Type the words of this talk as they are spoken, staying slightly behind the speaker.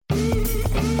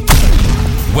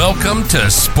Welcome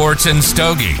to Sports and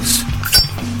Stogies.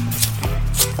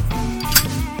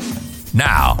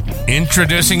 Now,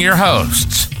 introducing your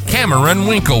hosts, Cameron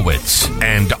Winkowitz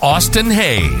and Austin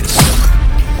Hayes.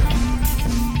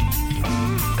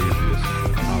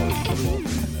 College football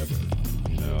fan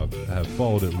ever. You know, I have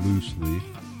followed it loosely.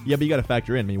 Yeah, but you got to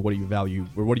factor in. I mean, what do you value,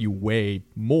 or what do you weigh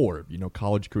more? You know,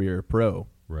 college career or pro?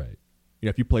 Right. You know,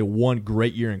 if you play one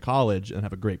great year in college and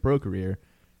have a great pro career,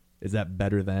 is that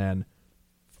better than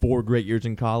 4 great years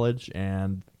in college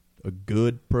and a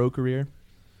good pro career?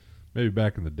 Maybe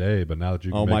back in the day, but now that you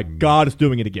can Oh my God, it's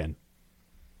doing it again.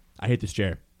 I hate this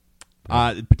chair.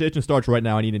 The petition starts right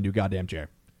now. I need a new goddamn chair.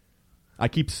 I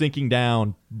keep sinking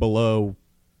down below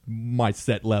my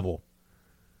set level.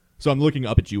 So I'm looking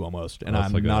up at you almost, and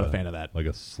I'm like not a fan of that. Like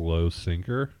a slow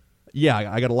sinker? Yeah,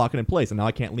 I got to lock it in place, and now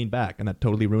I can't lean back, and that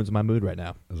totally ruins my mood right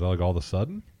now. Is that like all of a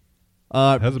sudden?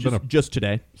 Just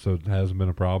today. So it hasn't been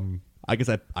a problem? I guess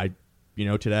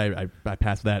today I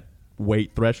passed that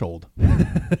weight threshold.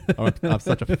 I'm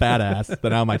such a fat ass that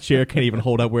now my chair can't even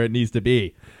hold up where it needs to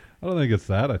be. I don't think it's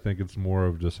that. I think it's more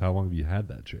of just how long have you had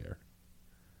that chair?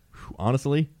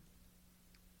 Honestly,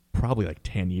 probably like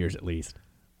 10 years at least.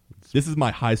 This is my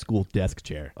high school desk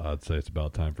chair. I'd say it's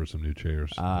about time for some new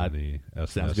chairs in the SNS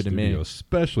sounds good to studio, me.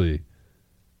 Especially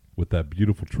with that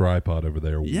beautiful tripod over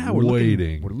there. Yeah, we're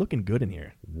looking good in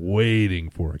here.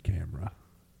 Waiting for a camera.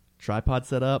 Tripod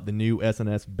set up, the new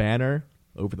SNS banner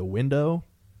over the window.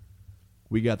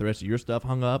 We got the rest of your stuff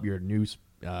hung up, your new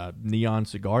neon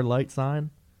cigar light sign.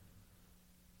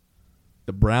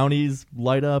 The brownies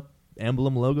light up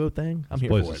emblem logo thing. I'm This here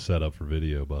place for is it. set up for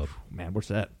video, bub. Man, we're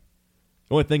set.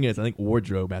 The only thing is, I think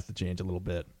wardrobe has to change a little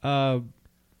bit.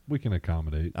 We can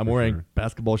accommodate. I'm for wearing sure.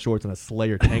 basketball shorts and a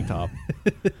Slayer tank top.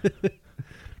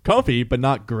 Comfy, but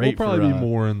not great. We'll probably for, be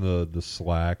more in the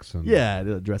slacks and Yeah,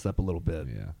 to dress up a little bit.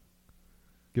 yeah.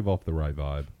 Give off the right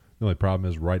vibe. The only problem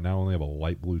is right now I only have a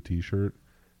light blue T-shirt,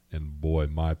 and boy,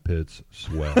 my pits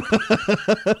sweat.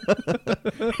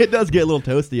 It does get a little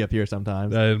toasty up here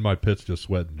sometimes. And my pits just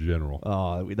sweat in general.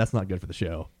 Oh, that's not good for the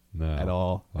show. No, At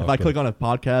all. If Okay. I click on a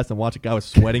podcast and watch a guy with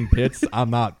sweating pits, I'm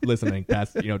not listening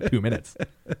past 2 minutes.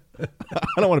 I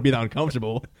don't want to be that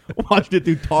uncomfortable. Watched it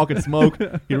through talk and smoke.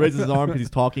 He raises his arm because he's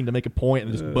talking to make a point,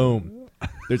 and just boom,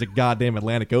 there's a goddamn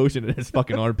Atlantic Ocean in his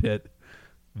fucking armpit.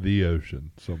 The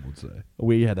ocean, some would say.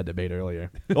 We had that debate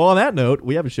earlier. Well, on that note,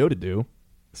 we have a show to do.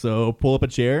 So pull up a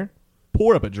chair,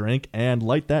 pour up a drink, and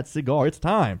light that cigar. It's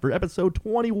time for episode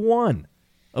 21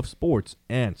 of Sports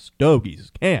and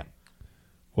Stogies. Cam.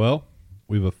 Well,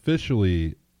 we've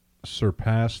officially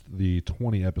surpassed the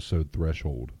 20 episode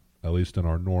threshold, at least in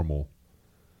our normal.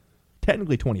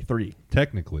 Technically 23.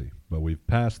 Technically, but we've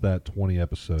passed that 20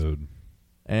 episode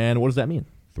And what does that mean?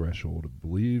 threshold. I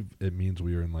believe it means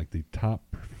we are in like the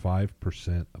top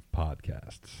 5% of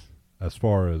podcasts as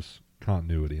far as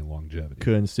continuity and longevity.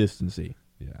 Consistency.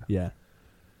 Yeah. Yeah.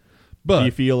 But Do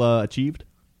you feel achieved?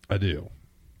 I do.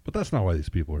 But that's not why these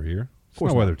people are here. It's course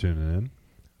not why not. they're tuning in.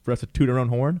 For us to toot our own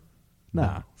horn?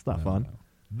 Nah, it's not No, fun. no.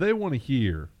 They want to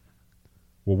hear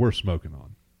what we're smoking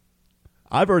on.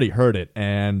 I've already heard it,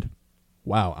 and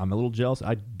wow, I'm a little jealous.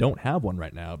 I don't have one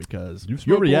right now because You've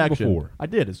your smoked one reaction. before. I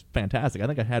did. It's fantastic. I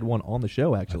think I had one on the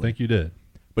show, I actually. think you did.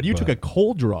 But you took a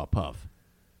cold draw puff.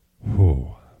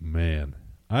 Oh, man.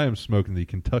 I am smoking the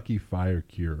Kentucky Fire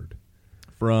Cured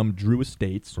From Drew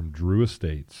Estates. from Drew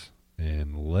Estates.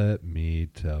 And let me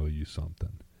tell you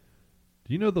something.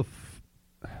 Do you know this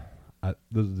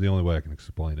is the only way I can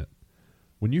explain it.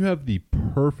 When you have the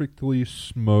perfectly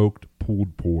smoked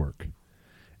pulled pork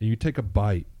and you take a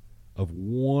bite of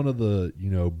one of the,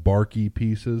 barky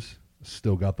pieces,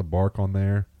 still got the bark on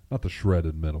there, not the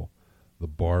shredded middle, the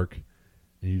bark,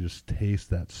 and you just taste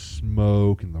that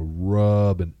smoke and the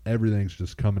rub and everything's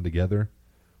just coming together,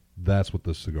 that's what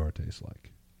this cigar tastes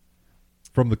like.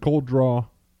 From the cold draw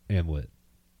and lit.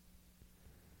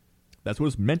 That's what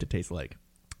it's meant to taste like.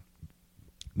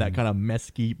 That kind of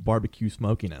mesquite barbecue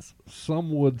smokiness.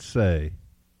 Some would say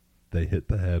they hit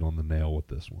the head on the nail with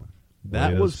this one.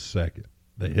 That Wait a was- second.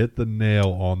 They hit the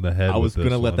nail on the head. I was going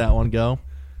to let that one go.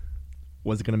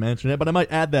 Wasn't going to mention it, but I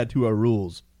might add that to our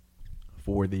rules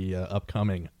for the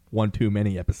upcoming One Too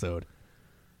Many episode.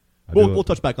 We'll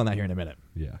touch back on that here in a minute.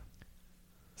 Yeah.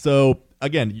 So,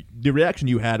 again, the reaction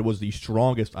you had was the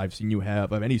strongest I've seen you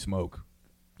have of any smoke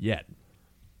yet.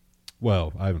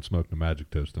 Well, I haven't smoked a Magic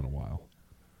Toast in a while.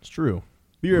 It's true.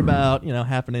 You're about,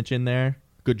 half an inch in there.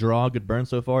 Good draw, good burn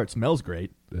so far. It smells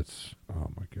great. It's,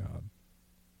 oh my God.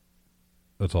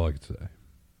 That's all I could say.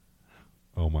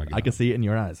 Oh my God. I can see it in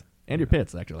your eyes. And your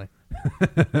pits, actually.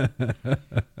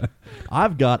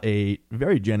 I've got a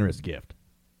very generous gift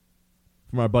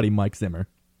from our buddy Mike Zimmer.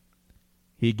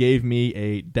 He gave me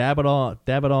a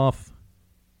Davidoff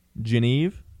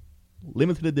Geneve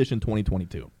limited edition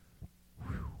 2022.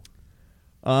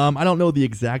 I don't know the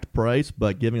exact price,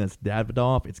 but given it's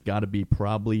Davidoff, it's got to be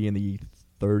probably in the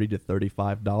 $30 to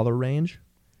 $35 range.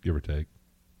 Give or take.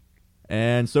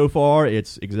 And so far,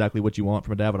 it's exactly what you want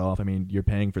from a Davidoff. I mean, you're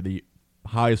paying for the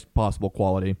highest possible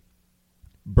quality.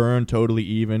 Burn totally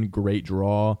even, great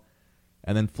draw.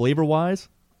 And then flavor-wise,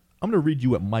 I'm going to read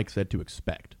you what Mike said to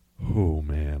expect. Oh,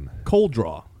 man. Cold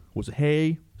draw was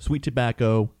hay, sweet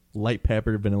tobacco, light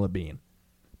pepper, vanilla bean.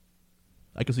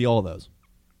 I can see all of those.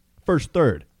 First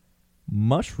third,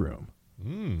 mushroom,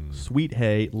 sweet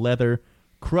hay, leather,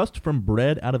 crust from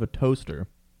bread out of a toaster,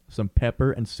 some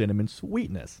pepper and cinnamon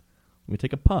sweetness. Let me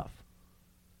take a puff.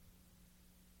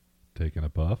 Taking a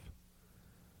puff?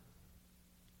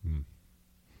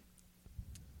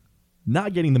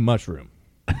 Not getting the mushroom.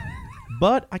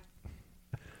 But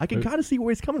I can kind of see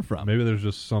where he's coming from. Maybe there's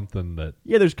just something that...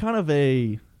 Yeah, there's kind of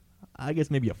maybe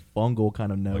a fungal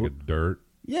kind of note. Like a dirt?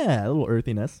 Yeah, a little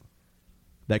earthiness.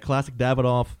 That classic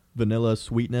Davidoff vanilla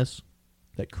sweetness,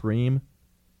 that cream,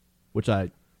 which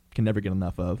I can never get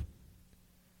enough of.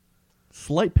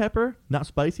 Slight pepper, not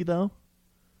spicy though,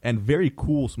 and very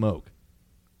cool smoke.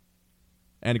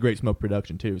 And a great smoke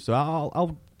production too. So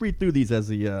I'll read through these as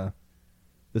the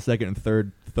second and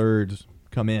thirds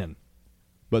come in.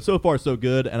 But so far so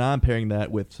good, and I'm pairing that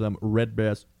with some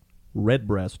Redbreast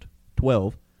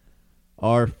 12,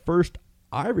 our first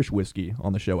Irish whiskey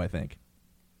on the show, I think.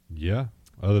 Yeah.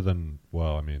 Other than,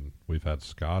 well, I mean, we've had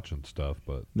Scotch and stuff,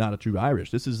 but... Not a true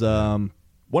Irish. This is one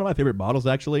of my favorite bottles,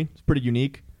 actually. It's pretty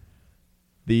unique.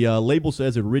 The label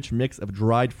says a rich mix of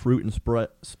dried fruit and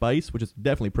spice, which is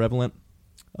definitely prevalent,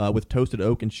 with toasted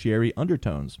oak and sherry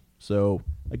undertones. So,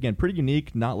 again, pretty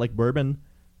unique, not like bourbon,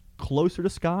 closer to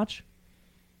Scotch,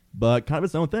 but kind of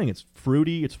its own thing. It's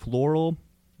fruity, it's floral,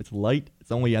 it's light.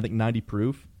 It's only, I think, 90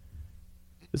 proof.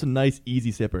 It's a nice,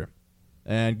 easy sipper.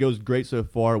 And goes great so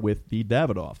far with the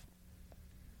Davidoff.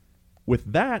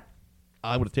 With that,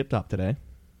 I would have tip-top today.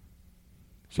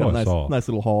 So I saw. Nice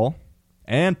little haul.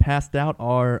 And passed out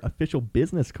our official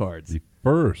business cards. The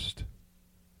first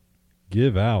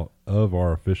give out of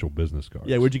our official business cards.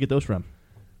 Yeah, where'd you get those from?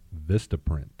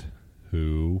 Vistaprint,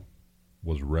 who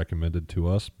was recommended to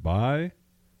us by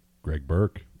Greg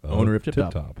Burke, owner of Tip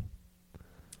Top.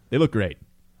 They look great.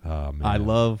 Man. I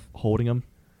love holding them.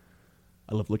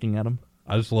 I love looking at them.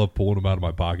 I just love pulling them out of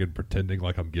my pocket and pretending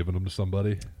like I'm giving them to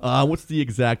somebody. What's the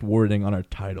exact wording on our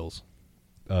titles?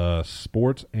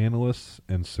 Sports analysts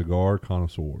and cigar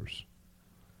connoisseurs.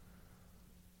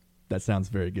 That sounds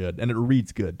very good. And it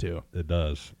reads good, too. It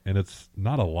does. And it's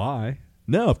not a lie.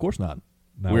 No, of course not.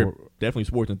 Now, we're definitely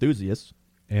sports enthusiasts.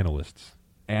 Analysts.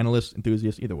 Analysts,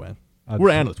 enthusiasts, either way. We're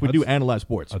analysts. We do analyze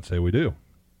sports. I'd say we do.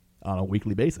 On a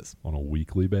weekly basis. On a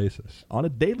weekly basis. On a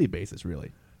daily basis,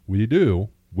 really. We do.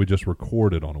 We just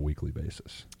record it on a weekly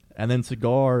basis. And then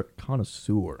cigar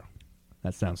connoisseur.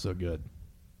 That sounds so good.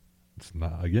 It's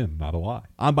not, again, not a lie.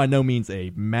 I'm by no means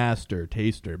a master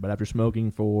taster, but after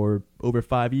smoking for over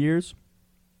 5 years,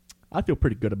 I feel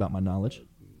pretty good about my knowledge.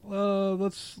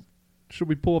 Should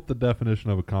we pull up the definition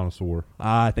of a connoisseur?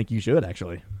 I think you should,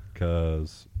 actually.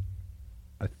 Because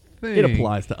I think... It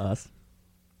applies to us.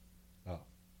 Oh.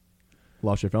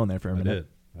 Lost your phone there for a minute.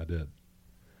 I did.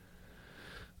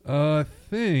 I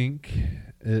think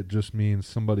it just means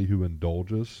somebody who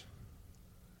indulges.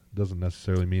 Doesn't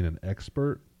necessarily mean an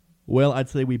expert. Well, I'd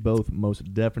say we both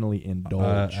most definitely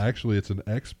indulge. Actually, it's an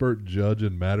expert judge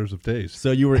in matters of taste.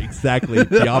 So you were exactly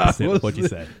the opposite of what you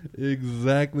said.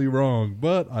 Exactly wrong,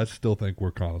 but I still think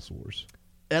we're connoisseurs.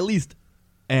 At least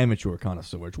amateur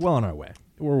connoisseurs. Well on our way.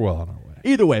 We're well on our way.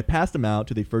 Either way, passed them out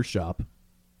to the first shop.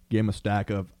 Gave them a stack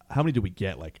of, how many did we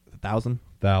get? Like 1,000?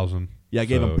 1,000. Yeah, I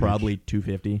gave them probably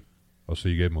 250. Oh, so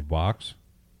you gave them a box?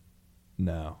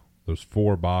 No. Those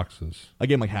 4 boxes. I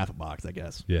gave them like half a box, I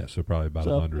guess. Yeah, so probably about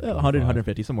 100. 100,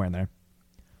 150, somewhere in there.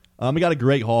 We got a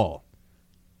great haul.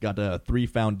 Got 3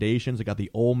 foundations. I got the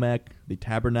Olmec, the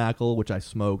Tabernacle, which I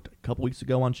smoked a couple weeks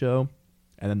ago on show,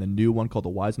 and then the new one called the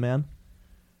Wise Man.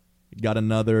 Got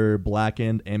another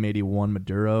blackened M81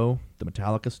 Maduro, the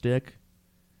Metallica stick.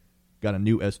 Got a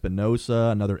new Espinosa,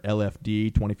 another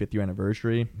LFD, 25th year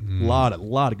anniversary. Lot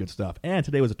of good stuff. And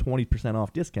today was a 20%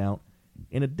 off discount,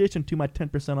 in addition to my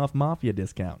 10% off Mafia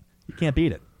discount. You can't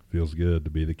beat it. Feels good to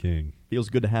be the king. Feels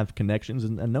good to have connections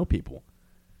and know people.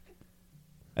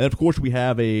 And of course, we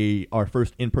have our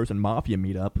first in-person Mafia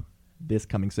meetup this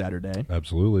coming Saturday.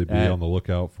 Absolutely. Be on the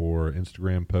lookout for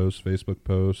Instagram posts, Facebook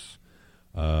posts.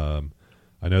 I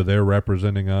know they're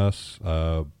representing us.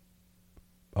 I'll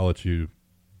let you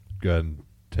go ahead and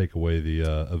take away the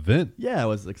event. Yeah, I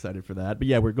was excited for that. But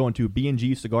yeah, we're going to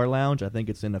B&G Cigar Lounge. I think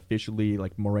it's in officially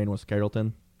like Moreno,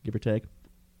 Carrollton, give or take.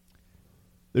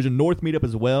 There's a North meetup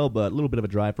as well, but a little bit of a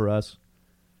drive for us.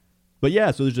 But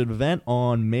yeah, so there's an event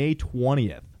on May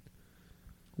 20th,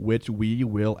 which we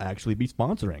will actually be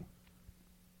sponsoring.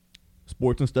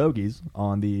 Sports and Stogies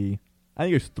on the, I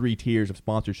think there's 3 tiers of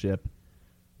sponsorship.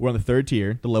 We're on the 3rd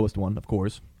tier, the lowest one, of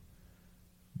course.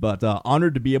 But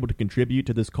honored to be able to contribute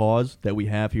to this cause that we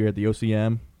have here at the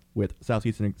OCM with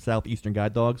Southeastern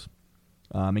Guide Dogs.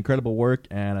 Incredible work,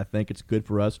 and I think it's good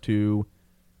for us to,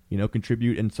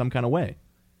 contribute in some kind of way.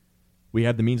 We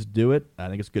have the means to do it. I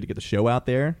think it's good to get the show out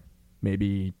there.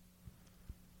 Maybe,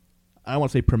 I don't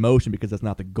want to say promotion because that's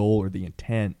not the goal or the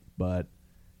intent, but,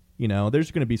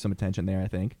 there's going to be some attention there, I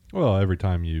think. Well, every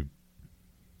time you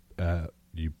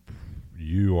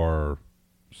are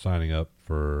signing up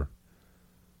for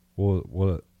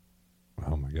what?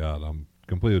 Oh my God, I'm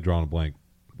completely drawing a blank.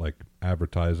 Like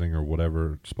advertising or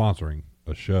whatever, sponsoring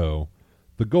a show.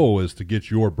 The goal is to get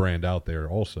your brand out there,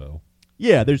 also.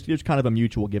 Yeah, there's kind of a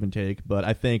mutual give and take, but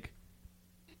I think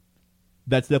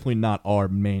that's definitely not our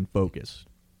main focus.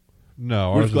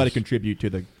 No, we're just glad to contribute to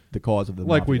the cause of the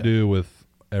like Mafia. We do with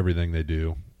everything they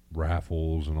do,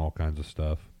 raffles and all kinds of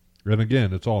stuff. And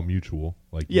again, it's all mutual.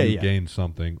 Like you gain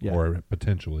something or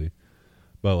potentially.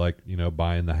 But like,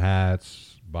 buying the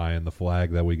hats, buying the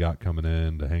flag that we got coming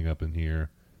in to hang up in here.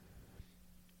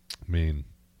 I mean,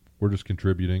 we're just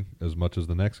contributing as much as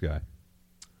the next guy.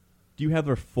 Do you have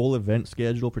their full event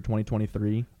schedule for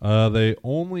 2023? They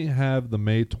only have the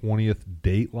May 20th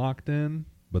date locked in,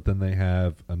 but then they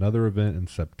have another event in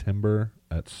September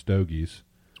at Stogie's.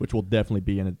 Which will definitely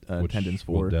be in attendance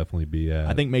for. Will definitely be at.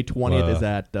 I think May 20th is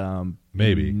at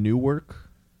maybe Newark.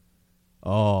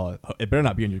 Oh, it better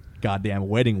not be on your goddamn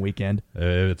wedding weekend.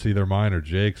 It's either mine or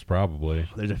Jake's, probably.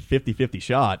 There's a 50-50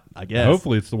 shot, I guess.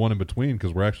 Hopefully it's the one in between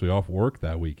because we're actually off work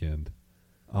that weekend.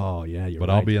 Oh, yeah, you're right. But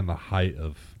I'll be in the height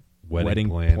of wedding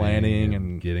planning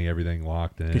and getting everything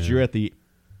locked in. Because you're at the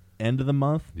end of the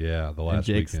month? Yeah, the last and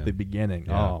Jake's weekend. The beginning.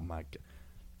 Yeah. Oh, my God.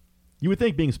 You would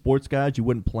think being sports guys, you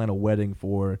wouldn't plan a wedding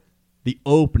for the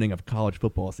opening of college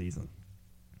football season.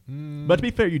 But to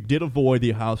be fair, you did avoid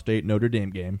the Ohio State Notre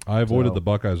Dame game. I avoided the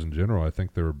Buckeyes in general. I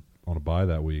think they were on a bye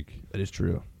that week. That is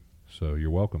true. So you're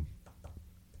welcome.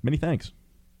 Many thanks.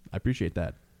 I appreciate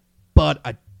that. But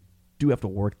I do have to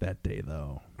work that day,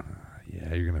 though.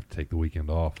 Yeah, you're going to have to take the weekend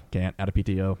off. Can't. Out of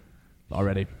PTO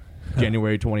already.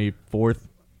 January 24th.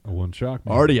 I wouldn't shock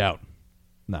me. Already out.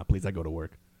 Nah, please, I go to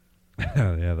work.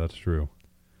 Yeah, that's true.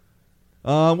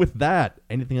 With that,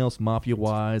 anything else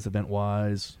Mafia-wise,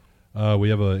 event-wise? We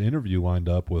have an interview lined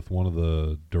up with one of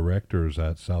the directors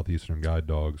at Southeastern Guide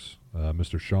Dogs.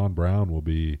 Mr. Sean Brown will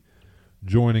be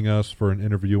joining us for an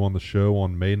interview on the show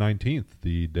on May 19th,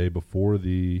 the day before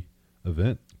the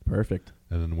event. Perfect.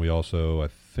 And then we also, I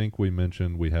think we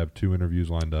mentioned we have 2 interviews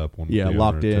lined up. One with the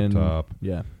locked owner, in. Tip Top,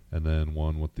 yeah. And then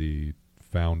one with the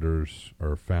founder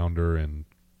and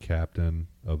captain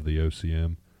of the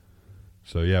OCM.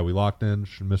 So, yeah, we locked in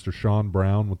Mr. Sean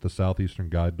Brown with the Southeastern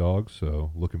Guide Dogs,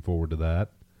 so looking forward to that.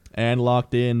 And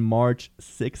locked in March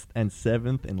 6th and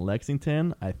 7th in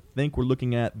Lexington. I think we're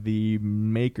looking at the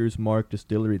Maker's Mark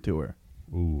Distillery Tour.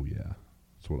 Ooh, yeah.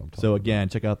 That's what I'm talking So, again,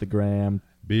 check out the gram.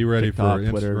 Be ready TikTok, for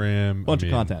Twitter, Instagram. bunch of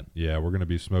content. Yeah, we're going to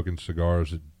be smoking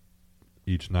cigars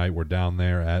each night. We're down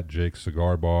there at Jake's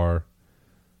Cigar Bar,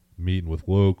 meeting with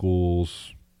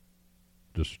locals,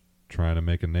 just trying to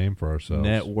make a name for ourselves.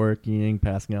 Networking,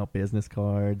 passing out business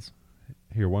cards.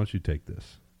 Here, why don't you take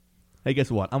this? Hey,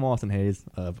 guess what? I'm Austin Hayes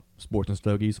of Sports and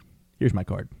Stogies. Here's my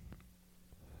card.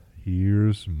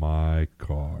 Here's my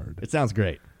card. It sounds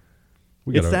great.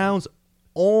 It sounds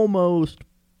almost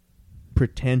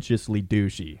pretentiously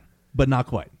douchey, but not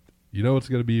quite. You know what's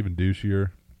going to be even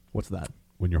douchier? What's that?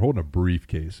 When you're holding a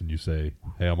briefcase and you say,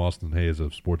 hey, I'm Austin Hayes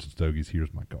of Sports and Stogies.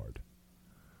 Here's my card.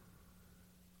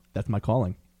 That's my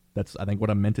calling. That's, I think, what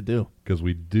I'm meant to do. Because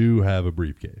we do have a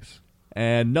briefcase.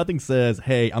 And nothing says,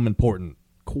 hey, I'm important,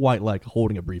 quite like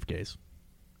holding a briefcase.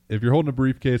 If you're holding a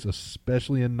briefcase,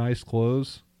 especially in nice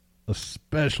clothes,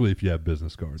 especially if you have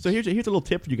business cards. So here's a little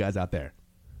tip for you guys out there.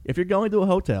 If you're going to a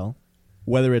hotel,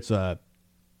 whether it's a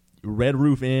Red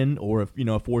Roof Inn or a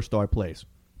 4-star place,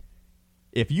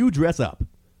 if you dress up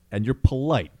and you're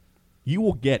polite, you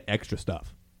will get extra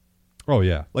stuff. Oh,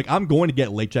 yeah. Like, I'm going to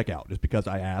get late checkout just because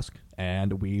I ask,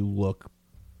 and we look,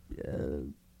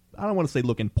 I don't want to say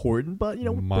look important, but,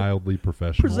 mildly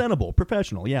professional. Presentable,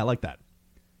 professional. Yeah, I like that.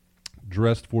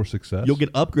 Dressed for success. You'll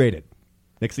get upgraded.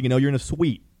 Next thing you know, you're in a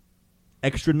suite.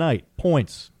 Extra night,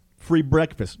 points, free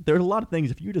breakfast. There's a lot of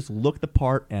things. If you just look the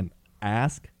part and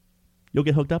ask, you'll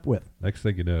get hooked up with. Next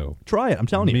thing you know, Try it. I'm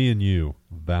telling you. me and you,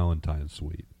 Valentine's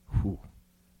suite Whew.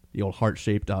 The old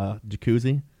heart-shaped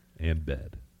jacuzzi. and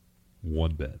bed.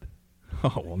 One bed.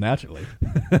 Oh, well, naturally.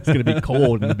 It's going to be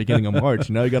cold in the beginning of March.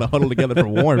 Now you got to huddle together for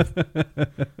warmth.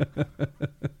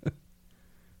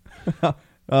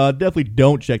 Definitely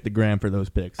don't check the gram for those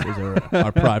pics. Those are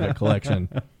our private collection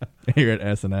here at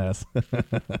S&S.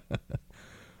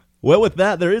 Well, with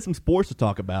that, there is some sports to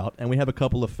talk about, and we have a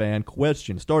couple of fan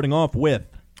questions. Starting off with,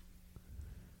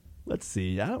 let's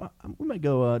see. We might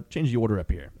go change the order up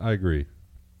here. I agree.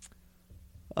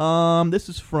 This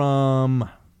is from,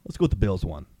 let's go with the Bills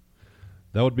one.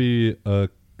 That would be a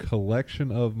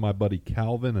collection of my buddy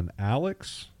Calvin and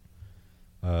Alex.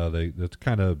 That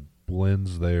kind of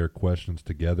blends their questions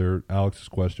together. Alex's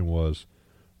question was,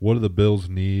 what do the Bills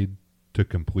need to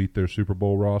complete their Super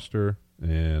Bowl roster?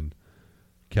 And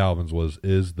Calvin's was,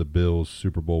 is the Bills'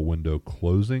 Super Bowl window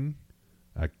closing?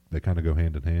 They kind of go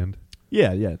hand in hand.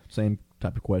 Yeah, same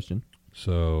type of question.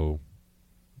 So,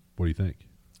 what do you think?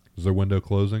 Is their window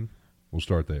closing? We'll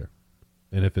start there.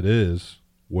 And if it is,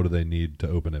 what do they need to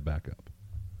open it back up?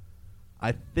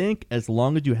 I think as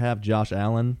long as you have Josh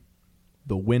Allen,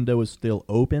 the window is still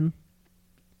open.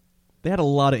 They had a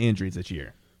lot of injuries this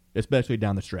year, especially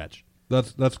down the stretch.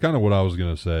 That's kind of what I was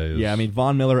going to say. Yeah, I mean,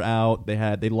 Von Miller out.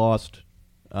 They lost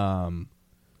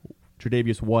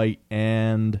Tre'Davious White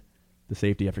and the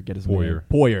safety, I forget his name.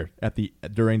 Poyer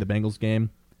during the Bengals game.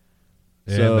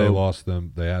 And so, they lost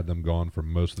them. They had them gone for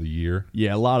most of the year.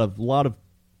 Yeah, a lot of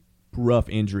rough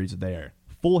injuries there.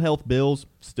 Full health Bills,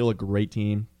 still a great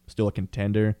team, still a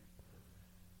contender.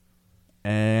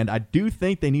 And I do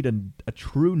think they need a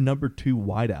true number 2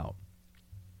 wideout.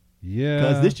 Yeah.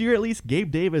 Because this year, at least,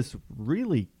 Gabe Davis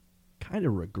really kind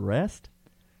of regressed.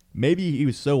 Maybe he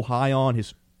was so high on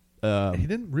his... he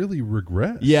didn't really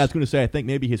regress. Yeah, I was going to say, I think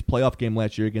maybe his playoff game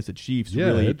last year against the Chiefs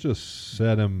really... it just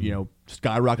set him...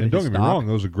 skyrocketed And don't his get me stock. wrong,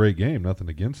 that was a great game. Nothing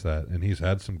against that. And he's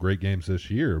had some great games this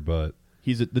year, but...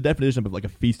 He's the definition of like a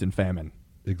feast and famine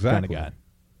Exactly. kind of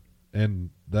guy. And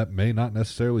that may not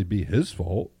necessarily be his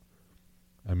fault.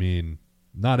 I mean,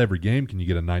 not every game can you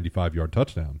get a 95-yard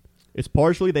touchdown. It's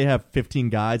partially they have 15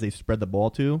 guys they spread the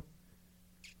ball to,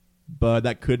 but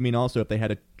that could mean also if they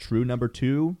had a true number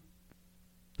 2,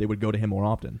 they would go to him more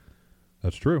often.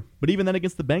 That's true. But even then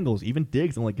against the Bengals, even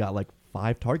Diggs only got like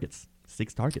 6 targets.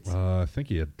 I think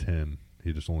he had 10.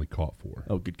 He just only caught 4.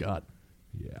 Oh, good God.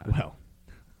 Yeah. Well,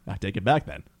 I take it back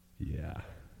then. Yeah.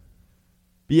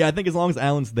 But yeah, I think as long as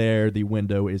Allen's there, the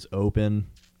window is open.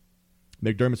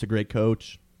 McDermott's a great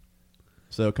coach.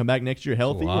 So come back next year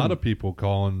healthy. A lot of people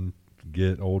calling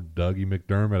get old Dougie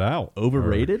McDermott out.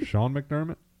 Overrated? Or Sean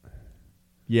McDermott?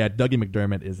 Yeah, Dougie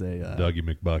McDermott is a... Dougie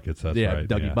McBuckets, that's yeah, right.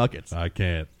 Dougie Buckets. I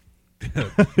can't.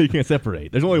 You can't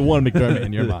separate. There's only one McDermott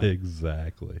in your mind.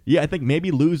 Exactly. Yeah, I think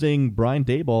maybe losing Brian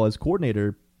Daboll as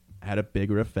coordinator had a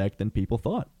bigger effect than people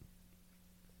thought.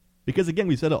 Because, again,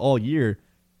 we said it all year,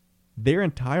 their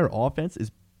entire offense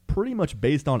is pretty much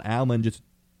based on Allen just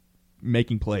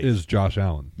making plays. Is Josh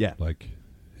Allen. Yeah. Like,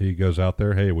 he goes out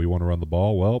there, hey, we want to run the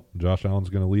ball. Well, Josh Allen's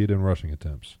going to lead in rushing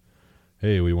attempts.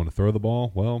 Hey, we want to throw the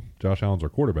ball. Well, Josh Allen's our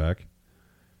quarterback.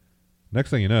 Next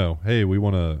thing you know, hey, we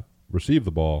want to receive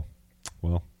the ball.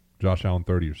 Well, Josh Allen,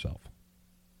 30 yourself.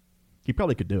 He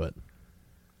probably could do it.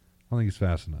 I don't think he's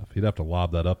fast enough. He'd have to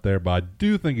lob that up there, but I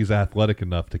do think he's athletic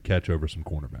enough to catch over some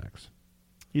cornerbacks.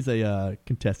 He's a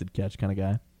contested catch kind of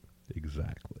guy.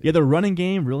 Exactly. Yeah, the running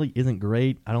game really isn't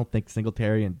great. I don't think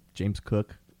Singletary and James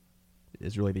Cook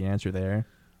is really the answer there.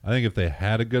 I think if they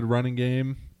had a good running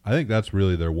game, I think that's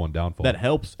really their one downfall. That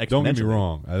helps exponentially. Don't get me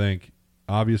wrong. I think,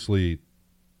 obviously,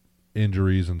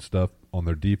 injuries and stuff on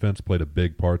their defense played a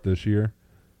big part this year.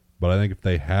 But I think if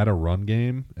they had a run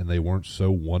game and they weren't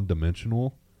so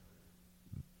one-dimensional,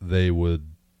 they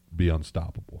would be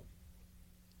unstoppable.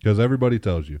 Because everybody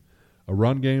tells you, a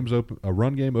run game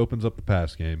opens up the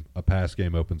pass game. A pass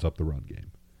game opens up the run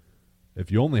game.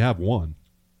 If you only have one,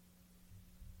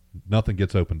 nothing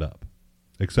gets opened up.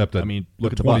 Except look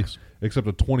at the Bucs. Except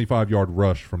a 25-yard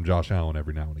rush from Josh Allen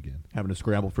every now and again. Having to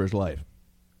scramble for his life.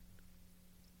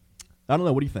 I don't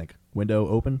know. What do you think? Window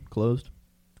open? Closed?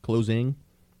 Closing?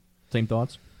 Same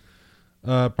thoughts?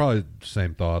 Probably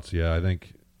same thoughts, yeah. I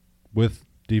think with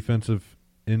defensive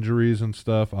injuries and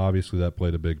stuff, obviously that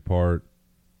played a big part.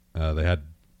 They had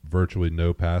virtually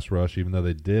no pass rush, even though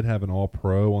they did have an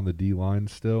all-pro on the D-line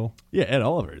still. Yeah, Ed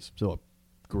Oliver's still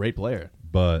a great player.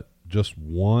 But just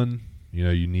one,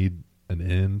 you need an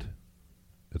end.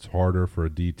 It's harder for a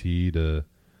DT to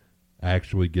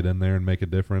actually get in there and make a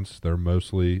difference. They're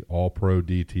mostly all-pro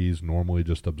DTs, normally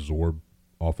just absorb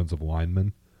offensive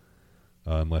linemen,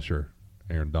 unless you're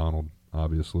Aaron Donald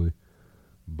obviously.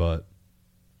 But,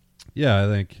 yeah, I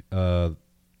think,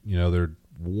 they're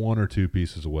one or two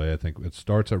pieces away. I think it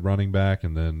starts at running back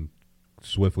and then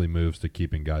swiftly moves to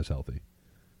keeping guys healthy.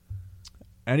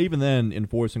 And even then,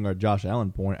 enforcing our Josh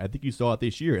Allen point, I think you saw it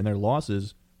this year in their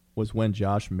losses was when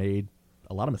Josh made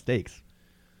a lot of mistakes.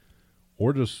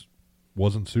 Or just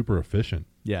wasn't super efficient.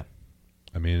 Yeah.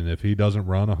 I mean, if he doesn't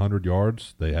run 100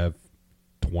 yards, they have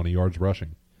 20 yards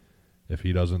rushing. If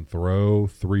he doesn't throw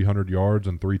 300 yards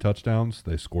and 3 touchdowns,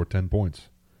 they score 10 points.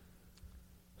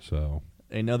 So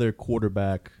another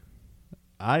quarterback,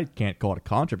 I can't call it a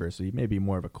controversy, maybe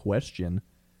more of a question.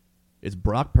 Is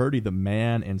Brock Purdy the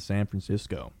man in San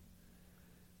Francisco?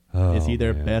 Is he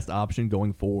their best option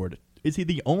going forward? Is he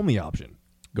the only option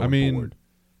going forward?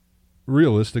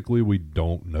 Realistically, we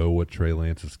don't know what Trey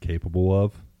Lance is capable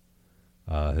of.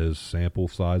 His sample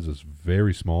size is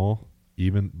very small,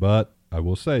 but I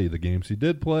will say the games he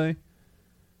did play,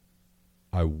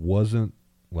 I wasn't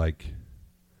like,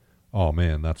 oh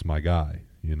man, that's my guy,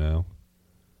 It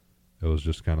was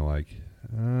just kind of like,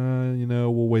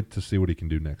 we'll wait to see what he can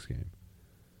do next game.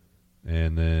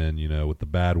 And then, with the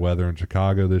bad weather in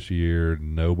Chicago this year,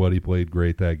 nobody played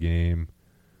great that game.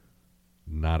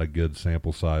 Not a good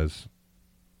sample size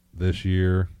this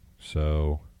year.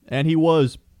 So, and he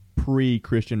was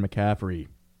pre-Christian McCaffrey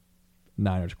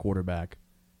Niners quarterback.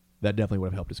 That definitely would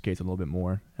have helped his case a little bit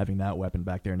more, having that weapon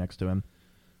back there next to him.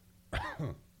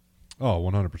 Oh,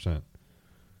 100%.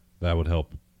 That would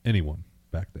help anyone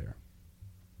back there.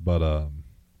 But,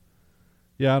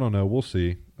 yeah, I don't know. We'll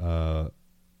see.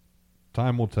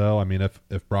 Time will tell. I mean,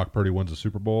 if Brock Purdy wins the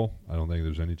Super Bowl, I don't think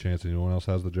there's any chance anyone else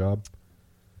has the job.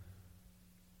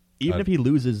 Even if he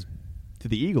loses to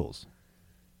the Eagles.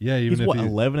 Yeah, even he's if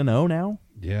 11-0 now?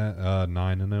 Yeah, 9-0.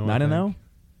 9-0?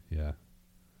 Yeah.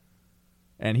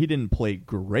 And he didn't play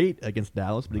great against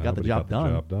Dallas, but he got the job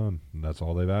done. And that's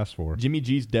all they've asked for. Jimmy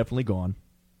G's definitely gone.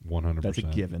 100%. That's a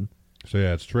given. So,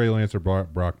 yeah, it's Trey Lance or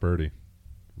Brock Purdy.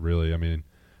 Really, I mean,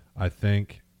 I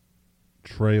think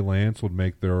Trey Lance would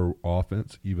make their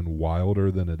offense even wilder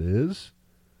than it is,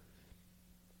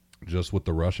 just with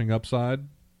the rushing upside.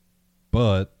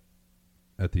 But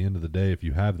at the end of the day, if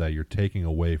you have that, you're taking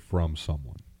away from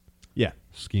someone. Yeah.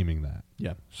 Scheming that.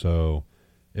 Yeah. So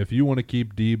if you want to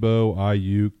keep Debo,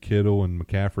 Ayuk, Kittle, and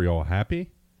McCaffrey all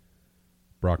happy,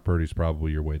 Brock Purdy's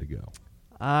probably your way to go.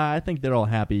 I think they're all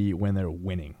happy when they're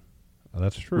winning.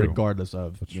 That's true. Regardless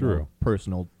of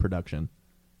personal production.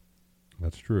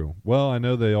 That's true. Well, I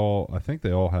think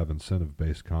they all have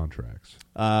incentive-based contracts.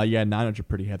 Yeah, Niners are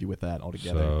pretty heavy with that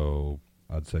altogether. So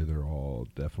I'd say they're all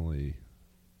definitely,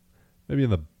 maybe in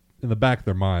the back of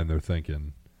their mind, they're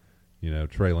thinking,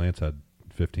 Trey Lance had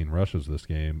 15 rushes this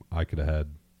game. I could have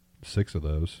had 6 of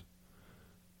those.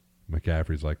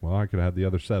 McCaffrey's like, well, I could have had the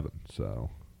other 7.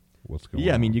 So what's going on?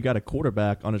 Yeah, I mean, you got a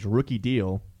quarterback on his rookie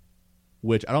deal,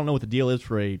 which I don't know what the deal is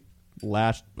for a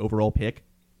last overall pick,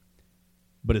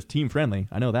 but it's team friendly.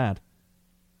 I know that.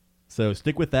 So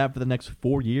stick with that for the next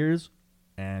 4 years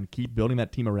and keep building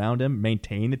that team around him,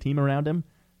 maintain the team around him.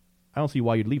 I don't see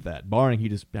why you'd leave that, barring he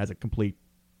just has a complete,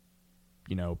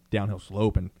 downhill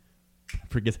slope and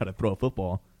forgets how to throw a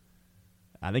football.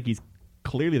 I think he's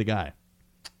clearly the guy.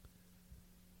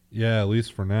 Yeah, at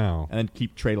least for now. And then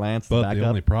keep Trey Lance but back the up.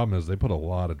 only problem is they put a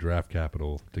lot of draft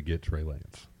capital to get Trey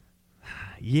Lance.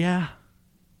 Yeah.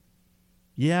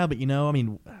 Yeah, but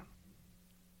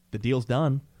the deal's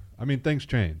done. I mean, things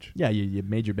change. Yeah, you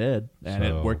made your bed, and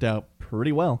it worked out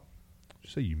pretty well. Did you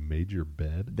say you made your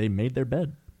bed? They made their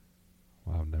bed.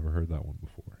 Wow, I've never heard that one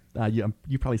before.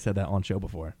 You probably said that on show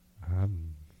before. I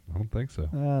don't think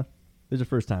so. There's a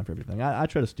first time for everything. I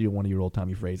try to steal one of your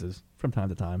old-timey phrases from time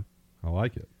to time. I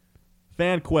like it.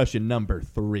 Fan question number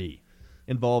 3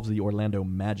 involves the Orlando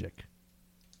Magic.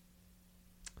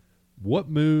 What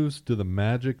moves do the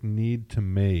Magic need to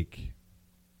make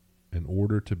in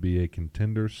order to be a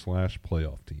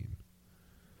contender/playoff team?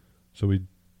 So we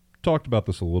talked about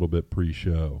this a little bit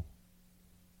pre-show,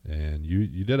 and you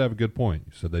did have a good point.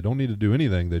 You said they don't need to do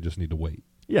anything; they just need to wait.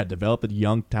 Yeah, develop the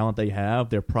young talent they have.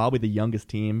 They're probably the youngest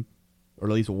team, or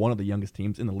at least one of the youngest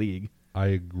teams in the league. I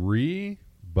agree,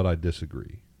 but I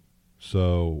disagree.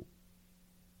 So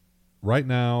right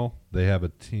now they have a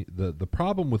team. The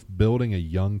problem with building a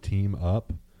young team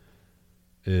up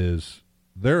is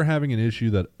they're having an issue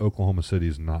that Oklahoma City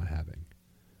is not having.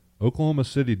 Oklahoma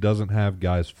City doesn't have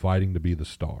guys fighting to be the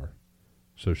star.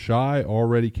 So Shai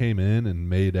already came in and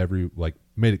made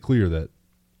it clear that,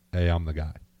 hey, I'm the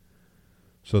guy.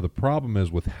 So the problem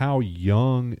is with how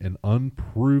young and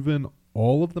unproven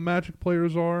all of the Magic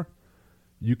players are,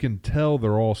 you can tell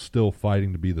they're all still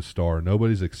fighting to be the star.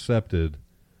 Nobody's accepted,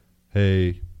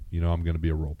 hey, I'm going to be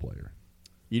a role player.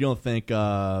 You don't think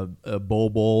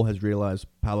Bol has realized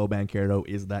Paolo Banchero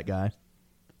is that guy?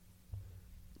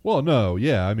 Well, no,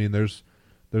 yeah. I mean, there's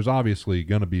obviously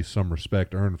going to be some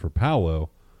respect earned for Paolo,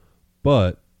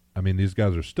 but, I mean, these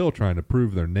guys are still trying to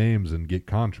prove their names and get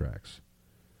contracts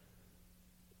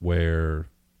where,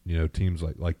 teams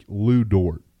like Lou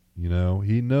Dort,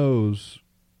 he knows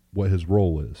what his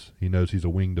role is. He knows he's a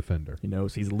wing defender. He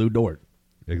knows he's Lou Dort.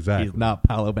 Exactly. He's not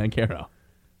Paolo Banchero.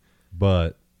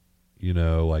 But, you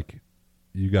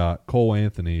got Cole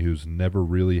Anthony, who's never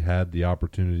really had the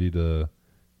opportunity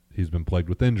he's been plagued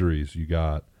with injuries. You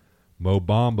got Mo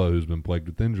Bamba, who's been plagued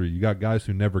with injury. You got guys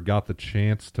who never got the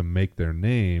chance to make their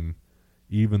name,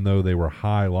 even though they were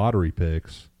high lottery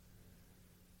picks.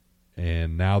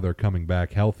 And now they're coming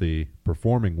back healthy,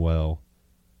 performing well.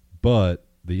 But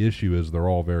the issue is they're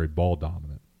all very ball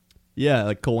dominant. Yeah,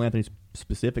 like Cole Anthony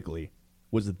specifically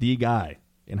was the guy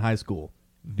in high school,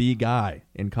 the guy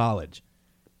in college.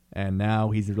 And now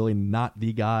he's really not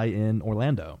the guy in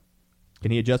Orlando.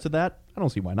 Can he adjust to that? I don't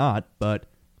see why not, but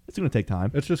it's going to take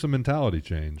time. It's just a mentality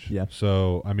change. Yeah.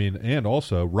 So, I mean, and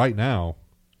also right now,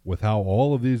 with how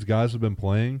all of these guys have been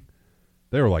playing,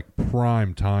 they're like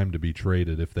prime time to be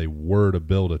traded. If they were to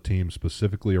build a team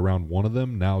specifically around one of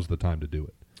them, now's the time to do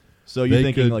it. So you're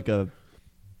thinking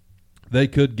They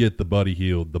could get the Buddy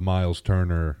Hield, the Miles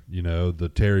Turner,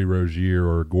 the Terry Rozier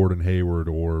or Gordon Hayward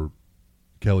or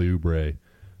Kelly Oubre.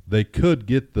 They could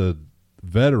get the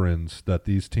veterans that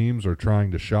these teams are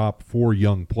trying to shop for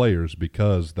young players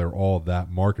because they're all that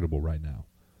marketable right now.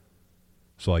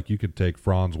 So, like, you could take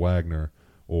Franz Wagner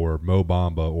or Mo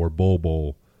Bamba or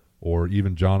Bol or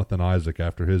even Jonathan Isaac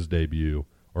after his debut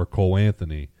or Cole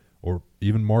Anthony or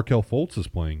even Markelle Fultz is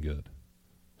playing good.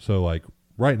 So, like,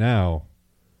 right now,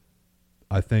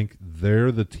 I think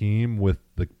they're the team with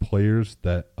the players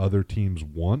that other teams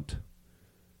want,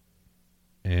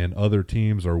 and other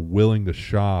teams are willing to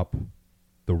shop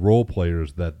the role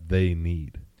players that they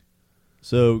need.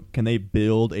 So can they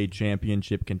build a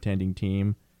championship contending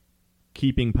team,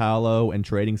 keeping Paolo and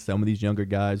trading some of these younger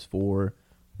guys for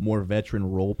more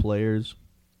veteran role players?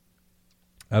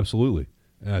 Absolutely.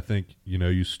 And I think,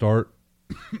 you start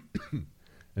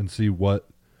and see what,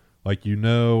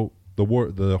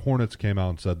 the Hornets came out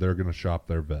and said they're going to shop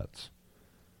their vets.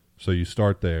 So you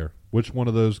start there. Which one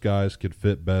of those guys could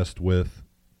fit best with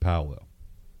Paolo?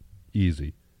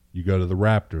 Easy. You go to the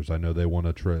Raptors. I know they want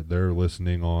to trade. They're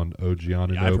listening on OG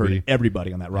Anunoby. I've heard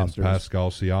everybody on that roster. And Pascal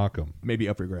Siakam. Maybe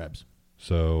up for grabs.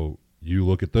 So you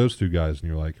look at those two guys and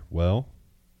you're like, well,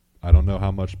 I don't know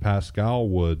how much Pascal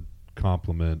would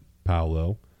complement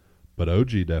Paolo, but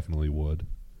OG definitely would.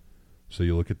 So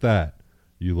you look at that.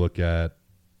 You look at,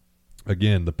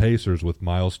 again, the Pacers with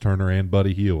Miles Turner and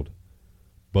Buddy Hield.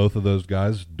 Both of those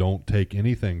guys don't take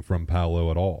anything from Paolo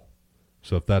at all.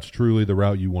 So if that's truly the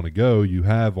route you want to go, you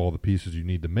have all the pieces you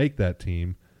need to make that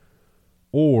team.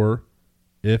 Or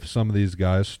if some of these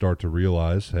guys start to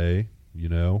realize, hey,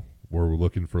 we're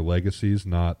looking for legacies,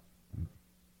 not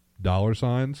dollar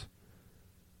signs,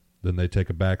 then they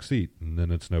take a back seat, and then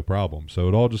it's no problem. So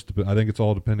I think it's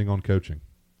all depending on coaching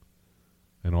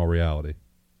in all reality.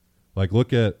 Like,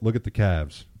 look at the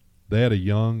Cavs. They have a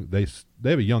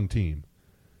young team.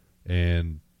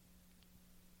 And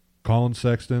Colin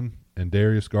Sexton and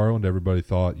Darius Garland, everybody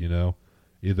thought,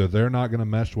 either they're not going to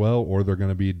mesh well or they're going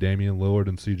to be Damian Lillard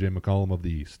and C.J. McCollum of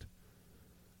the East.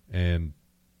 And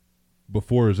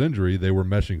before his injury, they were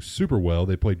meshing super well.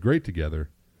 They played great together.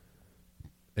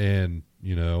 And,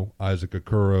 Isaac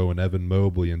Okoro and Evan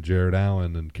Mobley and Jared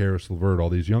Allen and Karis LeVert, all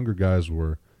these younger guys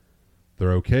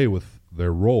they're okay with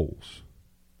their roles.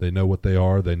 They know what they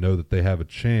are. They know that they have a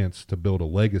chance to build a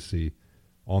legacy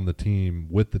on the team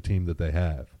with the team that they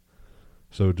have.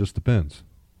 So it just depends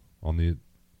on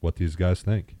what these guys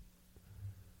think.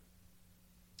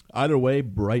 Either way,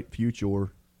 bright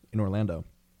future in Orlando.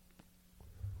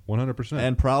 100%.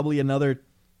 And probably another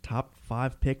top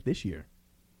 5 pick this year.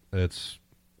 It's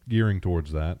gearing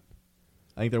towards that.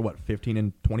 I think they're, 15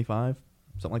 and 25?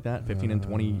 Something like that? 15 and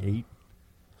 28?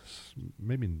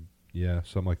 Maybe, yeah,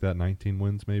 something like that. 19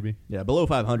 wins maybe. Yeah, below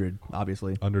 500,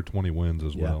 obviously. Under 20 wins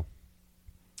as well.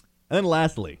 And then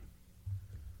lastly,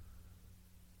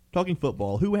 talking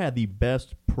football, who had the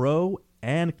best pro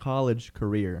and college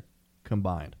career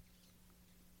combined?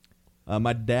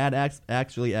 My dad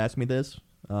actually asked me this.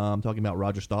 I'm talking about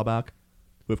Roger Staubach,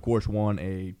 who, of course, won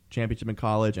a championship in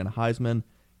college and a Heisman,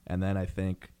 and then I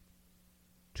think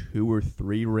 2 or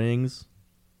 3 rings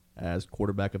as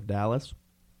quarterback of Dallas.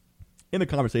 In the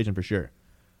conversation for sure.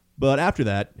 But after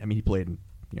that, he played in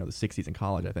the 60s in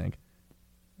college, I think.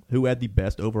 Who had the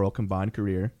best overall combined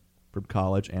career from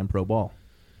college and pro ball?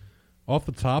 Off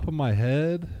the top of my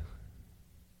head,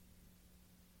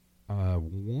 I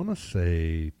want to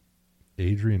say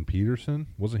Adrian Peterson.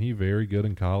 Wasn't he very good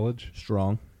in college?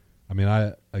 Strong. I mean,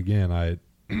 I'll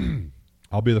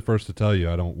be the first to tell you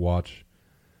I don't watch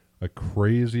a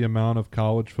crazy amount of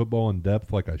college football in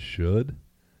depth like I should.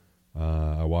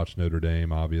 I watch Notre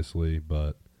Dame, obviously,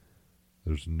 but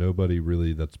there's nobody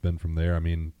really that's been from there. I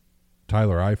mean,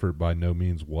 Tyler Eifert by no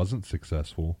means wasn't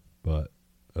successful, but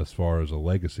as far as a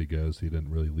legacy goes, he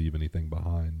didn't really leave anything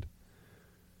behind.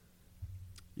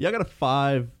 Yeah, I got a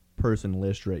 5-person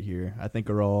list right here. I think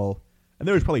are all, and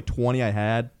there was probably 20 I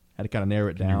had to kind of narrow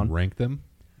it down. You rank them?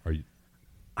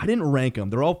 I didn't rank them.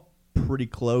 They're all pretty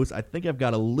close. I think I've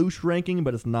got a loose ranking,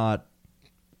 but it's not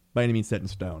by any means set in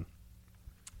stone.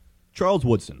 Charles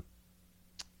Woodson,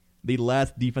 the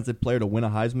last defensive player to win a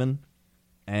Heisman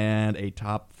and a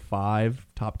top 5,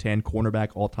 top 10 cornerback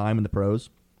all time in the pros.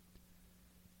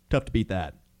 Tough to beat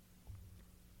that.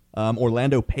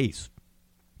 Orlando Pace,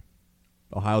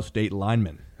 Ohio State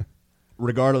lineman,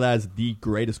 regarded as the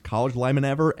greatest college lineman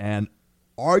ever and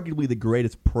arguably the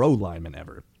greatest pro lineman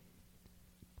ever.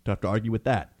 Tough to argue with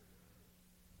that.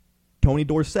 Tony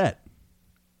Dorsett.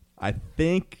 I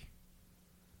think,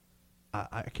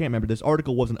 I can't remember. This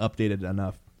article wasn't updated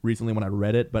enough recently when I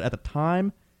read it, but at the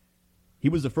time, he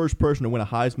was the first person to win a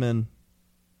Heisman,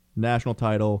 national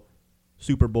title,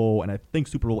 Super Bowl, and I think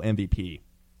Super Bowl MVP.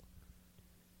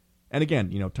 And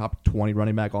again, top 20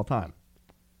 running back all time.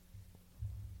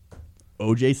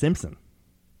 O.J. Simpson.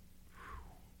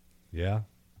 Yeah.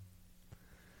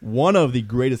 One of the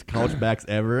greatest college backs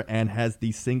ever and has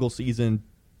the single season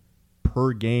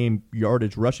per game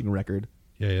yardage rushing record.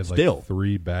 Yeah, he had still. like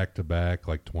 3 back-to-back,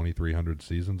 like 2,300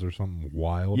 seasons or something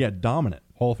wild. Yeah, dominant.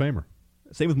 Hall of Famer.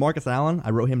 Same with Marcus Allen. I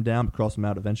wrote him down, but crossed him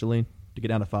out eventually to get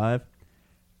down to 5.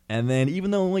 And then even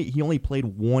though he only played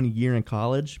 1 year in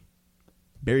college,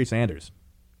 Barry Sanders,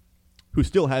 who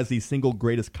still has the single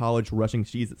greatest college rushing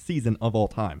season of all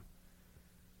time,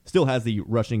 still has the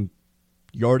rushing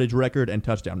yardage record and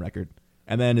touchdown record,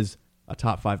 and then is a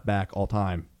top 5 back all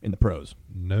time in the pros.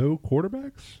 No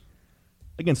quarterbacks?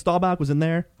 Again, Staubach was in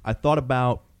there. I thought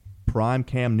about prime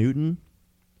Cam Newton,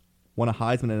 won a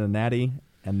Heisman and a Natty,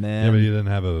 and then Yeah, but he didn't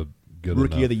have a good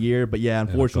rookie of the year. But yeah,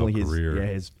 unfortunately, his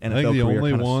NFL I think the career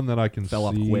only kinda one that I can fell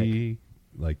off quick. see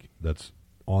like that's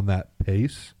on that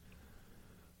pace.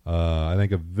 I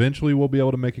think eventually we'll be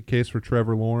able to make a case for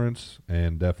Trevor Lawrence,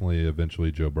 and definitely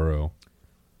eventually Joe Burrow.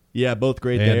 Yeah, both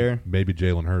great And there. maybe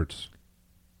Jalen Hurts.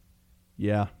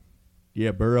 Yeah.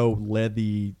 Burrow led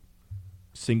the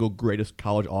single greatest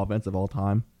college offense of all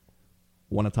time,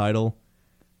 won a title,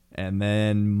 and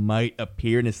then might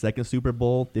appear in his second Super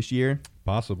Bowl this year.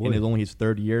 Possibly. And it's only his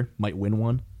 3rd year, might win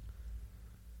one.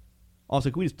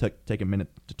 Also, can we just take a minute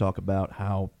to talk about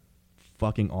how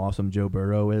fucking awesome Joe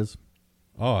Burrow is?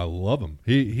 Oh, I love him.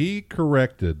 He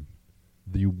corrected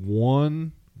the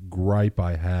one gripe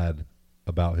I had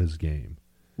about his game.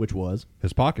 Which was?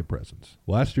 His pocket presence.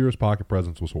 Last year, his pocket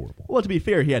presence was horrible. Well, to be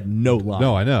fair, he had no line.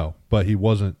 No, I know, but he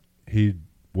was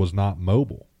not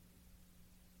mobile.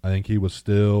 I think he was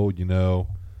still,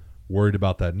 worried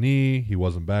about that knee. He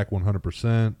wasn't back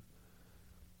 100%,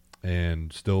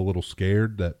 and still a little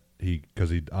scared that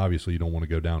because obviously you don't want to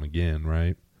go down again,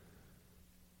 right?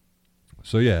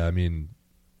 So yeah, I mean,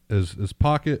 his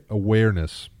pocket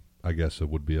awareness, I guess it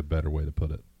would be a better way to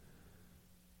put it.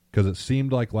 Because it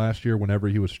seemed like last year, whenever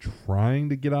he was trying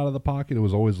to get out of the pocket, it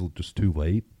was always just too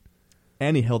late.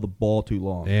 And he held the ball too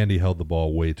long. And he held the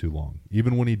ball way too long.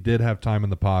 Even when he did have time in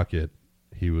the pocket,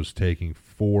 he was taking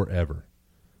forever.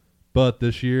 But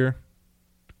this year,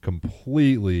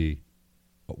 completely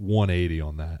 180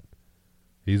 on that.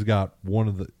 He's got one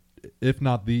of the, if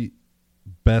not the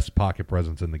best pocket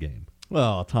presence in the game.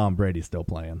 Well, Tom Brady's still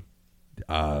playing.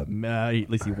 At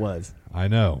least he was. I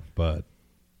know, but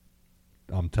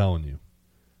I'm telling you,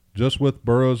 just with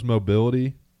Burrow's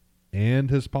mobility and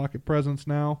his pocket presence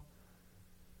now,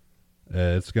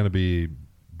 it's going to be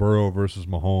Burrow versus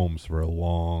Mahomes for a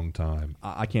long time.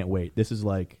 I can't wait. This is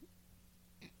like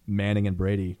Manning and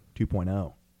Brady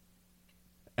 2.0.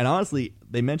 And honestly,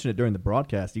 they mentioned it during the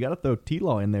broadcast. You got to throw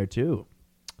T-Law in there too.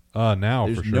 Now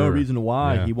There's for sure. no reason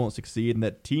why Yeah. he won't succeed and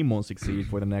that team won't succeed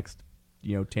for the next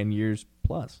 10 years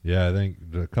plus. Yeah, I think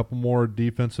a couple more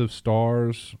defensive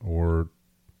stars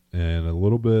and a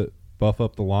little bit buff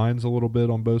up the lines a little bit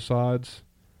on both sides.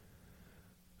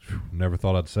 Never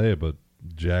thought I'd say it, but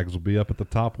Jags will be up at the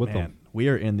top with them. We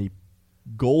are in the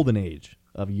golden age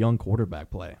of young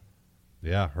quarterback play.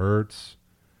 Yeah, Hurts,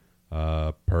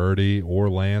 Purdy, or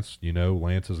Lance.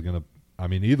 Lance is going to – I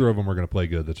mean, either of them are going to play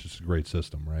good. That's just a great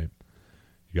system, right?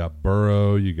 You got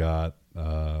Burrow. You got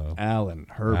Allen Allen,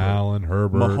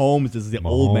 Herbert. Mahomes is the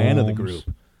old man of the group.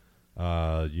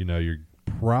 You're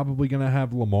probably going to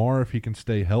have Lamar if he can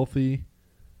stay healthy.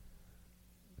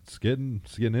 It's getting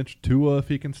itch. Tua if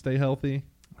he can stay healthy.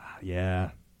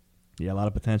 Yeah, a lot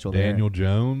of potential Daniel there.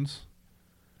 Jones.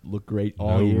 Look great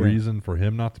all year. No reason for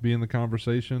him not to be in the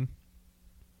conversation.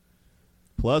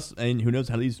 Plus, and who knows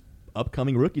how these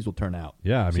upcoming rookies will turn out.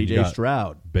 Yeah, I mean, C.J.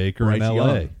 Stroud. Baker Bryce in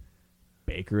L.A. Young.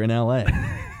 Baker in L.A.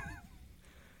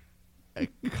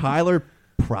 Kyler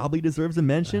probably deserves a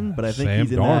mention, but I think Sam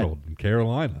he's in Darnold in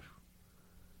Carolina.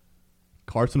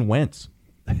 Carson Wentz.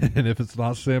 And if it's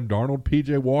not Sam Darnold,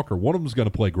 P.J. Walker. One of them's going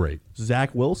to play great.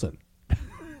 Zach Wilson.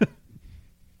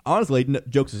 Honestly,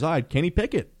 jokes aside, Kenny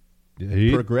Pickett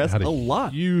He progressed had a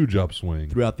lot. Huge upswing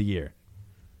Throughout the year.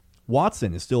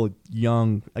 Watson is still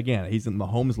young. Again, he's in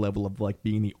Mahomes' level of like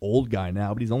being the old guy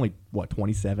now, but he's only,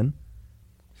 27?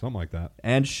 Something like that.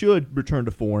 And should return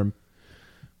to form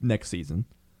next season.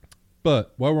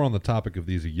 But while we're on the topic of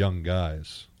these young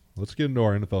guys, let's get into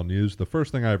our NFL news. The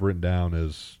first thing I've written down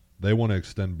is they want to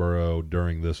extend Burrow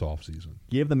during this offseason.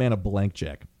 Give the man a blank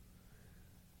check.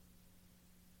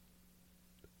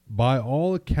 By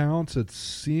all accounts, it's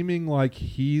seeming like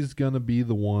he's going to be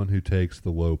the one who takes the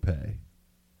low pay.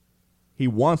 He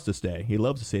wants to stay. He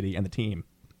loves the city and the team.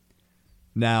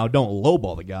 Now, don't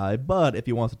lowball the guy, but if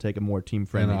he wants to take a more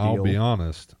team-friendly And I'll deal, be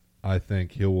honest, I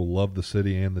think he will love the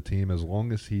city and the team as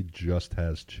long as he just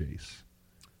has Chase.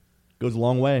 goes a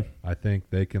long way. I think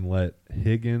they can let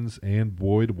Higgins and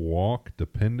Boyd walk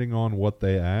depending on what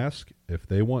they ask. If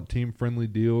they want team-friendly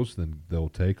deals, then they'll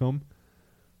take them.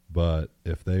 But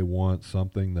if they want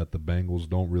something that the Bengals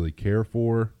don't really care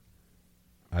for,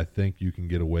 I think you can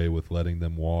get away with letting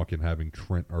them walk and having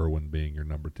Trent Irwin being your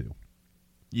number 2.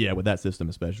 Yeah, with that system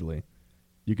especially.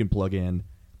 You can plug in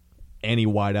any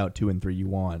wideout 2 and 3 you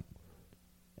want.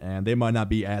 And they might not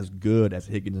be as good as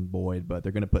Higgins and Boyd, but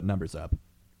they're going to put numbers up.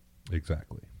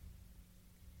 Exactly.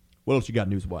 What else you got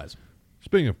news-wise?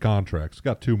 Speaking of contracts,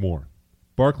 got 2 more.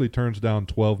 Barkley turns down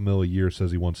 $12 million a year,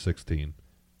 says he wants 16.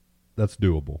 That's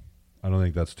doable. I don't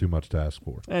think that's too much to ask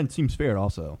for. And it seems fair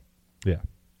also. Yeah.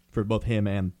 For both him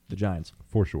and the Giants.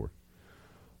 For sure.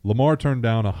 Lamar turned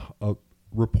down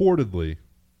reportedly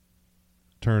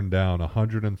turned down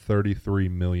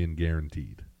 $133 million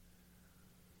guaranteed,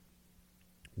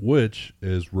 which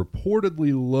is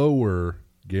reportedly lower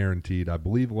guaranteed. I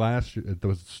believe last year at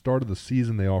the start of the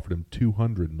season they offered him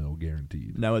 $200 million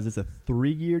guaranteed. Now, is this a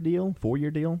 3-year deal? 4-year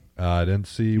deal? I didn't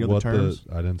see the terms?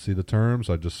 I didn't see the terms.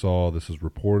 I just saw this is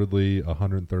reportedly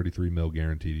 $133 million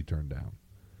guaranteed he turned down.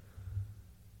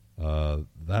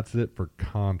 That's it for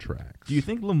contracts. Do you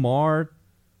think Lamar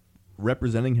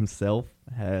representing himself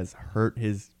has hurt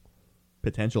his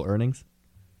potential earnings?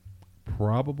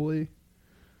 Probably.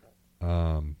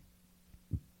 I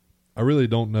really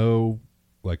don't know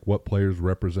what players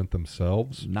represent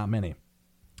themselves. Not many.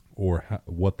 Or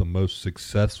what the most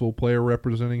successful player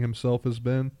representing himself has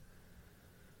been.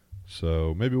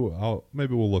 So maybe we'll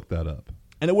look that up.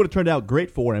 And it would have turned out great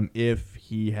for him if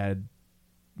he had,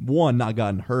 1, not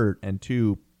gotten hurt, and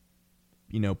 2,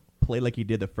 played like he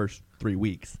did the first 3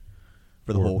 weeks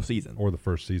for the whole season. Or the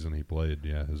first season he played,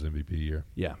 his MVP year.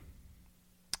 Yeah.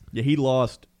 Yeah, he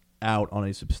lost out on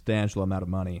a substantial amount of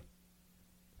money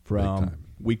from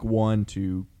week 1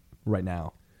 to right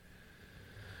now.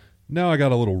 Now I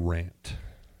got a little rant.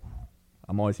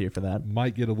 I'm always here for that.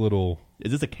 Might get a little...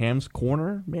 Is this a Cam's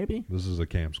Corner, maybe? This is a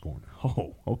Cam's Corner.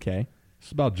 Oh, okay.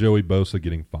 It's about Joey Bosa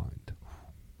getting fined.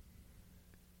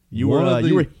 You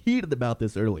were heated about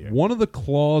this earlier. One of the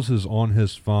clauses on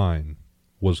his fine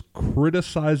was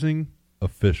criticizing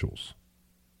officials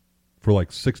for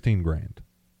 $16,000.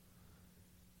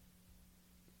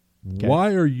 Okay.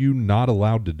 Why are you not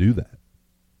allowed to do that?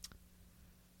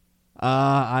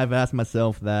 I've asked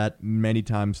myself that many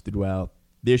times throughout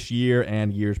this year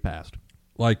and years past.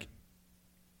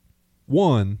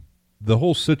 One, the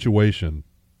whole situation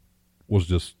was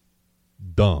just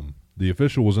dumb. The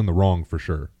official was in the wrong for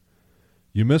sure.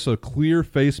 You miss a clear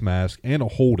face mask and a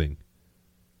holding.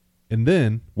 And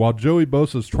then, while Joey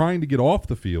Bosa's trying to get off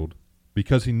the field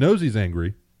because he knows he's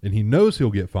angry and he knows he'll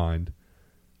get fined,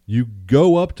 you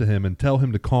go up to him and tell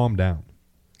him to calm down.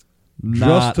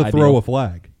 Just to throw a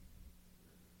flag.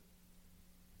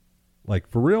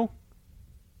 For real?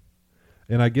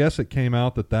 And I guess it came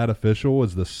out that official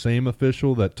is the same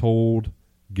official that told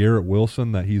Garrett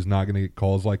Wilson that he's not going to get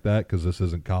calls like that because this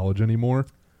isn't college anymore.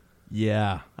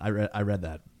 Yeah, I read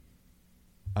that.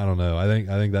 I don't know. I think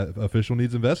that official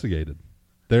needs investigated.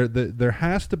 There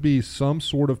has to be some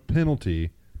sort of penalty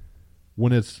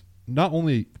when it's not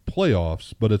only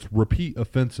playoffs, but it's repeat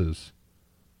offenses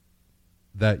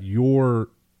that you're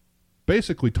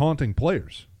basically taunting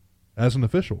players as an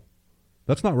official.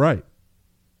 That's not right.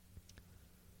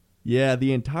 Yeah,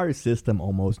 the entire system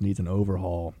almost needs an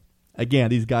overhaul. Again,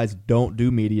 these guys don't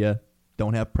do media,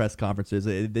 don't have press conferences.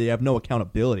 They have no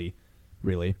accountability,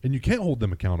 really. And you can't hold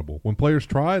them accountable. When players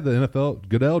try, the NFL,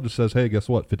 Goodell just says, hey, guess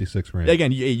what? 56 grand.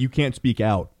 Again, you can't speak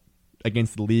out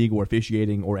against the league or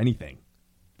officiating or anything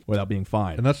without being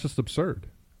fined. And that's just absurd.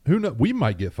 Who knows? We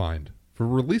might get fined for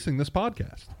releasing this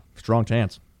podcast. Strong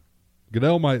chance.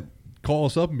 Goodell might call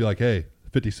us up and be like, hey,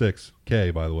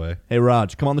 56K, by the way. Hey,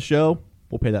 Raj, come on the show.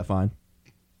 We'll pay that fine.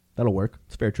 That'll work.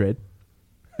 It's fair trade.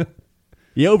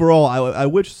 Yeah, overall, I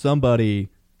wish somebody,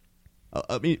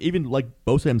 I mean, even like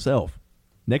Bosa himself,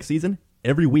 next season,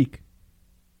 every week,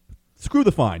 screw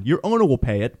the fine. Your owner will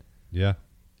pay it. Yeah.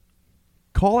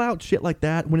 Call out shit like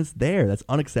that when it's there. That's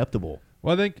unacceptable.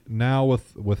 Well, I think now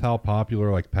with how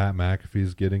popular like Pat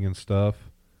McAfee's getting and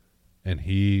stuff, and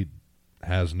he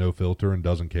has no filter and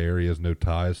doesn't care. He has no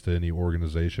ties to any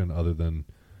organization other than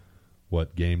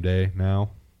what, game day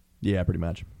now? Yeah, pretty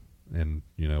much. And,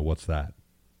 what's that?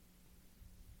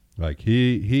 Like,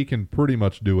 he can pretty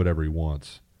much do whatever he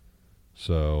wants.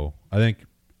 So I think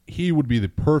he would be the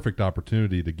perfect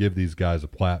opportunity to give these guys a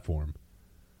platform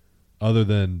other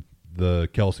than the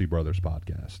Kelsey Brothers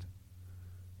podcast,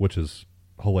 which is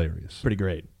hilarious. Pretty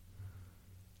great.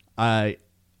 I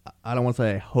don't want to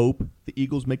say I hope the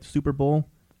Eagles make the Super Bowl,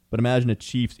 but imagine a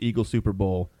Chiefs-Eagles Super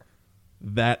Bowl,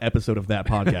 that episode of that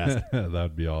podcast. That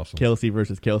would be awesome. Kelsey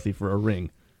versus Kelsey for a ring.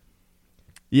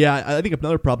 Yeah, I think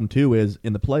another problem, too, is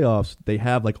in the playoffs, they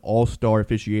have like all-star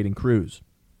officiating crews.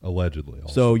 Allegedly.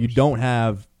 So you don't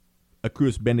have a crew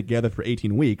that's been together for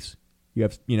 18 weeks. You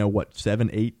have, 7,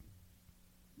 8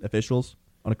 officials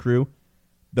on a crew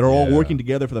that are all working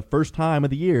together for the first time of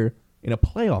the year in a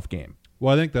playoff game.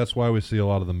 Well, I think that's why we see a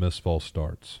lot of the missed false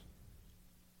starts.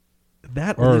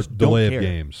 That or just delay don't of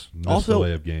care. games. Also,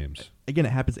 Delay of games. Again,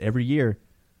 it happens every year.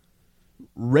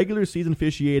 Regular season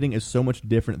officiating is so much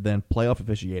different than playoff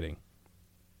officiating.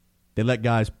 They let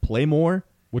guys play more.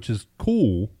 Which is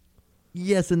cool.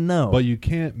 Yes and no. But you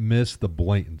can't miss the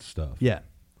blatant stuff. Yeah.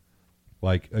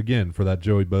 Like, again, for that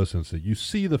Joey Bosa incident, you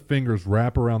see the fingers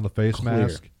wrap around the face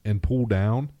mask and pull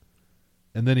down,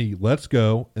 and then he lets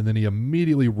go, and then he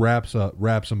immediately wraps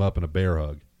him up in a bear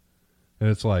hug. And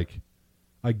it's like,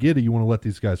 I get it. You want to let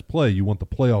these guys play. You want the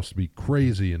playoffs to be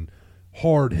crazy and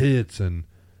hard hits and,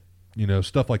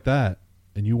 stuff like that.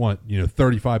 And you want,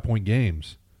 35-point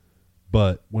games.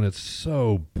 But when it's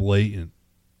so blatant,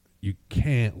 you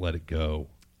can't let it go.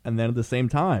 And then at the same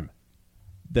time,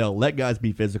 they'll let guys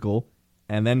be physical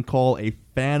and then call a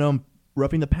phantom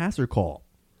roughing the passer call,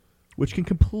 which can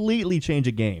completely change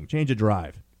a game, change a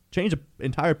drive, change an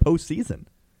entire postseason.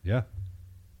 Yeah.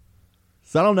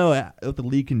 So I don't know what the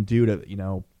league can do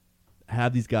to,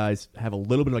 have these guys have a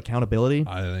little bit of accountability.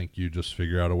 I think you just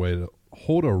figure out a way to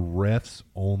hold a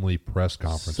refs-only press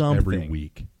conference Something. every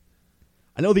week.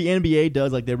 I know the NBA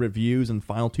does like their reviews and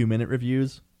final 2-minute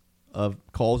reviews of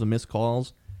calls and missed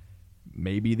calls.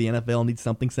 Maybe the NFL needs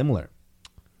something similar.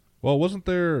 Well, wasn't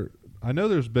there – I know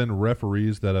there's been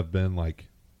referees that have been like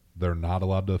they're not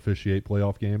allowed to officiate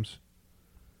playoff games,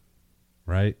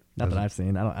 right? Not that I've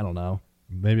seen. I don't know.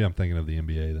 Maybe I'm thinking of the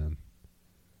NBA then.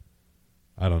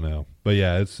 I don't know. But,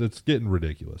 yeah, it's getting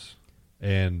ridiculous.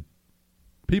 And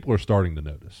people are starting to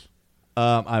notice.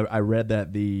 I read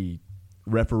that the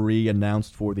referee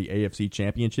announced for the AFC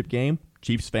Championship game.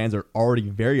 Chiefs fans are already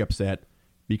very upset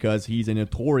because he's a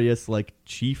notorious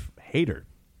Chief hater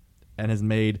and has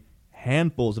made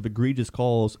handfuls of egregious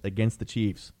calls against the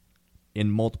Chiefs in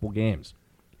multiple games.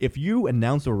 If you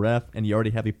announce a ref and you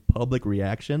already have a public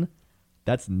reaction,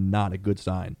 that's not a good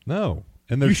sign. No.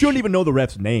 And you shouldn't even know the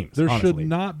refs' names. There honestly. should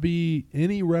not be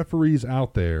any referees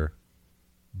out there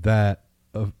that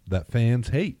fans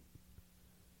hate.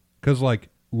 Because,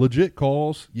 legit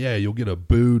calls, yeah, you'll get a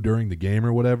boo during the game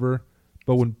or whatever.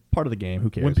 But when part of the game, who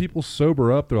cares? When people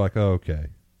sober up, they're like, oh, okay,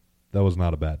 that was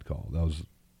not a bad call. That was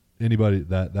anybody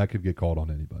that could get called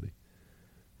on anybody,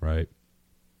 right?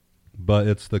 But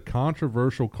it's the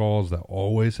controversial calls that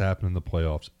always happen in the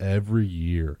playoffs every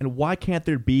year. And why can't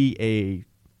there be a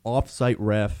off-site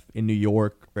ref in New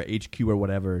York or HQ or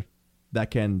whatever that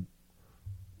can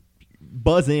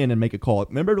buzz in and make a call?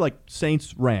 Remember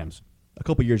Saints-Rams a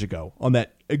couple years ago on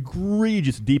that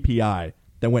egregious DPI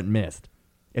that went missed?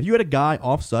 If you had a guy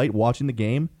off-site watching the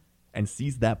game and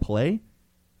sees that play,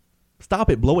 stop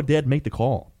it, blow it dead, make the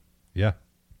call. Yeah.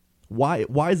 Why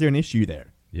is there an issue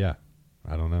there? Yeah.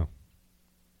 I don't know.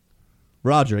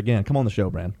 Roger, again, come on the show,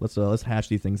 Brand. Let's hash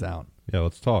these things out. Yeah,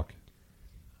 let's talk.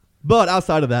 But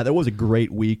outside of that, there was a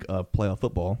great week of playoff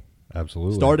football.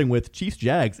 Absolutely. Starting with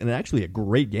Chiefs-Jags, and actually a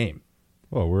great game.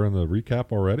 Oh, we're in the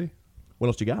recap already? What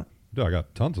else you got? Dude, I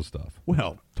got tons of stuff.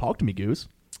 Well, talk to me, Goose.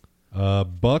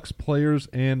 Bucks players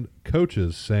and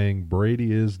coaches saying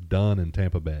Brady is done in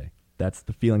Tampa Bay. That's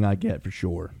the feeling I get for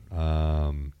sure.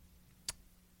 I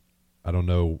don't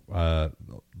know.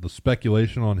 The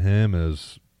speculation on him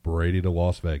is Brady to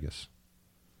Las Vegas.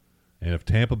 And if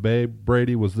Tampa Bay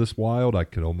Brady was this wild, I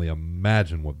could only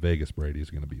imagine what Vegas Brady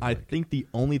is going to be I like. think the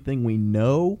only thing we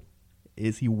know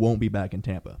is he won't be back in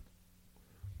Tampa.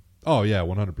 Oh, yeah,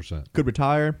 100%. Could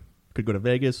retire, could go to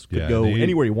Vegas, could Yeah, go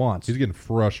anywhere he wants. He's getting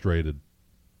frustrated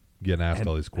getting asked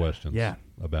all these questions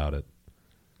about it.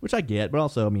 Which I get, but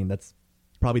also, I mean, that's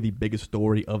probably the biggest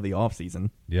story of the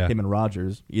offseason. Yeah. Him and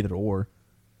Rodgers, either or.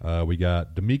 We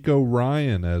got D'Amico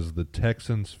Ryan as the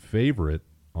Texans' favorite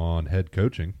on head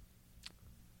coaching.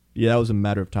 Yeah, that was a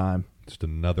matter of time. Just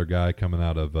another guy coming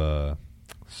out of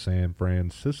San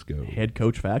Francisco. Head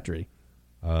coach factory.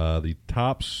 The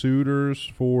top suitors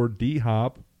for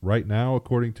D-Hop right now,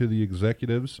 according to the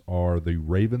executives, are the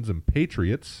Ravens and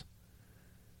Patriots.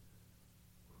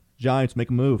 Giants make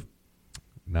a move.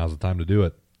 Now's the time to do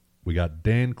it. We got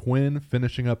Dan Quinn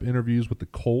finishing up interviews with the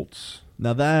Colts.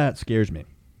 Now that scares me.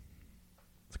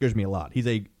 Scares me a lot. He's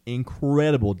a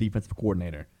incredible defensive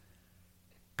coordinator.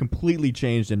 Completely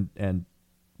changed and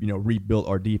rebuilt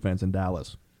our defense in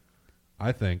Dallas.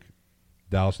 I think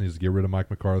Dallas needs to get rid of Mike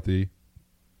McCarthy,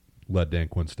 let Dan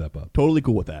Quinn step up. Totally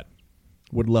cool with that.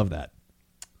 Would love that.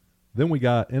 Then we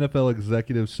got NFL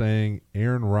executives saying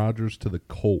Aaron Rodgers to the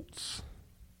Colts.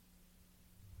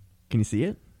 Can you see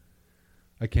it?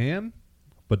 I can,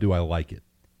 but do I like it?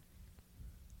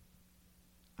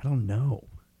 I don't know.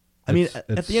 I mean,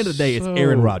 at the end of the day, it's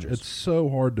Aaron Rodgers. It's so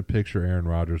hard to picture Aaron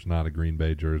Rodgers not a Green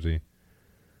Bay jersey.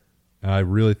 And I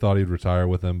really thought he'd retire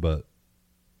with him, but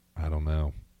I don't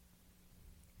know.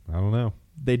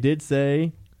 They did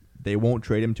say they won't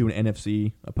trade him to an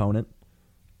NFC opponent.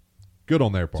 Good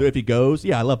on their part. So if he goes,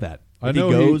 yeah, I love that. If I know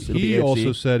he goes, he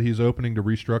also said he's opening to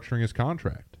restructuring his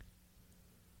contract.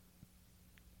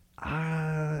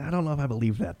 I don't know if I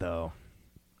believe that, though.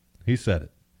 He said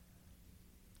it.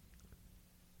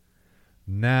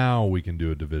 Now we can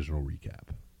do a divisional recap.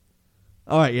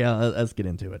 All right, yeah, let's get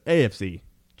into it. AFC,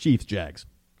 Chiefs, Jags.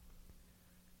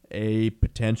 A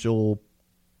potential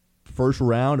first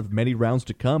round of many rounds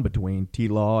to come between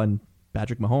T-Law and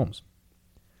Patrick Mahomes.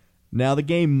 Now, the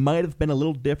game might have been a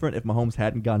little different if Mahomes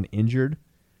hadn't gotten injured.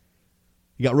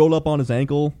 He got rolled up on his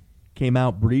ankle, came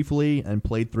out briefly, and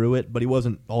played through it, but he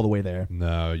wasn't all the way there.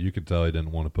 No, you could tell he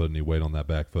didn't want to put any weight on that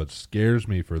back foot. Scares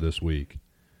me for this week.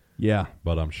 Yeah.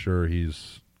 But I'm sure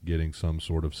he's getting some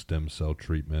sort of stem cell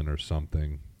treatment or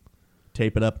something.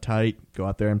 Tape it up tight, go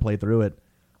out there and play through it.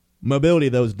 Mobility,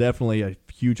 though, is definitely a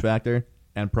huge factor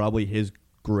and probably his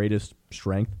greatest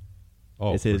strength.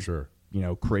 Oh, is his, for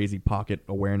sure. Crazy pocket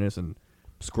awareness and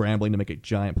scrambling to make a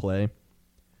giant play.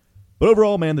 But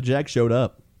overall, man, the Jags showed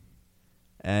up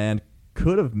and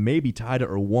could have maybe tied it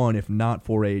or won if not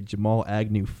for a Jamal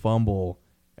Agnew fumble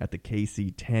at the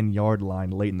KC 10-yard line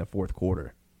late in the fourth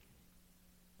quarter.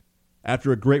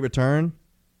 After a great return,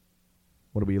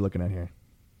 what are we looking at here?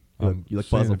 You look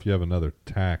seeing puzzled. if you have another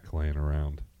tack laying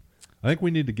around. I think we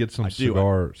need to get some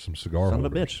cigar Son holders. of a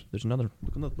bitch. There's another.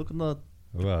 Look on the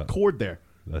What? cord there.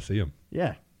 I see him.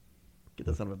 Yeah. Get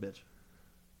that son of a bitch.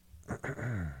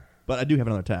 But I do have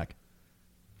another tack.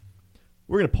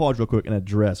 We're going to pause real quick and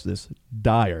address this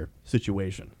dire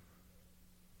situation.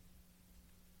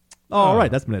 All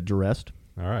right, that's been addressed.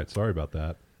 All right, sorry about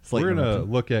that. Slight We're going to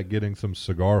interruption. look at getting some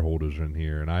cigar holders in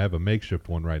here, and I have a makeshift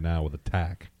one right now with a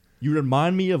tack. You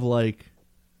remind me of like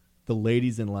the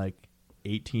ladies in like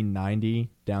 1890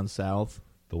 down south.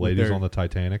 The ladies their- on the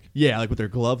Titanic? Yeah, like with their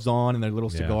gloves on and their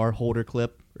little Yeah. cigar holder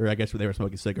clip. Or I guess they were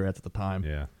smoking cigarettes at the time.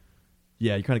 Yeah.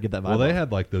 Yeah, you kind of get that vibe. Well, they off.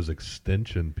 had like those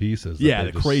extension pieces that Yeah, they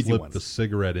the just crazy slipped ones. the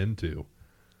cigarette into.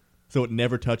 So it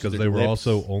never touches Because their they were lips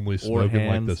also only or smoking like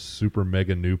hands. the super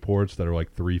mega Newports that are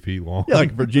like 3 feet long. Yeah,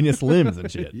 like Virginia Slims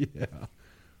and shit. Yeah.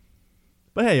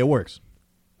 But hey, it works.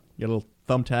 You got a little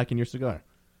thumbtack in your cigar.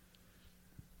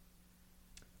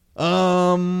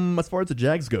 As far as the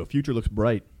Jags go, future looks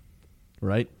bright,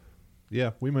 right?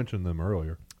 Yeah, we mentioned them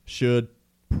earlier. Should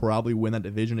probably win that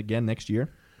division again next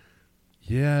year.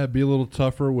 Yeah, it'd be a little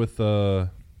tougher with Ryan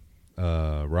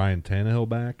Tannehill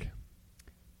back.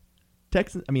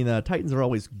 Titans are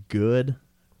always good,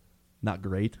 not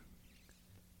great.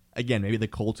 Again, maybe the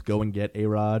Colts go and get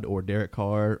A-Rod or Derek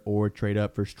Carr or trade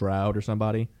up for Stroud or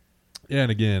somebody. Yeah,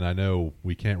 and again, I know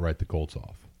we can't write the Colts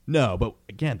off. No, but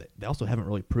again, they also haven't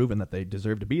really proven that they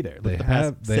deserve to be there. Look They at the past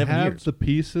have 7 years. the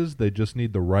pieces. They just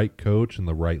need the right coach and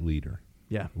the right leader.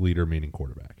 Yeah. Leader meaning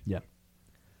quarterback. Yeah.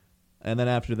 And then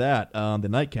after that, the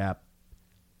nightcap,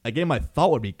 a game I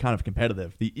thought would be kind of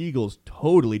competitive. The Eagles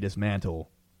totally dismantle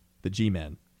the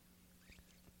G-Men.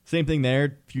 Same thing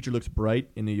there. Future looks bright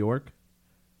in New York,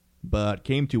 but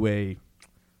came to a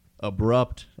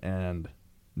abrupt and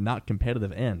not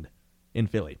competitive end in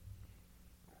Philly.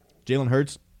 Jalen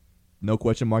Hurts, no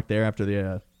question mark there after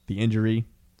the injury,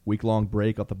 week-long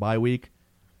break off the bye week.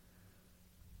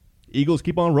 Eagles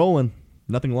keep on rolling.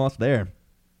 Nothing lost there.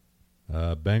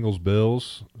 Bengals,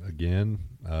 Bills, again,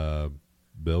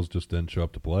 Bills just didn't show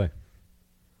up to play.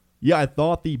 Yeah, I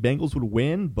thought the Bengals would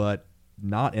win, but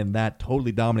not in that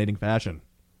totally dominating fashion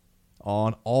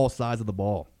on all sides of the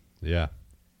ball. Yeah.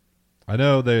 I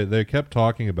know they kept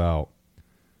talking about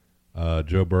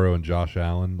Joe Burrow and Josh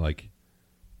Allen, like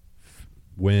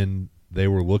when they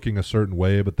were looking a certain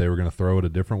way, but they were going to throw it a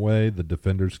different way. The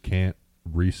defenders can't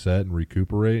reset and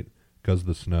recuperate because of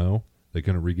the snow. They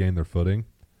couldn't regain their footing.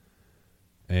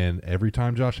 And every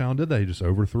time Josh Allen did that, he just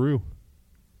overthrew.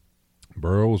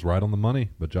 Burrow was right on the money,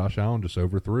 but Josh Allen just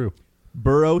overthrew.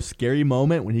 Burrow, scary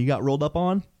moment when he got rolled up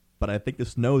on, but I think the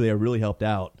snow there really helped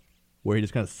out, where he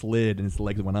just kind of slid and his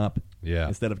legs went up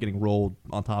instead of getting rolled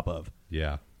on top of.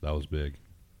 Yeah, that was big.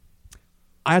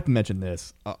 I have to mention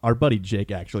this. Our buddy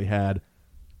Jake actually had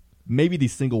maybe the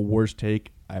single worst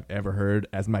take I've ever heard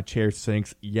as my chair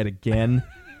sinks yet again.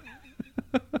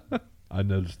 I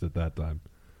noticed it that time.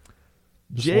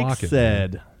 Just Jake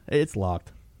said, it's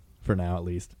locked for now at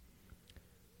least.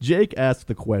 Jake asked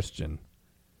the question,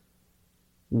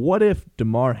 what if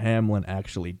Damar Hamlin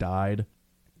actually died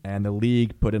and the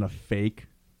league put in a fake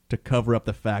to cover up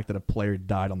the fact that a player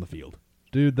died on the field?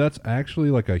 Dude, that's actually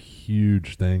like a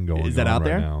huge thing going on. Is that out right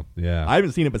there? Now. Yeah. I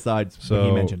haven't seen it besides when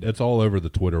he mentioned it. It's all over the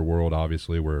Twitter world,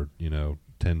 obviously, where,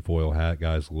 tinfoil hat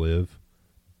guys live.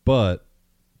 But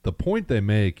the point they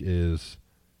make is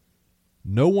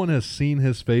no one has seen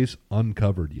his face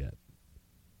uncovered yet.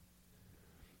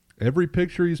 Every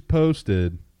picture he's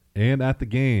posted and at the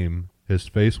game, his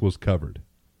face was covered.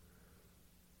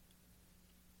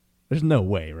 There's no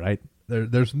way, right?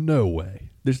 There's no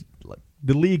way. The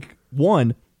league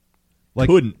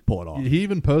couldn't pull it off. He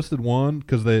even posted one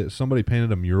because somebody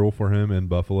painted a mural for him in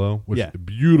Buffalo, which is a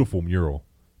beautiful mural,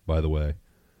 by the way.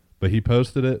 But he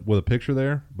posted it with a picture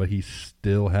there, but he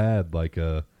still had like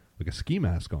a ski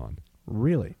mask on.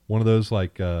 Really? One of those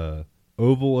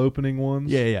oval opening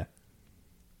ones. Yeah.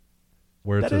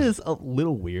 Where that is a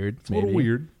little weird. It's a little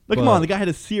weird. Like, come on, the guy had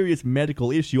a serious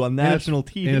medical issue on national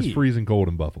TV. And it's freezing cold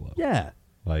in Buffalo. Yeah.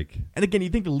 And again, you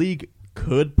think the league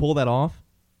could pull that off?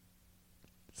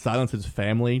 Silence his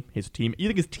family, his team. You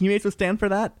think his teammates would stand for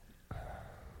that?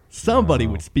 Somebody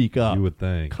would speak up. You would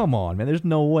think. Come on, man. There's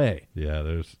no way. Yeah,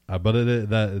 there's. But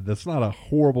that's not a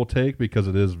horrible take because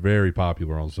it is very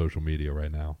popular on social media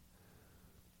right now.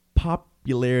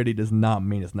 Popularity does not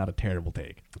mean it's not a terrible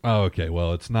take. Oh, okay.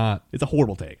 Well, it's not. It's a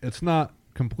horrible take. It's not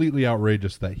completely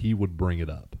outrageous that he would bring it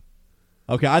up.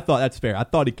 Okay, I thought that's fair. I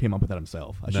thought he came up with that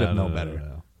himself. I should have known better.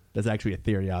 No. There's actually a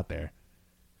theory out there.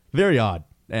 Very odd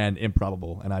and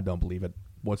improbable, and I don't believe it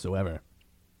whatsoever.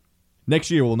 Next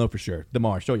year, we'll know for sure.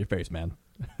 Damar, show your face, man.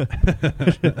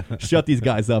 Shut these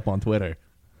guys up on Twitter.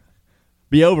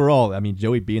 But overall,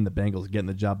 Joey B and the Bengals getting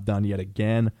the job done yet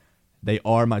again. They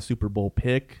are my Super Bowl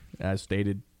pick, as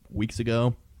stated weeks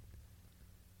ago.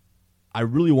 I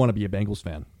really want to be a Bengals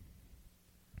fan.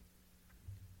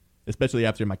 Especially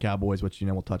after my Cowboys, which,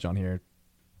 we'll touch on here.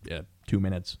 Yeah, 2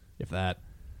 minutes, if that.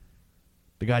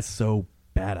 The guy's so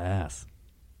badass.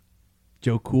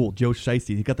 Joe Cool, Joe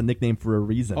Shiesty. He got the nickname for a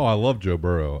reason. Oh, I love Joe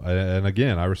Burrow. And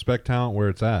again, I respect talent where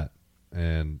it's at.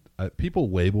 And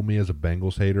people label me as a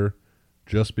Bengals hater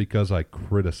just because I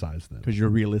criticize them. Because you're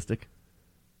realistic?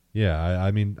 Yeah,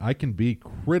 I can be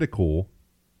critical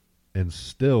and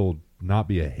still not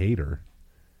be a hater.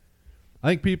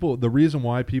 I think the reason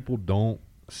why people don't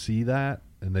see that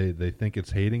and they think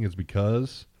it's hating is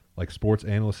because, like sports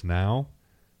analysts now,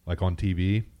 like on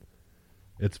TV,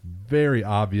 it's very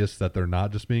obvious that they're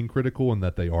not just being critical and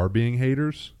that they are being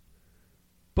haters.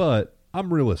 But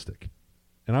I'm realistic,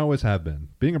 and I always have been.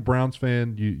 Being a Browns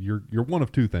fan, you're one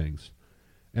of two things: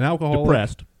 an alcoholic,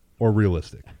 depressed, or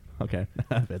realistic. Okay,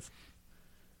 fits.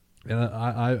 And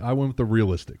I went with the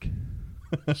realistic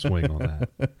swing on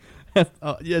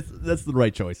that. Yes, that's the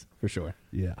right choice for sure.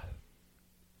 Yeah.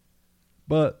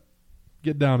 But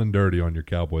get down and dirty on your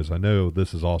Cowboys. I know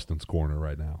this is Austin's corner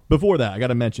right now. Before that, I got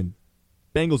to mention,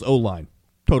 Bengals O-line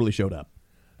totally showed up.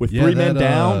 With 3 men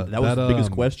down, that was the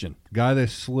biggest question. Guy they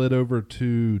slid over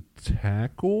to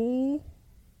tackle?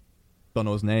 Don't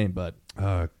know his name, but...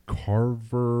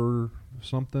 Carver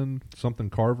something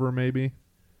Carver maybe?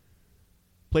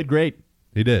 Played great.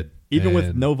 He did. Even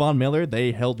with no Von Miller,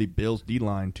 they held the Bills'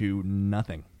 D-line to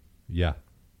nothing. Yeah.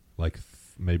 Like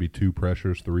maybe 2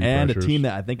 pressures, 3 and pressures. And a team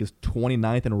that I think is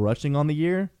 29th in rushing on the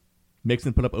year.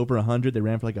 Mixon put up over 100. They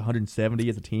ran for like 170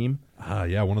 as a team.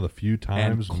 Yeah, one of the few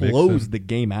times. And closed the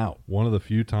game out. One of the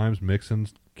few times Mixon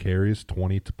carries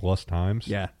 20-plus times.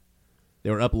 Yeah. They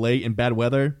were up late in bad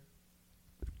weather.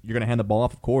 You're going to hand the ball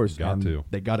off, of course. Got to.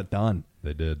 They got it done.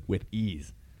 They did. With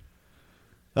ease.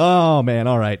 Oh, man.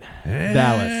 All right. And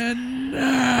Dallas.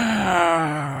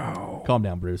 Now. Calm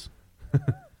down, Bruce.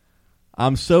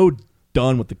 I'm so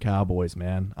done with the Cowboys,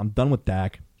 man. I'm done with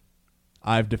Dak.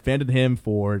 I've defended him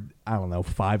for,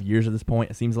 5 years at this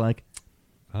point, it seems like.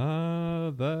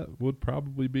 That would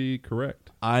probably be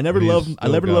correct. I never loved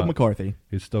McCarthy.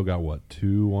 He's still got,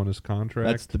 2 on his contract?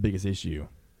 That's the biggest issue.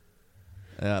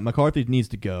 McCarthy needs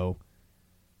to go.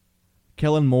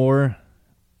 Kellen Moore,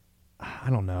 I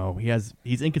don't know.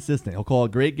 He's inconsistent. He'll call a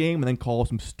great game and then call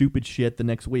some stupid shit the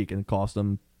next week and cost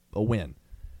them a win.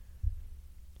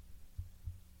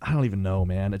 I don't even know,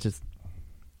 man. It's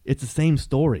the same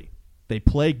story. They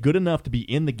play good enough to be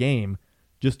in the game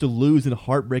just to lose in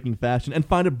heartbreaking fashion and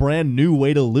find a brand new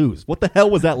way to lose. What the hell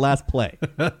was that last play?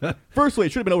 Firstly,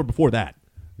 it should have been over before that.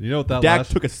 You know what that Dak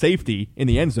took a safety in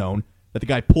the end zone that the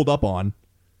guy pulled up on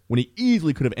when he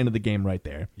easily could have ended the game right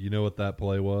there. You know what that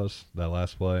play was, that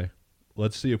last play?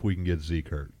 Let's see if we can get Zeke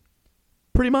hurt.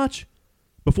 Pretty much.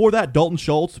 Before that, Dalton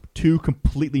Schultz, 2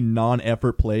 completely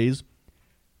non-effort plays.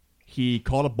 He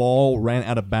caught a ball, ran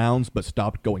out of bounds, but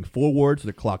stopped going forward, so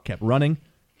the clock kept running.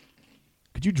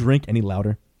 Could you drink any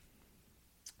louder?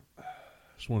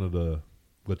 Just wanted to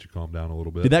let you calm down a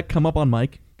little bit. Did that come up on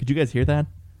mic? Could you guys hear that?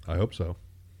 I hope so.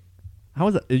 How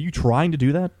is that? Are you trying to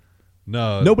do that?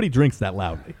 No. Nobody drinks that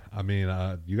loudly. I mean,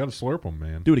 you got to slurp them,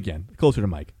 man. Do it again. Closer to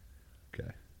mic.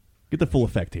 Okay. Get the full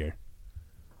effect here.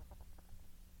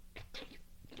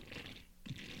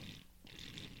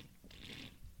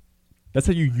 That's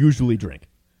how you usually drink.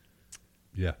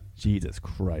 Yeah. Jesus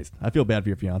Christ. I feel bad for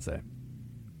your fiance.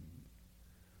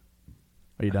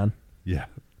 Are you done? Yeah.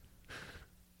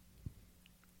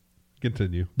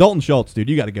 Continue. Dalton Schultz, dude,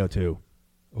 you got to go too.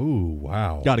 Ooh,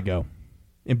 wow. Got to go.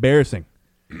 Embarrassing.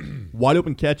 Wide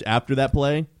open catch after that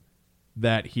play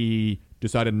that he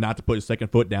decided not to put his second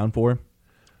foot down for,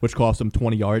 which cost him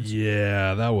 20 yards.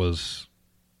 Yeah, that was...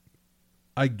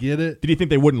 I get it. Did you think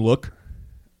they wouldn't look?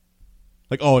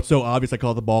 Like, oh, it's so obvious I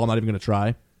caught the ball, I'm not even going to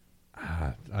try?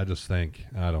 I just think,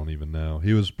 I don't even know.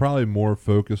 He was probably more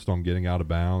focused on getting out of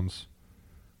bounds.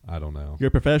 I don't know. You're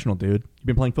a professional, dude. You've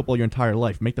been playing football your entire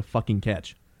life. Make the fucking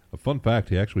catch. A fun fact,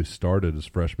 he actually started his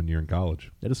freshman year in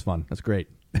college. That is fun. That's great.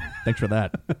 Thanks for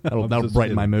that. That'll just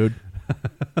brighten kidding. my mood.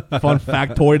 Fun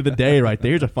factoid of the day right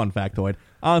there. Here's a fun factoid.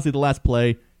 Honestly, the last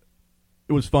play,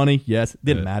 it was funny. Yes, it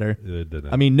didn't matter. It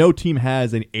didn't. I mean, no team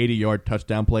has an 80-yard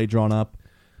touchdown play drawn up,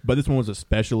 but this one was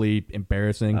especially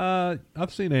embarrassing.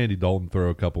 I've seen Andy Dalton throw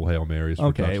a couple Hail Marys for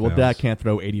Okay, well, touchdowns. Dak can't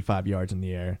throw 85 yards in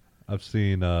the air. I've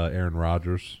seen Aaron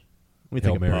Rodgers. Let me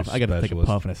take a puff. I got to take a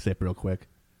puff and a sip real quick.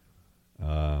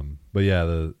 But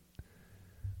yeah,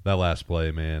 that last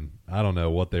play, man, I don't know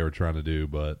what they were trying to do,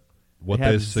 but what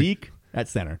they have Zeke at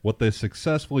center. What they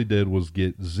successfully did was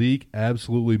get Zeke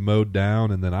absolutely mowed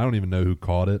down, and then I don't even know who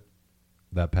caught it,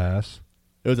 that pass.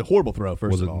 It was a horrible throw,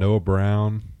 first was of it all. Noah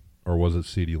Brown or was it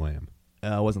CeeDee Lamb?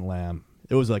 It wasn't Lamb.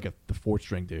 It was like the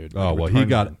fourth-string dude. Oh, like well, he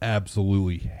got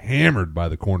absolutely hammered by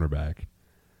the cornerback.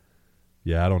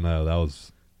 Yeah, I don't know. That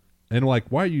was... And, like,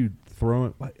 why are you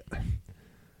throwing...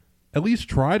 At least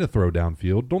try to throw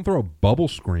downfield. Don't throw a bubble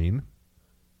screen.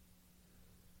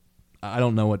 I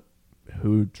don't know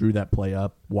who drew that play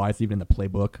up, why it's even in the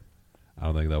playbook. I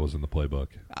don't think that was in the playbook.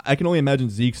 I can only imagine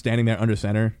Zeke standing there under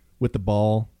center with the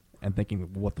ball and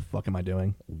thinking, what the fuck am I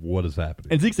doing? What is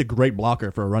happening? And Zeke's a great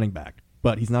blocker for a running back,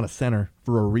 but he's not a center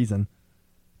for a reason.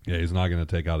 Yeah, he's not going to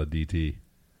take out a DT.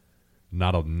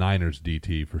 Not a Niners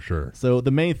DT for sure. So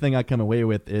the main thing I come away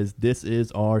with is this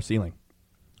is our ceiling.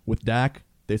 With Dak,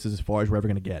 this is as far as we're ever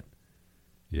going to get.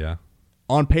 Yeah.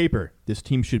 On paper, this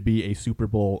team should be a Super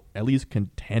Bowl, at least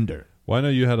contender. Well, I know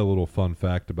you had a little fun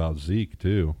fact about Zeke,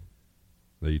 too,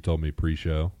 that you told me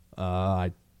pre-show.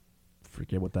 I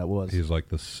forget what that was. He's like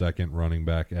the second running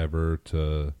back ever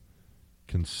to...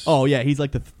 Oh, yeah, he's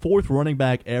like the fourth running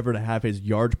back ever to have his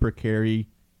yards per carry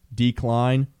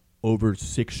decline over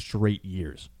 6 straight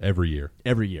years. Every year.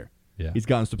 Every year. Yeah. He's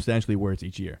gotten substantially worse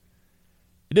each year.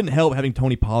 It didn't help having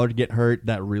Tony Pollard get hurt.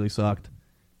 That really sucked.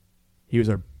 He was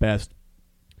our best,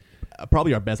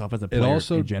 probably our best offensive player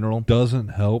in general. It also doesn't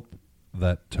help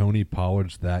that Tony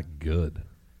Pollard's that good.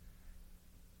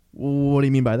 What do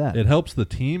you mean by that? It helps the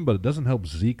team, but it doesn't help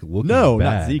Zeke look No,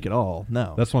 bad. not Zeke at all.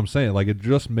 No. That's what I'm saying. Like, it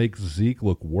just makes Zeke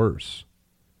look worse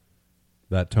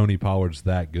that Tony Pollard's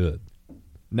that good.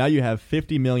 Now you have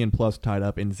 $50 million plus tied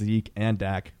up in Zeke and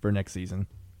Dak for next season.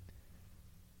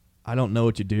 I don't know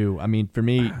what you do. I mean, for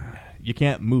me, you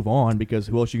can't move on because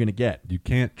who else are you going to get? You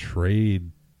can't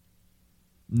trade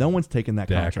No one's taking that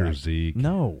Dak contract. or Zeke.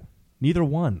 No, neither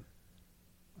one.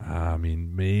 I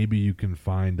mean, maybe you can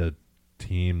find a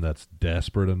team that's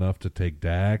desperate enough to take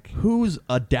Dak. Who's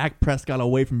a Dak Prescott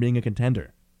away from being a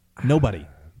contender? Nobody.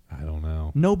 I don't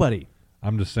know. Nobody.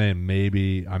 I'm just saying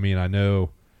maybe. I mean, I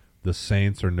know the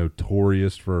Saints are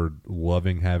notorious for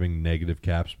loving having negative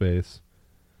cap space.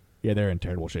 Yeah, they're in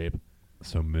terrible shape.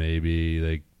 So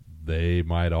maybe they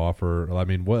might offer. I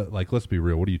mean, what? Like, let's be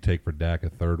real. What do you take for Dak? A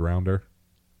third rounder?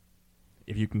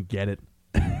 If you can get it.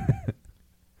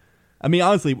 I mean,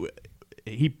 honestly,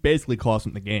 he basically cost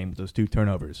him the game with those 2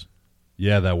 turnovers.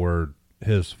 Yeah, that were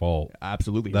his fault.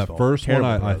 Absolutely his That fault. first Terrible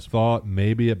one, I throws. thought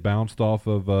maybe it bounced off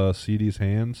of CD's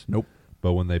hands. Nope.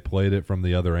 But when they played it from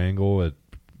the other angle,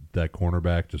 that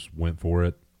cornerback just went for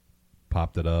it,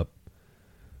 popped it up.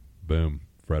 Boom.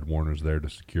 Fred Warner's there to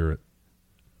secure it.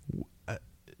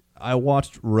 I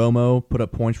watched Romo put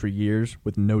up points for years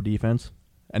with no defense,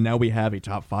 and now we have a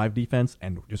top 5 defense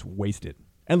and just waste it.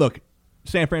 And look,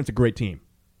 San Fran's a great team.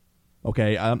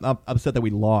 Okay, I'm upset that we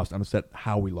lost. I'm upset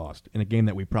how we lost in a game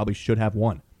that we probably should have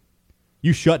won.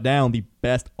 You shut down the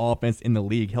best offense in the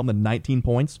league, held them to 19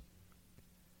 points.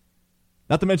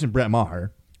 Not to mention Brett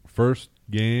Maher First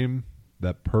game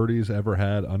that Purdy's ever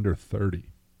had under 30.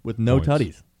 with no points.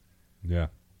 tutties, Yeah.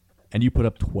 and you put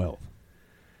up 12.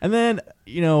 And then,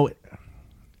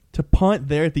 to punt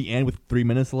there at the end with 3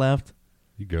 minutes left,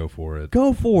 You go for it.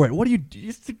 go for it. What do you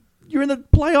do? You're in the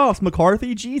playoffs,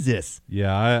 McCarthy. Jesus.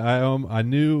 Yeah, I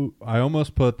knew I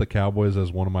almost put the Cowboys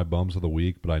as one of my bums of the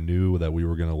week, but I knew that we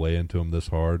were going to lay into them this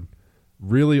hard.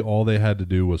 Really, all they had to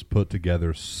do was put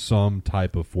together some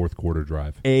type of fourth quarter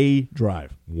drive. A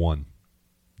drive. One.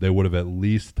 They would have at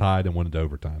least tied and went into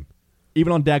overtime.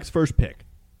 Even on Dak's first pick,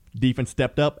 defense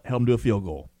stepped up, held him to a field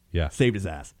goal. Yeah. Saved his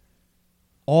ass.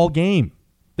 All game,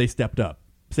 they stepped up.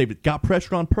 Saved it. Got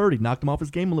pressure on Purdy, knocked him off his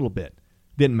game a little bit.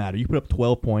 Didn't matter. You put up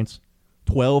 12 points.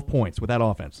 12 points with that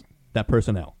offense, that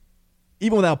personnel.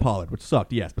 Even without Pollard, which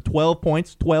sucked, yes. But 12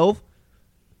 points, 12.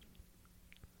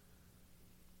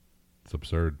 It's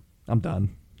absurd. I'm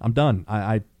done.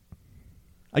 I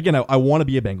want to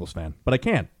be a Bengals fan, but I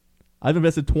can't. I've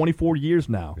invested 24 years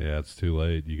now. Yeah, it's too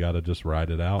late. You got to just ride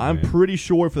it out, I'm man. pretty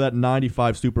sure for that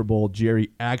 95 Super Bowl,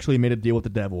 Jerry actually made a deal with the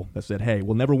devil that said, hey,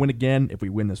 we'll never win again if we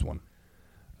win this one.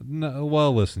 No,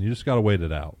 well, listen, you just got to wait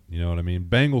it out. You know what I mean?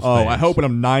 Bengals Oh, fans. I hope when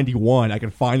I'm 91, I can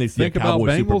finally see Think a about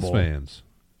Cowboys Super Bengals Bowl. fans.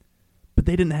 But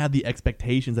they didn't have the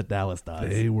expectations that Dallas does.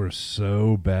 They were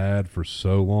so bad for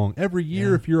so long. Every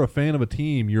year, if you're a fan of a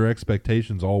team, your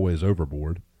expectations always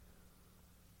overboard.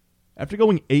 After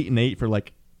going 8-8 for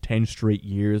like 10 straight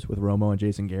years with Romo and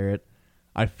Jason Garrett,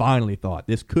 I finally thought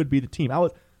this could be the team.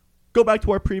 Go back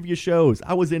to our previous shows.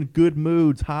 I was in good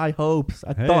moods, high hopes.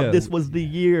 I thought this was the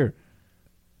year.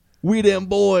 We them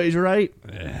boys, right?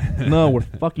 No, we're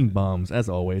fucking bums, as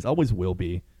always. Always will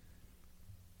be.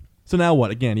 So now what?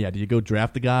 Again, do you go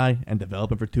draft the guy and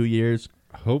develop him for 2 years?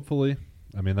 Hopefully.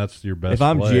 I mean, that's your best If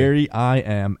I'm play. Jerry, I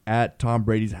am at Tom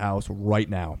Brady's house right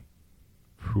now.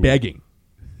 Whew. Begging.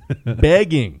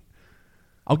 Begging.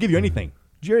 I'll give you anything.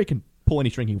 Jerry can pull any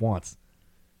string he wants.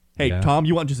 Hey, Yeah. Tom,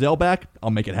 you want Giselle back?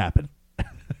 I'll make it happen.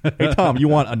 Hey, Tom, you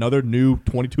want another new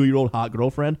 22-year-old hot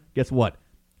girlfriend? Guess what?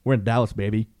 We're in Dallas,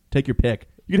 baby. Take your pick.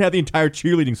 You can have the entire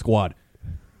cheerleading squad.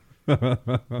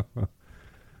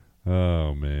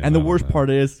 Oh, man. And the I don't worst know. part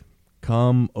is,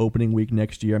 come opening week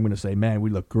next year, I'm going to say, man, we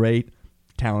look great.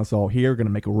 Talent's all here. We're going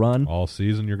to make a run. All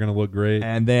season, you're going to look great.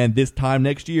 And then this time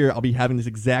next year, I'll be having this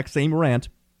exact same rant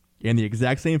in the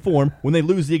exact same form when they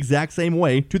lose the exact same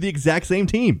way to the exact same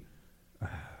team.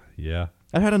 Yeah.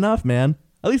 I've had enough, man.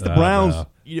 At least the Browns, no.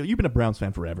 you've been a Browns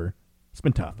fan forever. It's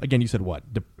been tough. Again, you said what?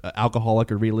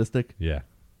 Alcoholic or realistic? Yeah.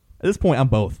 At this point, I'm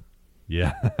both.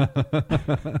 Yeah.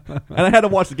 And I had to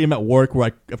watch the game at work where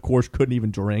I, of course, couldn't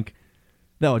even drink.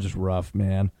 That was just rough,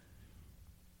 man.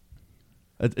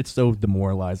 It's so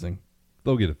demoralizing.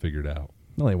 They'll get it figured out.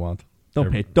 No, they won't.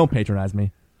 Don't patronize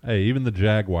me. Hey, even the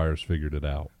Jaguars figured it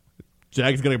out.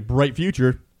 Jags got a bright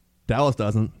future. Dallas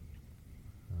doesn't.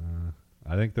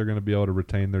 I think they're going to be able to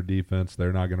retain their defense.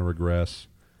 They're not going to regress.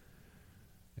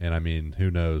 And, I mean, who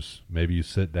knows? Maybe you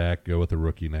sit Dak, go with a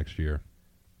rookie next year.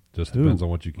 Just depends on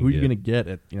what you can Who are get. you going to get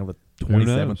at the Who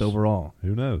 27th knows? overall?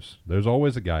 Who knows? There's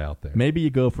always a guy out there. Maybe you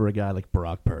go for a guy like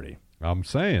Brock Purdy. I'm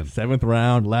saying. 7th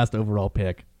round, last overall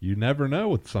pick. You never know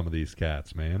with some of these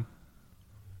cats, man.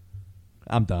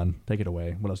 I'm done. Take it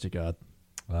away. What else you got?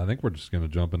 I think we're just going to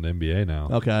jump into NBA now.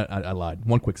 Okay, I lied.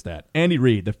 One quick stat. Andy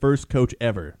Reid, the first coach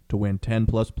ever to win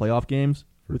 10-plus playoff games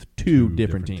with two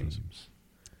different teams.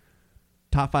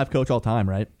 Top 5 coach all time,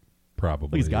 right? Probably.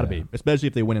 I think he's got to be, especially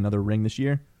if they win another ring this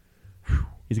year.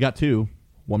 He's got 2.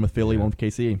 One with Philly, one with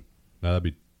KC. No, that'd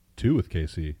be 2 with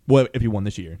KC. Well, if he won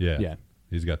this year. Yeah.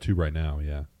 He's got 2 right now,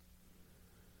 yeah.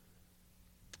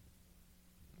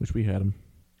 Wish we had him.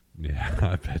 Yeah,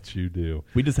 I bet you do.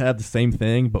 We just have the same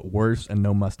thing, but worse and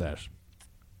no mustache.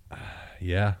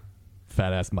 Yeah.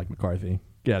 Fat ass Mike McCarthy.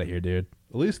 Get out of here, dude.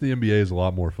 At least the NBA is a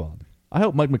lot more fun. I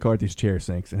hope Mike McCarthy's chair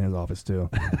sinks in his office, too.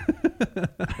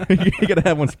 You got to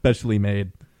have one specially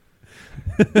made.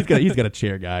 He's got a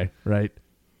chair guy, right?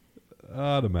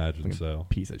 I'd imagine so.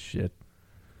 Piece of shit.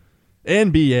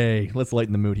 NBA. Let's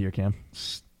lighten the mood here, Cam.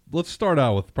 Let's start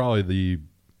out with probably the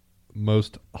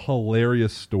most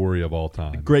hilarious story of all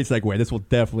time. Great segue.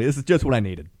 This is just what I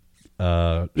needed.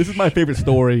 This is my favorite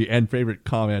story and favorite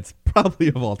comments probably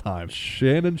of all time.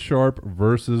 Shannon Sharpe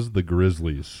versus the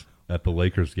Grizzlies at the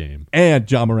Lakers game. And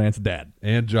John Morant's dad.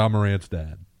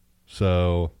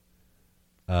 So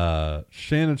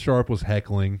Shannon Sharpe was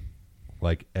heckling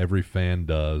like every fan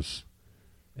does.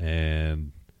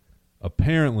 And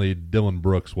apparently Dylan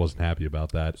Brooks wasn't happy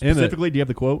about that. Specifically, do you have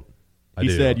the quote? He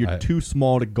said, you're too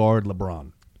small to guard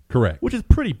LeBron. Correct. Which is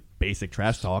pretty basic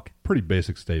trash talk. Pretty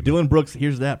basic statement. Dylan Brooks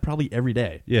hears that probably every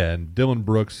day. Yeah, and Dylan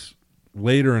Brooks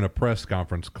later in a press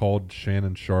conference called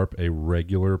Shannon Sharpe a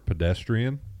regular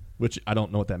pedestrian. Which I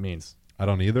don't know what that means. I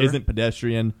don't either. Isn't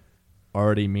pedestrian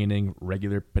already meaning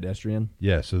regular pedestrian?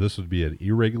 Yeah, so this would be an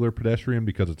irregular pedestrian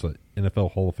because it's an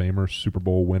NFL Hall of Famer, Super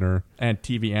Bowl winner. And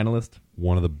TV analyst.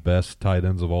 One of the best tight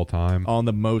ends of all time. On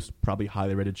the most probably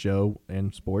highly rated show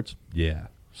in sports. Yeah.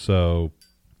 So,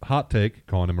 hot take,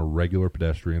 calling him a regular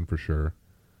pedestrian for sure.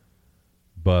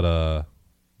 But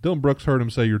Dylan Brooks heard him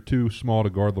say, you're too small to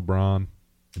guard LeBron.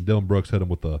 And Dylan Brooks hit him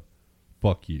with a,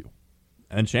 fuck you.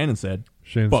 And Shannon said,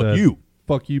 fuck you.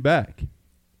 Fuck you back.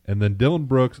 And then Dylan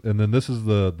Brooks, and then this is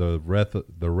the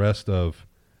rest of,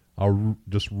 I'll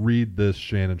just read this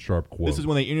Shannon Sharpe quote. This is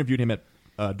when they interviewed him at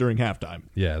during halftime.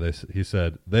 Yeah, he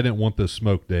said, they didn't want this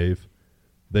smoke, Dave.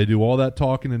 They do all that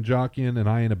talking and jockeying, and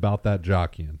I ain't about that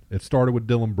jockeying. It started with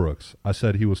Dylan Brooks. I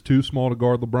said he was too small to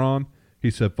guard LeBron.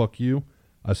 He said, fuck you.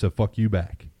 I said, fuck you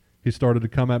back. He started to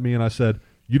come at me, and I said,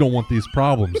 you don't want these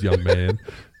problems, young man.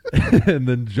 And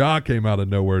then Ja came out of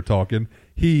nowhere talking.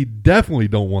 He definitely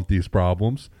don't want these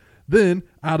problems. Then,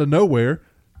 out of nowhere,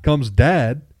 comes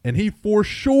Dad, and he for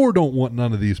sure don't want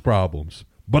none of these problems.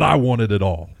 But I wanted it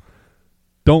all.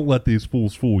 Don't let these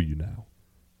fools fool you now.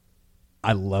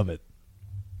 I love it.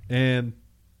 And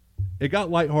it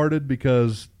got lighthearted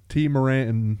because T. Morant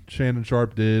and Shannon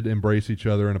Sharpe did embrace each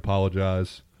other and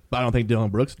apologize. But I don't think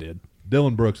Dylan Brooks did.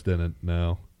 Dylan Brooks didn't,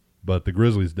 no. But the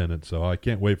Grizzlies didn't, so I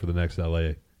can't wait for the next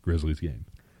L.A. Grizzlies game.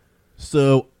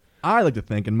 So I like to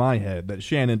think in my head that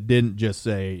Shannon didn't just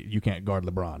say, you can't guard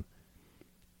LeBron.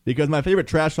 Because my favorite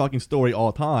trash-talking story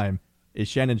all time is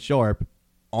Shannon Sharpe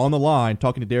on the line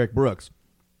talking to Derek Brooks.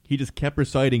 He just kept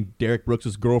reciting Derek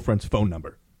Brooks' girlfriend's phone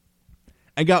number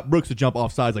and got Brooks to jump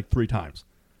off sides like 3 times.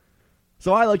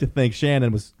 So I like to think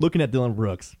Shannon was looking at Dylan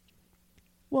Brooks.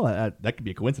 Well, that could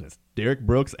be a coincidence. Derek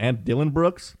Brooks and Dylan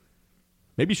Brooks.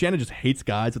 Maybe Shannon just hates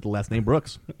guys with the last name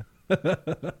Brooks.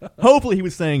 Hopefully he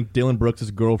was saying Dylan Brooks'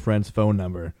 girlfriend's phone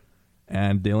number,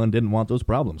 and Dylan didn't want those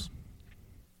problems.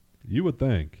 You would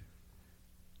think.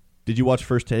 Did you watch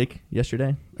First Take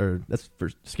yesterday? Or that's for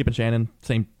Skip and Shannon,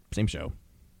 same show.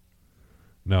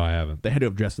 No, I haven't. They had to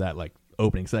address that like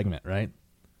opening segment, right?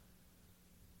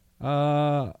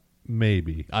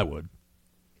 Maybe. I would.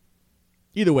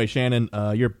 Either way, Shannon,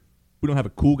 we don't have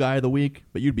a cool guy of the week,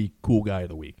 but you'd be cool guy of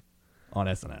the week on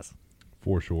SNS.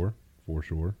 For sure.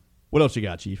 What else you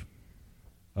got, Chief?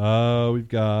 We've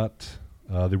got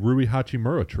the Rui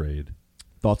Hachimura trade.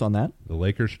 Thoughts on that? The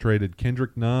Lakers traded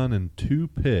Kendrick Nunn and 2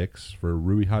 picks for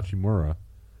Rui Hachimura,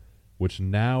 which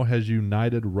now has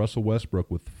united Russell Westbrook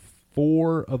with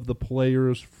 4 of the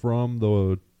players from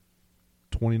the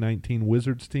 2019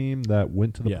 Wizards team that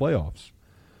went to the playoffs.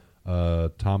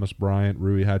 Thomas Bryant,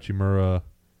 Rui Hachimura,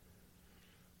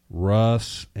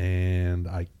 Russ, and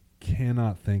I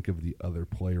cannot think of the other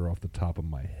player off the top of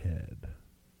my head.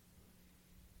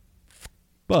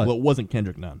 But it wasn't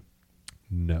Kendrick Nunn.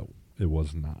 No, it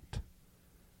was not.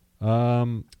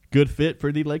 Good fit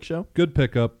for the Lake Show? Good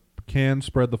pickup. Can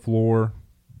spread the floor,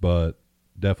 but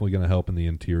definitely going to help in the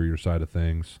interior side of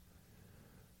things.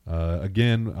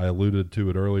 Again, I alluded to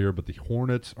it earlier, but the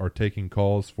Hornets are taking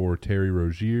calls for Terry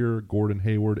Rozier, Gordon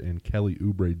Hayward, and Kelly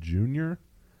Oubre Jr.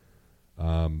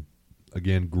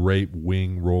 Again, great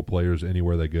wing role players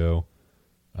anywhere they go.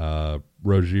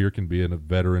 Rozier can be a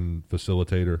veteran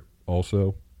facilitator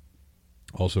also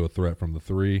a threat from the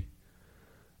three.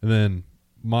 And then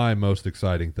my most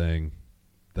exciting thing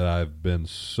that I've been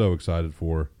so excited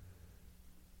for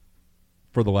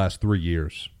the last 3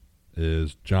 years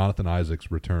is Jonathan Isaac's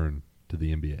return to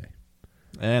the NBA.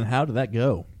 And how did that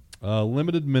go?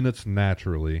 Limited minutes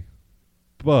naturally,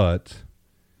 but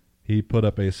he put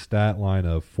up a stat line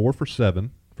of 4 for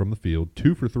 7 from the field,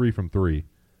 2 for 3 from 3,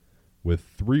 with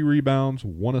 3 rebounds,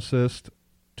 1 assist,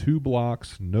 2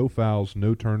 blocks, no fouls,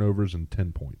 no turnovers, and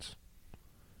 10 points.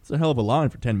 It's a hell of a line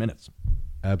for 10 minutes.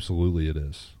 Absolutely it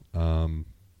is. And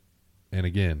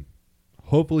again,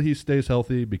 hopefully he stays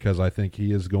healthy because I think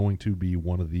he is going to be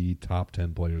one of the top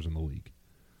 10 players in the league.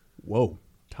 Whoa,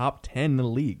 top 10 in the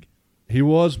league. He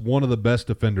was one of the best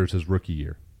defenders his rookie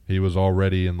year. He was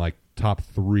already in like top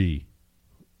 3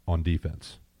 on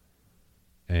defense.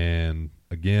 And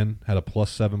again, had a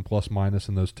 +7 ±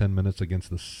 in those 10 minutes against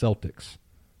the Celtics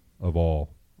of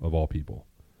all people.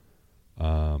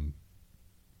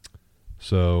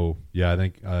 So, yeah, I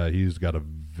think he's got a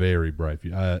very bright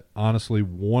future. Honestly,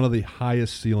 one of the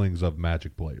highest ceilings of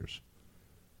Magic players.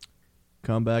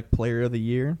 Comeback player of the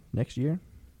year next year?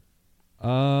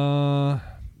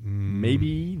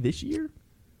 Maybe this year?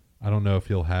 I don't know if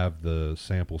he'll have the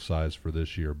sample size for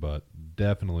this year, but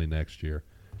definitely next year.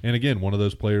 And again, one of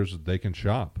those players that they can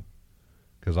shop.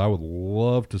 Because I would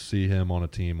love to see him on a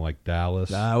team like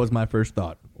Dallas. That was my first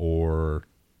thought. Or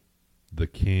the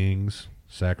Kings.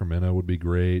 Sacramento would be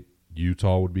great.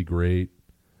 Utah would be great.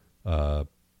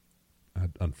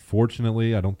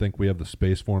 Unfortunately, I don't think we have the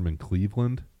space for him in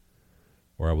Cleveland,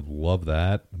 or I would love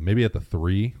that. Maybe at the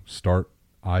 3, start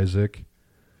Isaac,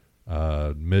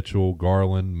 Mitchell,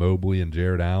 Garland, Mobley, and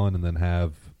Jared Allen, and then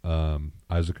have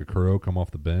Isaac Okoro come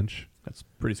off the bench. That's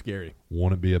pretty scary.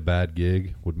 Wouldn't be a bad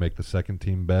gig. Would make the second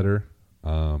team better.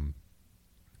 Yeah,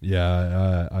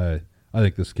 I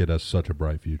think this kid has such a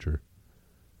bright future.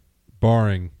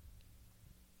 Barring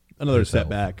another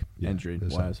setback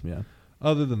injury-wise, yeah.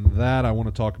 Other than that, I want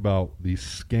to talk about the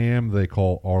scam they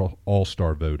call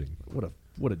All-Star voting.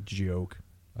 What a joke.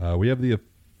 We have the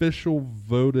official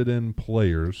voted-in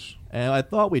players. And I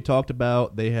thought we talked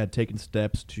about they had taken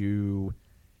steps to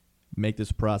make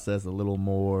this process a little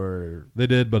more... They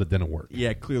did, but it didn't work.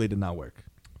 Yeah, clearly did not work.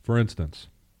 For instance,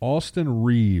 Austin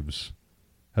Reeves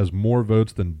has more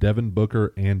votes than Devin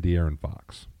Booker and De'Aaron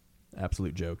Fox.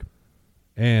 Absolute joke.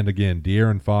 And again,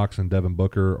 De'Aaron Fox and Devin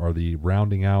Booker are the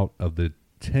rounding out of the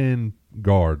 10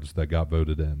 guards that got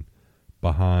voted in,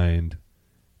 behind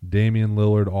Damian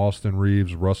Lillard, Austin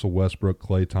Reeves, Russell Westbrook,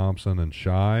 Klay Thompson, and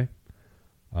Shai.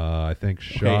 I think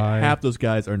Shai... Okay, half those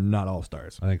guys are not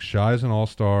all-stars. I think Shai's an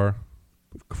all-star.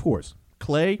 Of course.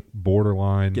 Klay?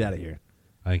 Borderline. Get out of here.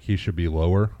 I think he should be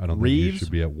lower. I don't Reeves? think he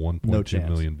should be at 1.2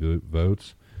 million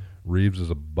votes. Reeves is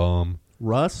a bum.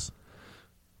 Russ?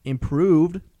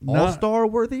 Improved, all-star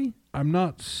worthy. I'm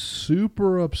not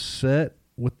super upset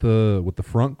with the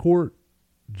front court.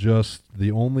 Just the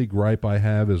only gripe I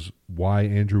have is why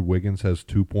Andrew Wiggins has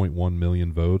 2.1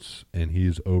 million votes and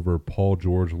he's over Paul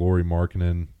George, Lauri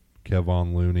Markkanen,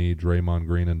 Kevon Looney, Draymond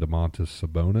Green, and Domantas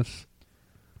Sabonis.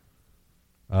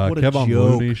 Kevon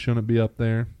Looney shouldn't be up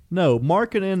there. No,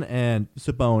 Markkanen and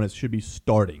Sabonis should be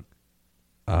starting.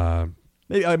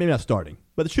 Maybe not starting,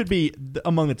 but it should be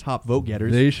among the top vote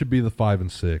getters. They should be the 5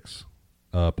 and 6.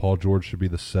 Paul George should be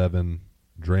the 7.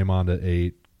 Draymond at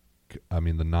 8. I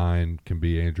mean, the 9 can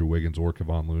be Andrew Wiggins or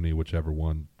Kevon Looney, whichever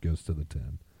one goes to the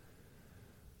 10.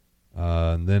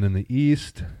 And then in the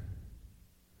East,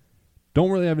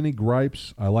 don't really have any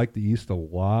gripes. I like the East a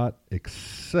lot,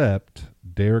 except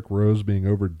Derrick Rose being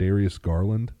over Darius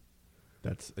Garland.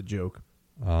 That's a joke.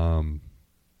 And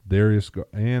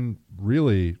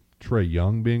really Trae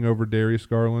Young being over Darius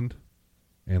Garland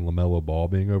and LaMelo Ball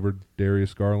being over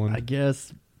Darius Garland. I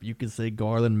guess you could say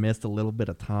Garland missed a little bit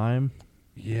of time.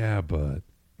 Yeah, but,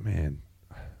 man,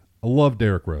 I love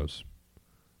Derrick Rose.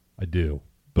 I do.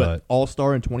 But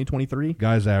all-star in 2023?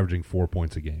 Guy's averaging 4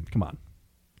 points a game. Come on.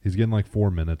 He's getting like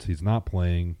 4 minutes. He's not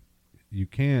playing. You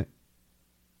can't.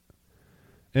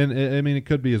 And, I mean, it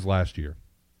could be his last year.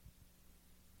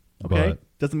 Okay.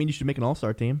 Doesn't mean you should make an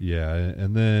all-star team. Yeah,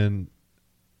 and then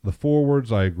the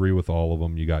forwards, I agree with all of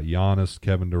them. You got Giannis,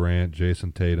 Kevin Durant,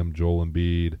 Jason Tatum, Joel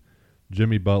Embiid,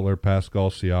 Jimmy Butler,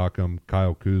 Pascal Siakam,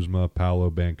 Kyle Kuzma, Paolo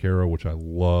Banchero, which I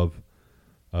love,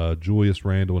 Julius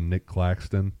Randle, and Nick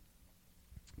Claxton.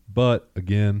 But,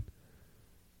 again,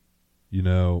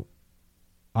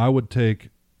 I would take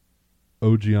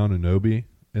OG Anunoby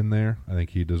in there. I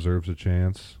think he deserves a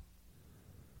chance.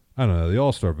 I don't know. The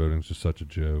All-Star voting is just such a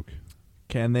joke.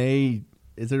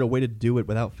 Is there a way to do it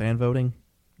without fan voting?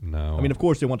 No. I mean, of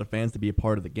course, they want the fans to be a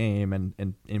part of the game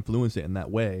and influence it in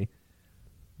that way.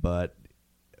 But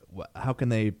how can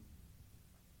they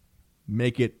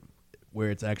make it where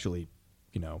it's actually,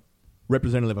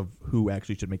 representative of who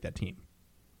actually should make that team?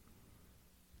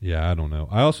 Yeah, I don't know.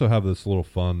 I also have this little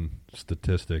fun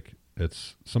statistic.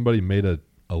 It's somebody made a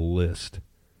list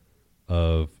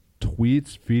of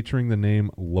tweets featuring the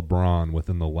name LeBron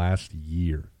within the last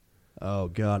year. Oh,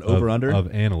 God. Over-under?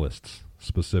 Of analysts,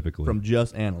 specifically. From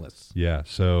just analysts. Yeah,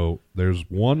 so there's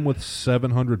one with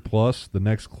 700 plus. The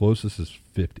next closest is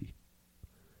 50.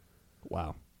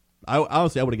 Wow.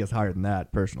 Honestly, I would have guessed higher than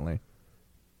that, personally.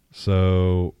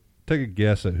 So take a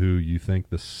guess at who you think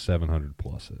the 700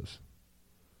 plus is.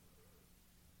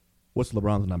 What's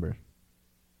LeBron's number?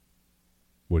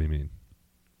 What do you mean?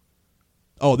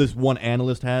 Oh, this one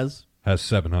analyst has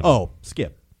 700. Oh,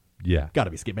 Skip. Yeah. Got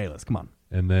to be Skip Bayless. Come on.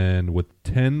 And then with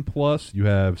 10 plus, you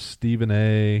have Stephen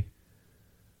A.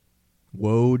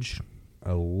 Woj.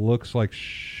 Looks like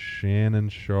Shannon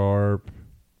Sharp.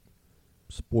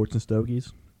 Sports and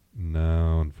Stogies.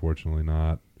 No, unfortunately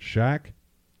not. Shaq,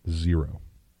 0.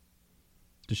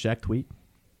 Does Shaq tweet?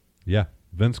 Yeah.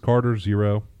 Vince Carter,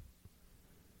 0.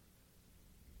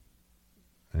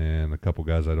 And a couple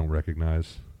guys I don't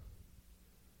recognize.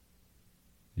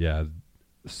 Yeah,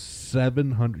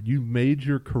 700. You made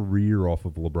your career off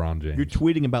of LeBron James. You're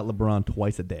tweeting about LeBron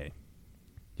twice a day.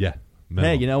 Yeah.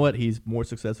 Hey, you know what? He's more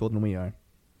successful than we are.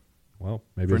 Well,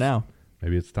 maybe for now.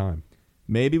 Maybe it's time.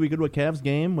 Maybe we go to a Cavs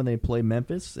game when they play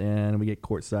Memphis and we get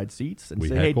courtside seats and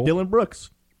say, heckle? "Hey, Dylan Brooks,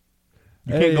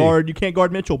 you Hey. can't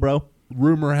guard Mitchell, bro."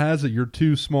 Rumor has it you're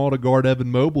too small to guard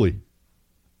Evan Mobley.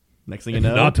 Next thing you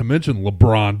know, Not to mention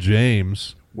LeBron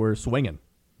James. we're swinging.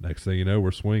 Next thing you know,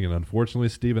 we're swinging. Unfortunately,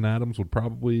 Steven Adams would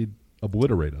probably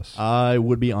obliterate us. I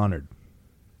would be honored.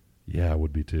 Yeah, I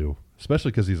would be too.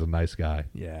 Especially because he's a nice guy.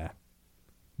 Yeah,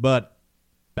 but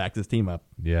back this team up.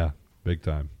 Yeah, big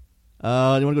time. You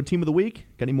want to go team of the week?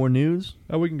 Got any more news?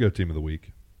 Oh, we can go team of the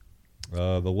week.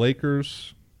 The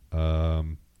Lakers,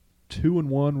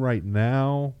 2-1 right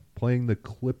now, playing the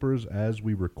Clippers as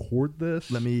we record this.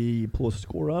 Let me pull a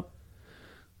score up.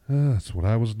 That's what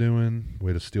I was doing.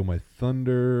 Way to steal my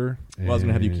thunder. Well, I was going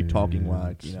to have you keep talking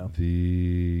while,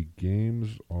 The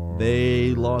games are... They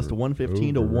lost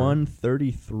 115 to over.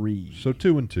 133. So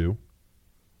 2-2.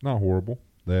 Not horrible.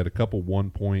 They had a couple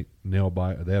 1-point nail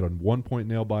biter. They had a 1-point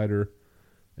nail biter,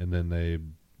 and then they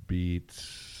beat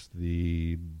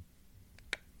the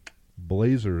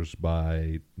Blazers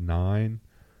by 9,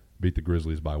 beat the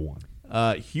Grizzlies by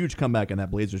 1. Huge comeback in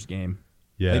that Blazers game.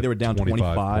 Yeah, I think they were down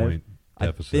 25. Point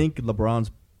deficit. I think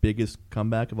LeBron's biggest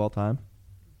comeback of all time.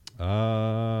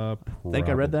 Think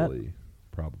I read that?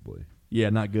 Probably.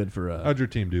 Yeah, not good for How'd your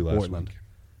team do last Portland. week?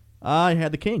 I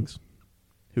had the Kings,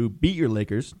 who beat your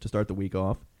Lakers to start the week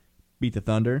off, beat the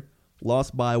Thunder,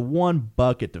 lost by 1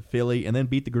 bucket to Philly, and then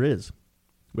beat the Grizz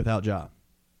without Ja.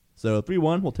 So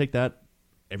 3-1, we'll take that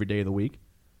every day of the week.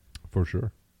 For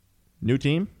sure. New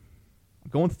team,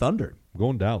 I'm going Thunder. I'm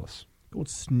going Dallas. Going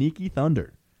sneaky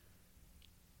Thunder.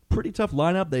 Pretty tough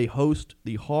lineup. They host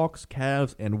the Hawks,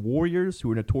 Cavs, and Warriors,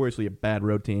 who are notoriously a bad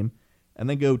road team, and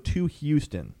then go to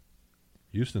Houston.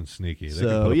 Houston's sneaky. They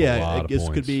So, can put up a lot I of guess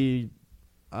points. could be,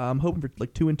 I'm hoping for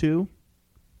like 2-2,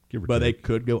 Give or but they take.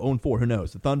 could go 0-4. Who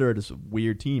knows? The Thunder are just a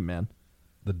weird team, man.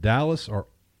 The Dallas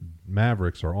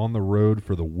Mavericks are on the road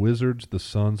for the Wizards, the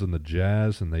Suns, and the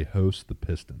Jazz, and they host the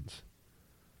Pistons.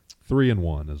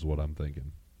 3-1 is what I'm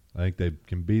thinking. I think they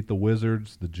can beat the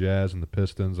Wizards, the Jazz, and the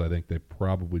Pistons. I think they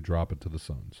probably drop it to the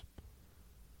Suns.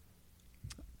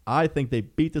 I think they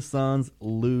beat the Suns,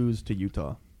 lose to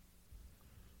Utah.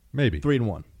 Maybe.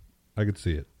 3-1. I could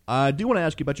see it. I do want to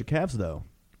ask you about your Cavs, though.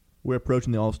 We're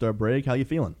approaching the All-Star break. How you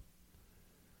feeling?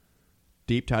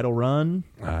 Deep title run?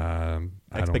 I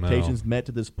Expectations don't know. met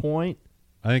to this point?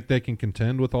 I think they can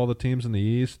contend with all the teams in the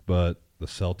East, but the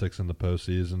Celtics in the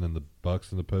postseason and the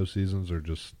Bucks in the postseasons are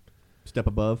just Step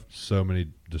above? so many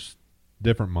just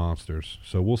different monsters.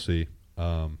 So we'll see.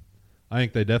 I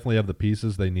think they definitely have the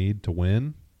pieces they need to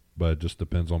win, but it just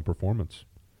depends on performance.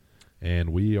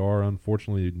 And we are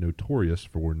unfortunately notorious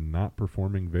for not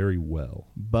performing very well.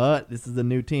 But this is a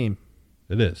new team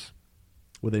It is.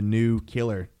 with a new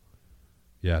killer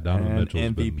Yeah, Donovan And Mitchell's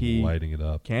MVP been lighting it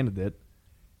up. candidate.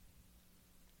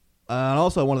 And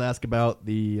also, I wanted to ask about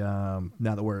the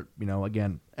now that we're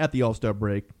again at the All-Star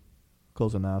break,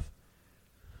 close enough.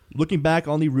 Looking back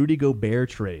on the Rudy Gobert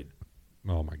trade,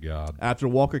 Oh, my God. After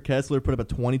Walker Kessler put up a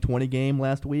 20-20 game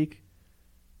last week,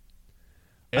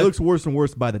 it looks worse and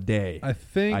worse by the day. I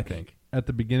think at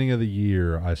the beginning of the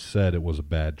year, I said it was a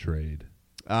bad trade.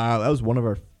 That was one of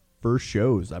our first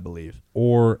shows, I believe.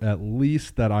 Or at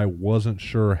least that I wasn't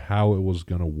sure how it was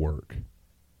going to work.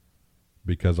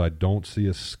 Because I don't see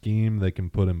a scheme they can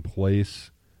put in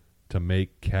place to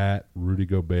make Cat, Rudy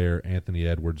Gobert, Anthony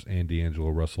Edwards, and D'Angelo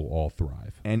Russell all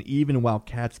thrive. And even while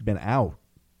Cat's been out,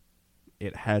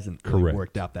 it hasn't really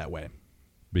worked out that way.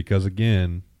 Because,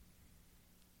 again,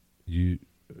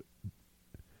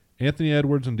 Anthony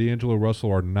Edwards and D'Angelo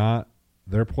Russell are not –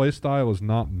 their play style is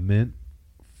not meant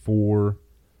for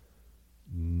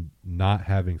not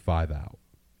having 5 out.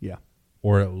 Yeah.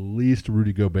 Or at least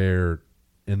Rudy Gobert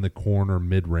in the corner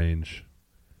mid-range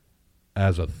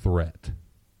as a threat.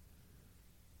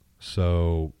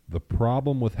 So the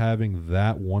problem with having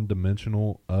that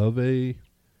one-dimensional of a –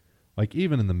 like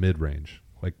even in the mid-range,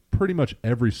 like pretty much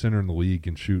every center in the league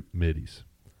can shoot middies.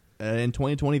 In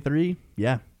 2023,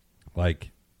 yeah.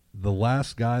 Like the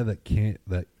last guy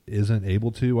that isn't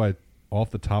able to, off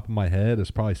the top of my head,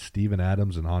 is probably Steven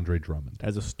Adams and Andre Drummond.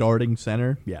 As a starting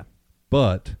center, yeah.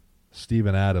 But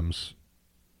Steven Adams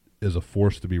is a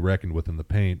force to be reckoned with in the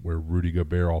paint, where Rudy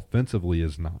Gobert offensively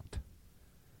is not.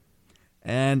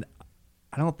 And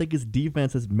I don't think his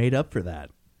defense has made up for that.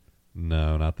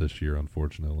 No, not this year,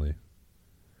 unfortunately.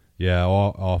 Yeah,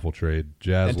 awful trade.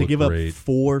 Jazz and to looked give great. up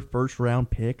 4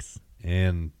 first-round picks.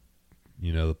 And,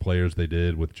 the players they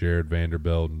did with Jared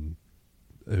Vanderbilt, and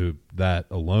who that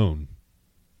alone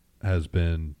has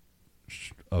been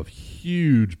a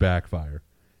huge backfire.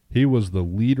 He was the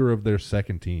leader of their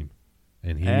second team.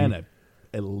 And an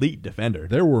elite defender.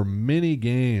 There were many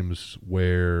games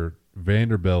where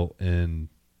Vanderbilt in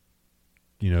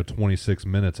 26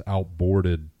 minutes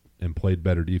outboarded and played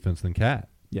better defense than Cat.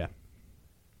 Yeah.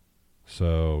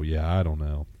 So, yeah, I don't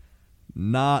know.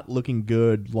 Not looking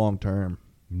good long term.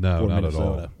 No, not at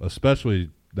all.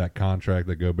 Especially that contract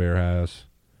that Gobert has.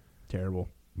 Terrible.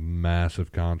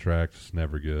 Massive contract. It's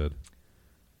never good.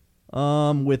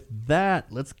 With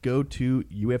that, let's go to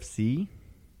UFC.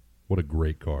 What a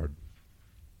great card.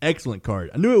 Excellent card.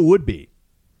 I knew it would be.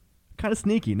 Kind of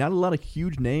sneaky. Not a lot of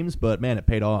huge names, but, man, it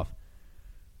paid off.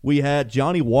 We had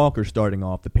Johnny Walker starting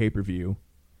off the pay-per-view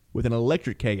with an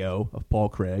electric KO of Paul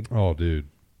Craig. Oh, dude.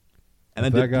 And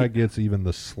if then that guy gets even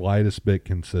the slightest bit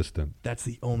consistent. That's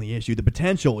the only issue. The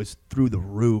potential is through the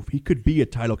roof. He could be a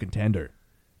title contender.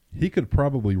 He could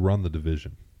probably run the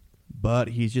division. But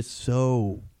he's just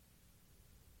so,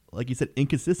 like you said,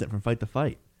 inconsistent from fight to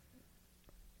fight.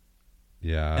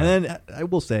 Yeah. And then I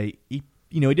will say, he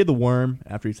did the worm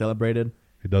after he celebrated.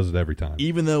 He does it every time.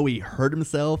 Even though he hurt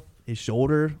himself, his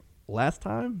shoulder last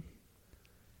time.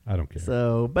 I don't care.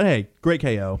 So, but hey, great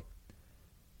KO.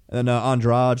 And then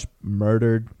Andrade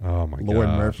murdered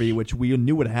Lauren Murphy, which we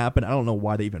knew would happen. I don't know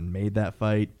why they even made that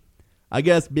fight. I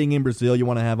guess being in Brazil, you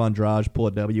want to have Andrade pull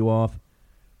a W off.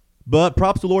 But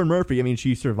props to Lauren Murphy. I mean,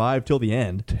 she survived till the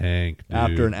end. Tank, dude.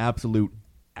 After an absolute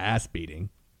ass beating.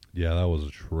 Yeah, that was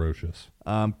atrocious.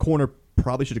 Corner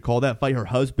probably should have called that fight. Her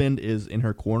husband is in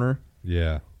her corner.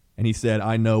 Yeah. And he said,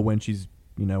 I know when she's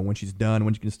done,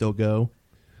 when she can still go.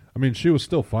 I mean, she was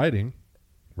still fighting,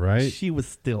 right? She was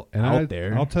still out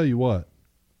there. I'll tell you what.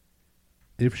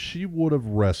 If she would have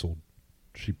wrestled,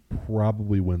 she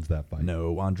probably wins that fight.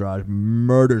 No, Andrade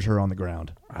murders her on the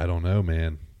ground. I don't know,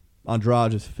 man.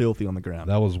 Andrade is filthy on the ground.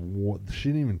 She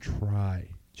didn't even try.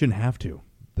 Shouldn't have to.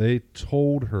 They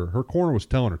told her. Her corner was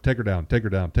telling her, take her down, take her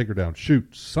down, take her down,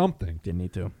 shoot, something. Didn't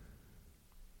need to.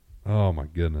 Oh, my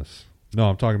goodness. No,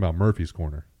 I'm talking about Murphy's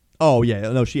corner. Oh,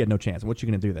 yeah. No, she had no chance. What's she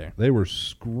going to do there? They were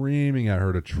screaming at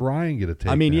her to try and get a takedown.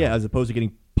 I mean, yeah, as opposed to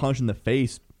getting punched in the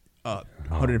face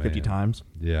 150 times.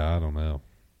 Yeah, I don't know.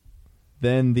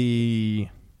 Then the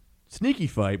sneaky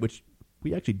fight, which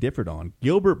we actually differed on.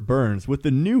 Gilbert Burns with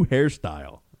the new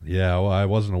hairstyle. Yeah, well, I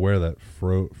wasn't aware that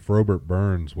Frobert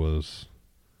Burns was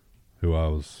who I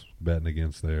was betting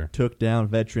against there. Took down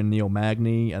veteran Neil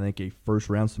Magny, I think a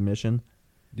first-round submission.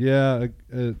 Yeah,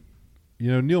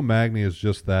 Neil Magny is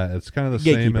just that. It's kind of the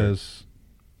same as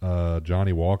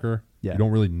Johnny Walker. Yeah. You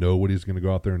don't really know what he's going to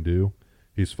go out there and do.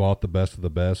 He's fought the best of the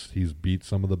best. He's beat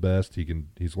some of the best.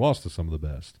 He's lost to some of the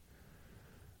best.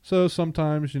 So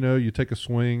sometimes, you take a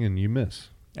swing and you miss.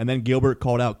 And then Gilbert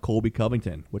called out Colby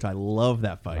Covington, which I love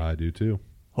that fight. I do too.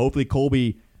 Hopefully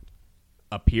Colby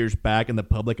appears back in the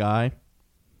public eye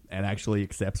and actually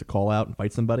accepts a call out and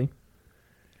fights somebody.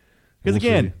 Because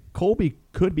again, Colby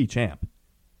could be champ.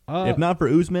 If not for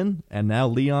Usman and now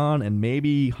Leon and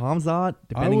maybe Hamzat,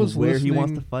 depending on where he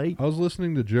wants to fight. I was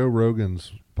listening to Joe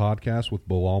Rogan's podcast with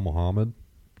Bilal Muhammad.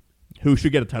 Who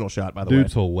should get a title shot, by the way.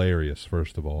 Dude's hilarious,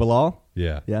 first of all. Bilal?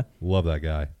 Yeah. Yeah. Love that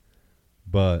guy.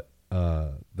 But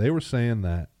they were saying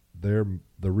that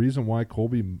the reason why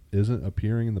Colby isn't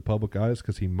appearing in the public eye is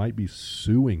because he might be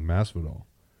suing Masvidal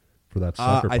for that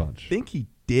sucker punch. I think he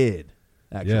did,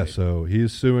 actually. Yeah, so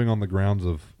he's suing on the grounds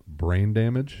of brain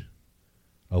damage,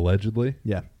 allegedly.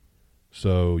 Yeah.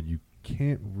 So you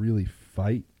can't really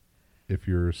fight if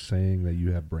you're saying that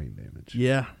you have brain damage.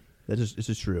 Yeah, this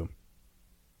is true.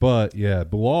 But, yeah,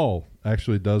 Bilal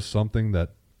actually does something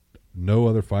that no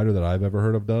other fighter that I've ever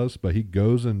heard of does, but he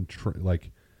goes and,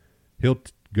 he'll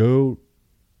go,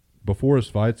 before his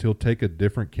fights, he'll take a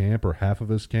different camp or half of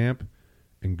his camp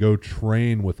and go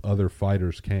train with other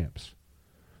fighters' camps.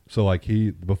 So, like,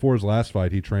 before his last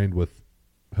fight, he trained with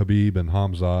Habib and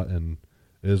Hamzat and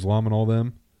Islam and all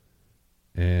them,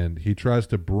 and he tries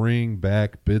to bring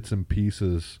back bits and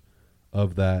pieces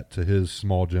of that to his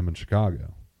small gym in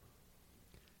Chicago.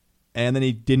 And then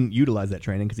he didn't utilize that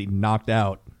training because he knocked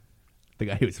out the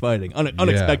guy he was fighting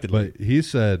unexpectedly. But he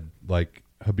said, like,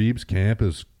 Habib's camp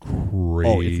is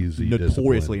crazy, it's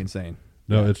notoriously disciplined. insane.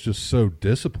 No, it's just so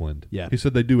disciplined. Yeah. He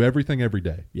said they do everything every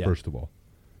day, first of all.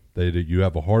 You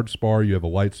have a hard spar, you have a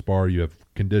light spar, you have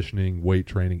conditioning, weight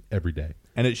training every day.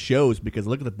 And it shows because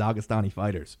look at the Dagestani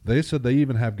fighters. They said they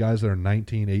even have guys that are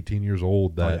 19, 18 years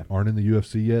old that aren't in the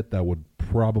UFC yet that would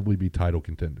probably be title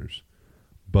contenders.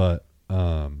 But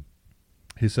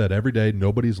he said every day,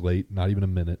 nobody's late, not even a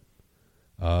minute.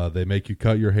 They make you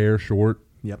cut your hair short.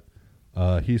 Yep.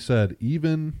 He said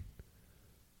even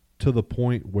to the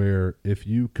point where if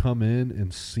you come in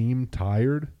and seem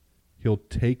tired, he'll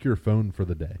take your phone for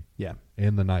the day. Yeah.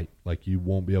 And the night. Like, you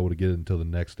won't be able to get it until the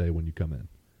next day when you come in.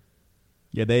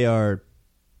 Yeah, they are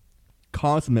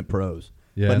consummate pros.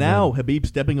 Yeah, but now Habib's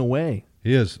stepping away.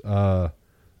 He is.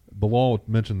 Bilal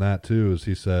mentioned that, too, as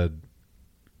he said,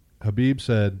 Habib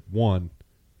said, one,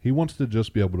 he wants to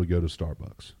just be able to go to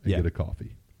Starbucks and get a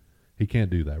coffee. He can't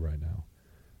do that right now.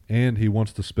 And he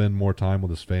wants to spend more time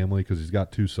with his family because he's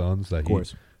got two sons. That of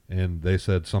course. And they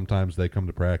said sometimes they come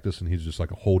to practice and he's just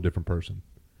like a whole different person.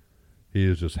 He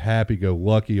is just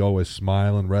happy-go-lucky, always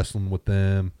smiling, wrestling with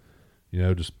them,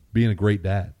 just being a great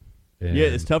dad. And yeah,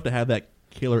 it's tough to have that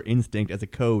killer instinct as a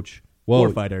coach or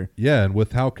fighter. Yeah, and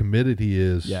with how committed he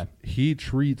is, he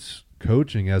treats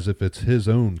coaching as if it's his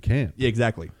own camp. Yeah,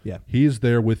 exactly. Yeah. He's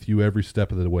there with you every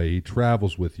step of the way. He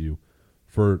travels with you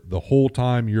for the whole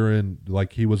time you're in,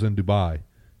 like he was in Dubai.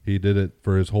 He did it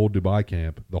for his whole Dubai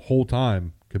camp. The whole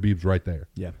time, Khabib's right there.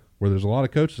 Yeah. Where there's a lot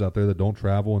of coaches out there that don't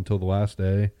travel until the last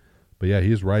day. But, yeah,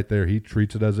 he's right there. He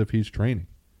treats it as if he's training.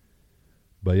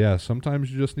 But, yeah,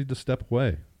 sometimes you just need to step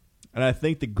away. And I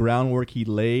think the groundwork he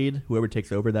laid, whoever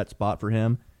takes over that spot for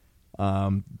him,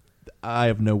 I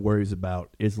have no worries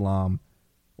about Islam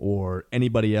or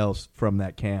anybody else from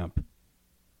that camp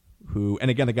who, and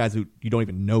again, the guys who you don't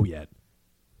even know yet,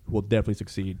 who will definitely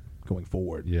succeed going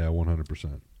forward. Yeah,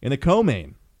 100%. In the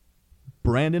co-main,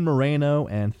 Brandon Moreno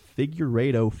and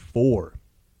Figueiredo 4.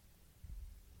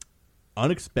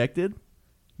 Unexpected,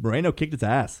 Moreno kicked his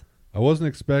ass. I wasn't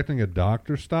expecting a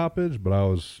doctor stoppage,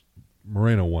 but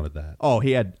Moreno wanted that. Oh,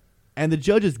 he had, and the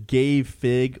judges gave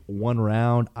Fig one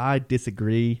round. I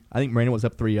disagree. I think Moreno was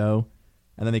up 3-0,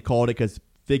 and then they called it because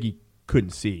Figgy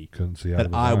couldn't see.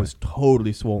 That eye was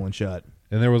totally swollen shut.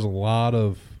 And there was a lot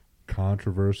of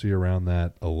controversy around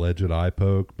that alleged eye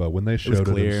poke, but when they showed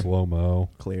it in slow-mo,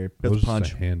 clear. It was punch.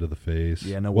 just a hand to the face.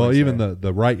 Yeah, no. Well, even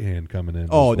the right hand coming in.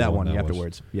 Oh, that one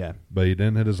afterwards. Yeah, but he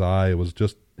didn't hit his eye. It was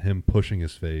just him pushing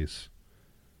his face.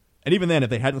 And even then, if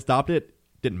they hadn't stopped it,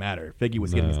 didn't matter. Figgy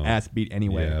was getting his ass beat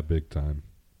anyway. Yeah, big time.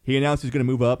 He announced he's going to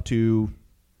move up to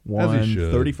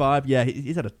 135. Yeah,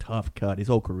 he's had a tough cut his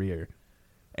whole career,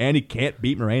 and he can't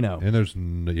beat Moreno. And there's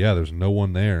no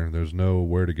one there. There's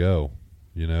nowhere to go.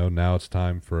 Now it's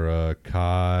time for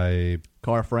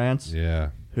Car France. Yeah.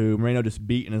 Who Moreno just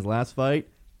beat in his last fight.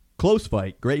 Close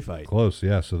fight. Great fight. Close,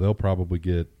 yeah. So they'll probably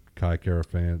get Kai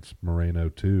Kara-France Moreno,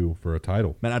 too, for a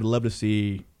title. Man, I'd love to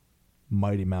see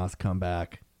Mighty Mouse come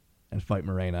back and fight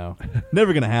Moreno.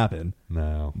 Never going to happen.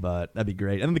 No. But that'd be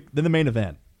great. And then the main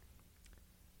event.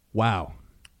 Wow.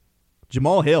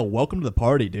 Jamal Hill, welcome to the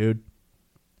party, dude.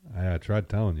 I tried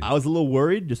telling you. I was a little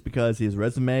worried just because his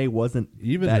resume wasn't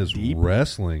even that his deep.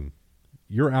 Wrestling.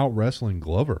 You're out wrestling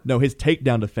Glover. No, his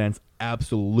takedown defense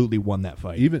absolutely won that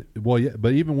fight.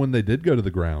 But even when they did go to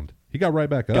the ground, he got right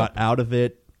back up. Got out of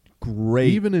it.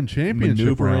 Great. Even in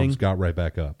championship rounds, got right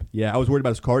back up. Yeah, I was worried about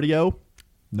his cardio.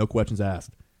 No questions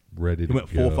asked. Ready to go.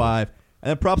 He went 4-5. And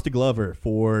then props to Glover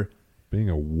for being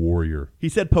a warrior. He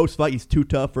said post-fight he's too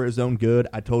tough for his own good.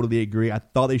 I totally agree. I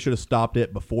thought they should have stopped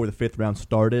it before the 5th round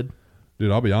started.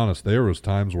 Dude, I'll be honest. There was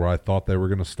times where I thought they were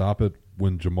going to stop it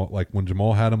when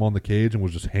Jamal had him on the cage and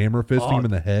was just hammer fisting him in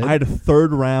the head. I had a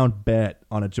 3rd round bet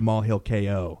on a Jamal Hill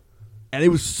KO, and it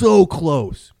was so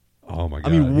close. Oh my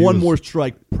god! I mean, one more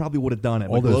strike probably would have done it.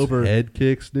 All those head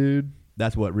kicks, dude.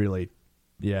 That's what really,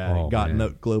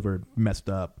 Glover messed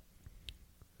up.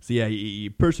 So yeah,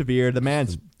 he persevered. The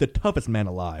man's the toughest man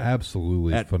alive.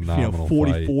 Absolutely at, phenomenal.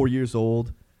 44 years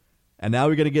old, and now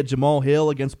we're going to get Jamal Hill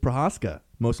against Prohaska,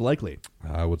 most likely.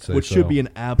 I would say, which should be an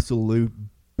absolute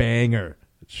banger.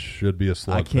 It should be a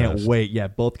slugfest. I can't wait. Yeah,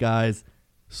 both guys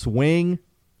swing,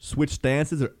 switch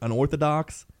stances, are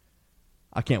unorthodox.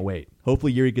 I can't wait.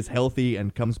 Hopefully Yuri gets healthy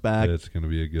and comes back. It's going to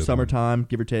be a good summertime,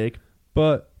 give or take.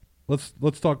 But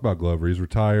let's talk about Glover. He's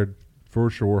retired for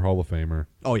sure, Hall of Famer.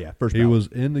 Oh yeah, first. He was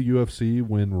in the UFC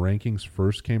when rankings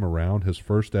first came around. His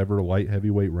first ever light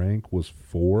heavyweight rank was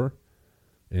 4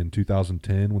 in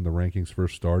 2010 when the rankings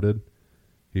first started.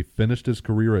 He finished his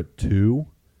career at 2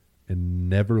 and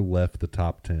never left the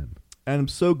top 10. And I'm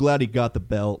so glad he got the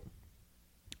belt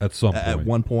at some point. At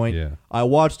one point. Yeah. I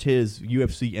watched his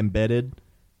UFC Embedded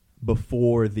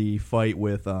before the fight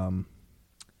with who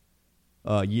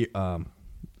did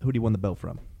he win the belt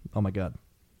from? Oh my god.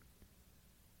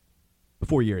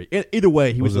 Before Yuri. Either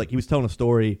way, he was telling a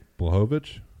story.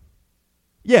 Blachowicz?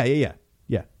 Yeah.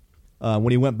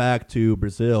 When he went back to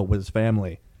Brazil with his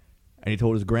family, and he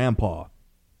told his grandpa,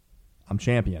 "I'm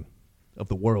champion of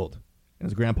the world." And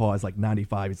his grandpa is like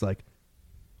 95. He's like,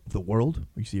 "Of the world?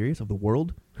 Are you serious? Of the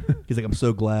world?" He's like, "I'm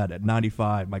so glad at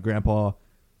 95, my grandpa,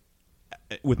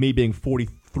 with me being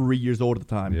 43 years old at the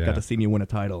time, got to see me win a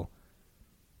title."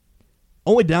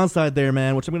 Only downside there,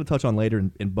 man, which I'm going to touch on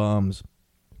later in Bums,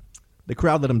 the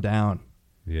crowd let him down.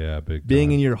 Yeah, big time.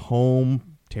 Being in your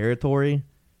home territory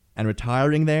and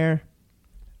retiring there,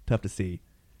 tough to see.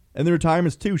 And the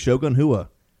retirements too, Shogun Rua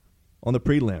on the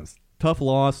prelims. Tough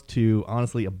loss to,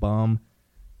 honestly, a bum.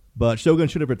 But Shogun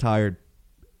should have retired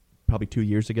probably 2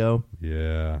 years ago.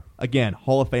 Yeah. Again,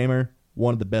 Hall of Famer,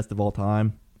 one of the best of all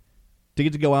time. To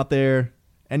get to go out there,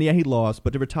 and yeah, he lost,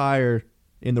 but to retire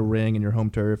in the ring in your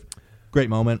home turf, great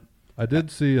moment. I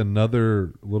did see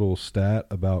another little stat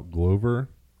about Glover,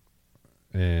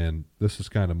 and this is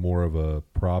kind of more of a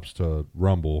props to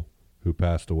Rumble, who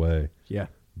passed away. Yeah.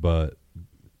 But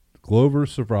Glover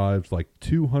survived like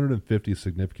 250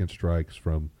 significant strikes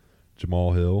from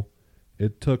Jamal Hill.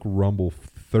 It took Rumble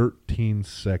 13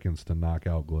 seconds to knock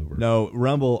out Glover. No,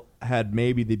 Rumble had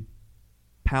maybe the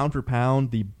pound for pound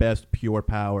the best pure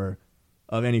power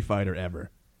of any fighter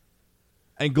ever.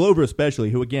 And Glover especially,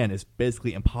 who, again, is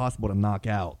basically impossible to knock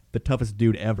out, the toughest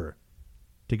dude ever.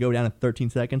 To go down in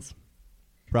 13 seconds,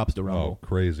 props to Rumble. Oh,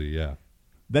 crazy, yeah.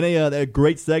 Then a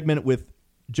great segment with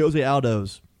Jose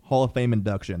Aldo's Hall of Fame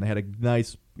induction. They had a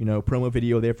nice, promo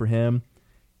video there for him.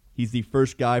 He's the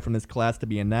first guy from this class to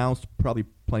be announced. Probably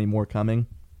plenty more coming.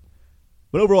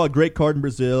 But overall, a great card in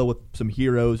Brazil with some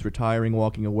heroes retiring,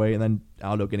 walking away, and then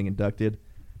Aldo getting inducted.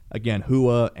 Again,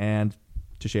 Rua and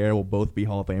Teixeira will both be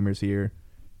Hall of Famers here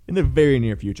in the very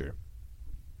near future.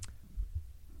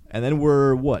 And then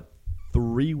we're,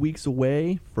 3 weeks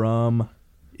away from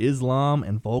Islam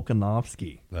and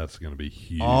Volkanovski. That's going to be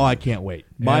huge. Oh, I can't wait.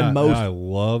 I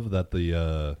love that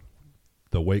the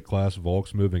weight class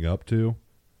Volk's moving up to,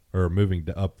 or moving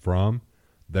up from,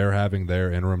 they're having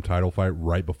their interim title fight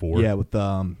right before. Yeah, with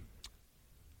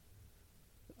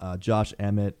Josh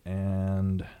Emmett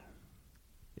and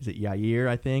is it Yair,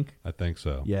 I think? I think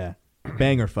so. Yeah.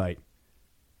 Banger fight.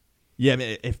 Yeah, I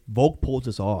mean, if Volk pulls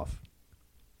this off,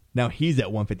 now he's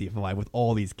at 155 with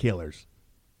all these killers.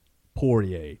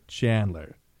 Poirier,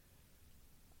 Chandler.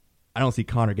 I don't see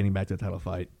Conor getting back to the title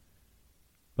fight.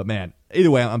 But, man,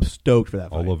 either way, I'm stoked for that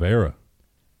fight.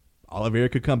 Oliveira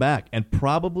could come back and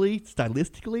probably,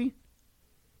 stylistically,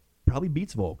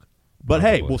 beats Volk. But,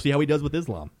 hey, we'll see how he does with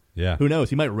Islam. Yeah. Who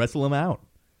knows? He might wrestle him out.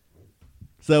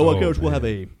 So, Coach, we'll have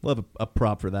a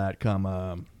prop for that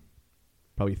come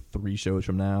probably 3 shows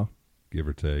from now. Give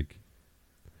or take.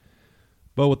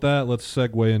 But with that, let's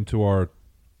segue into our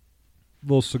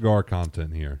little cigar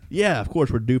content here. Yeah, of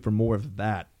course, we're due for more of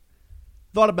that.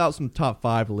 Thought about some top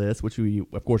 5 lists, which we,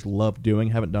 of course, love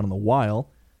doing. Haven't done in a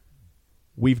while.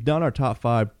 We've done our top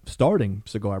 5 starting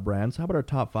cigar brands. How about our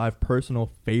top 5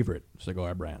 personal favorite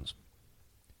cigar brands?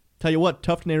 Tell you what,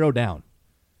 tough to narrow down.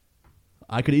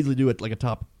 I could easily do it like a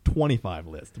top 25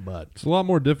 list, but it's a lot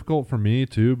more difficult for me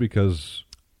too because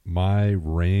my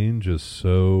range is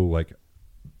so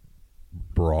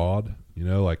broad.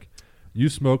 You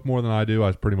smoke more than I do.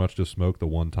 I pretty much just smoke the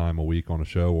one time a week on a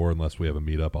show, or unless we have a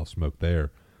meetup, I'll smoke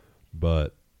there.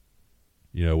 But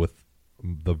with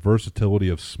the versatility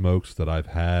of smokes that I've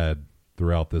had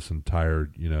throughout this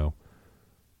entire,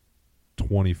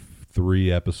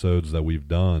 23 episodes that we've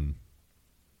done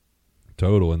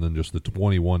total, and then just the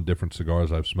 21 different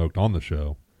cigars I've smoked on the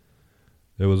show.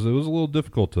 It was a little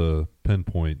difficult to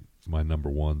pinpoint my number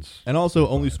ones. And also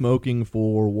only smoking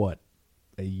for what?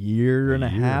 A year and a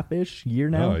half-ish? Year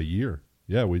now? No, a year.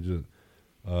 Yeah, we just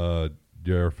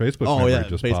your Facebook memory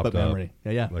just Facebook popped memory.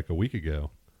 up Yeah. like a week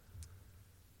ago.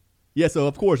 Yeah, so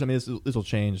of course, I mean, this will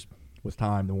change with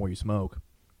time the more you smoke.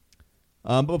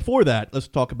 But before that, let's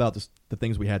talk about the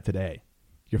things we had today.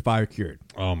 Your fire cured.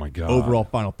 Oh, my God. Overall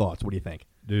final thoughts. What do you think?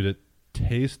 Dude, it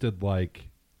tasted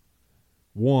like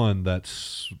one that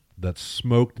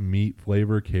smoked meat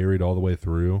flavor carried all the way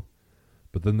through.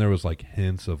 But then there was like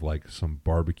hints of like some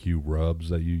barbecue rubs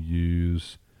that you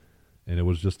use. And it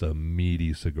was just a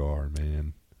meaty cigar,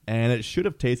 man. And it should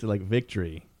have tasted like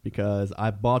victory because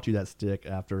I bought you that stick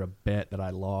after a bet that I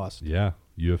lost. Yeah,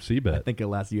 UFC bet. I think it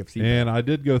last UFC and bet. I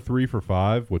did go 3 for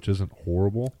 5, which isn't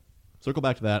horrible. Circle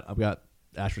back to that. I've got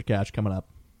Asher Cash coming up.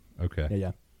 Okay.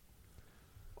 Yeah.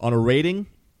 On a rating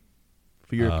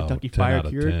for your Kentucky 10 Fire out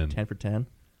of Cured, 10. 10 for 10.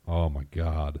 Oh, my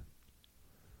God.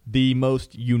 The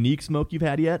most unique smoke you've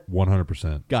had yet?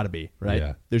 100%. Gotta be, right?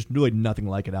 Yeah. There's really nothing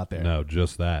like it out there. No,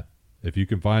 just that. If you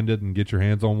can find it and get your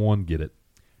hands on one, get it.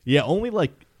 Yeah, only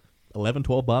like $11,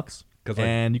 $12. 'Cause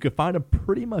and you can find them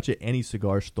pretty much at any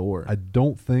cigar store. I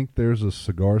don't think there's a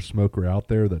cigar smoker out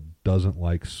there that doesn't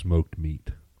like smoked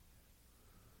meat.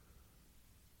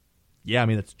 Yeah, I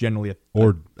mean, that's generally a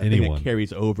Or thing anyone. that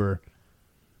carries over.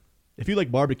 If you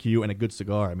like barbecue and a good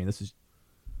cigar, I mean, this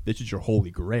is your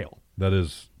holy grail. That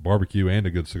is barbecue and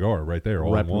a good cigar right there,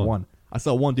 all Right in for one. I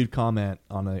saw one dude comment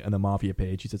on the Mafia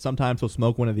page. He said sometimes he'll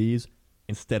smoke one of these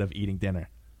instead of eating dinner.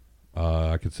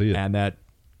 I could see it. And that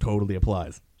totally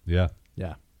applies. Yeah.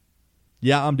 Yeah.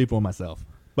 Yeah, I'm due for one myself.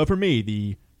 But for me,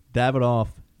 the Davidoff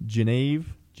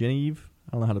Geneve,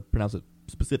 I don't know how to pronounce it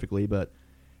specifically, but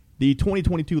the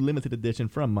 2022 limited edition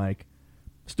from Mike,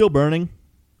 still burning.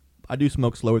 I do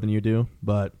smoke slower than you do,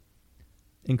 but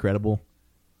incredible.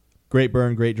 Great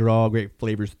burn, great draw, great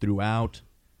flavors throughout.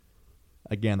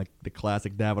 Again, the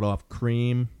classic Davidoff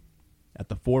cream at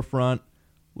the forefront.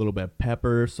 A little bit of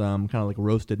pepper, some kind of like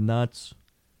roasted nuts.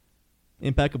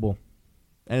 Impeccable.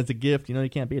 And it's a gift, you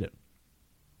can't beat it.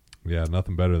 Yeah,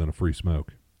 nothing better than a free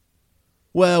smoke.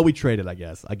 Well, we traded, I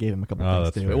guess. I gave him a couple things,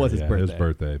 That's too. fair. It was his birthday. His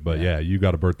birthday. But yeah, you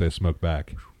got a birthday smoke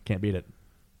back. Can't beat it.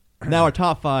 Now, our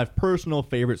top 5 personal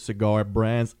favorite cigar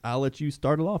brands. I'll let you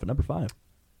start it off at number 5.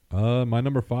 My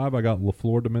number 5, I got La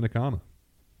Flor Dominicana.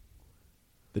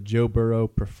 The Joe Burrow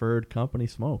Preferred Company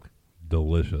Smoke.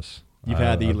 Delicious. You've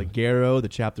had the Ligero, the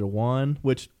Chapter 1,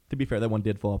 which, to be fair, that one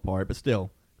did fall apart, but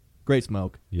still, great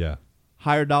smoke. Yeah.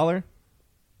 Higher dollar,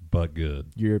 but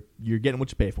good. you're getting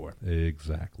what you pay for.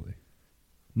 Exactly.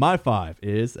 My 5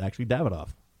 is actually Davidoff.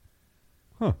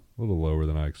 Huh. A little lower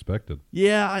than I expected.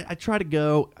 Yeah, I try to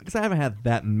go, because I haven't had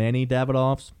that many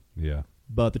Davidoffs, Yeah.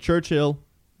 but the Churchill,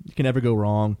 you can never go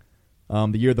wrong.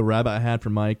 The Year of the Rabbit I had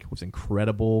from Mike was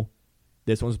incredible.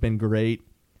 This one's been great.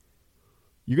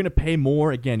 You're going to pay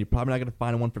more. Again, you're probably not going to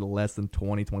find one for less than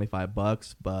 $20,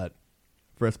 $25, but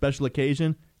for a special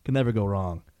occasion, can never go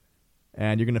wrong.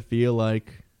 And you're going to feel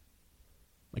like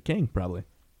a king, probably.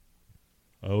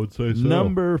 I would say so.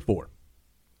 Number 4.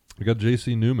 I got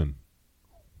J.C. Newman.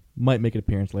 Might make an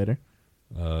appearance later.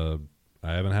 I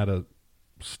haven't had a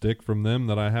stick from them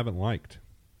that I haven't liked.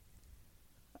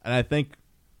 And I think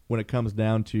when it comes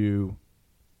down to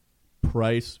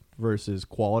price versus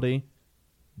quality,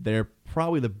 they're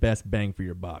probably the best bang for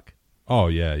your buck. Oh,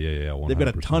 yeah, 100%. They've got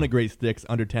a ton of great sticks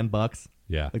under $10.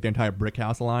 Yeah. Like their entire Brick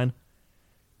House line.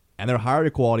 And their higher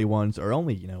quality ones are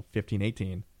only, $15,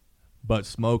 $18, but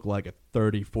smoke like a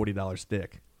 $30, $40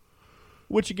 stick.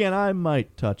 Which, again, I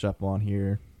might touch up on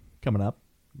here coming up.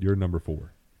 You're number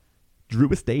 4. Drew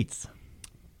Estates.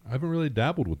 I haven't really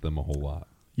dabbled with them a whole lot.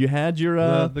 You had your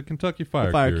the Kentucky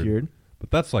Fire Cured.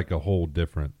 But that's like a whole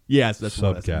different yes, that's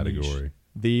subcategory. Niche.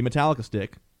 The Metallica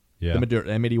stick. Yeah. The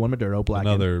M81 Maduro Black.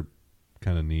 Another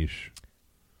kind of niche.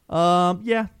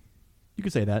 Yeah. You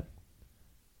could say that.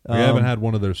 We haven't had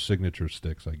one of their signature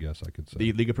sticks, I guess I could say.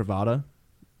 The Liga Privada,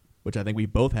 which I think we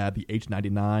both had, the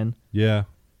H99. Yeah.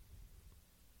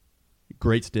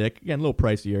 Great stick. Again, a little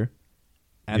pricier.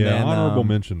 And yeah, then, honorable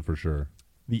mention for sure.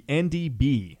 The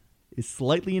NDB is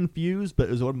slightly infused, but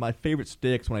it was one of my favorite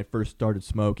sticks when I first started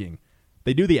smoking.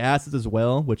 They do the acids as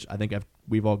well, which I think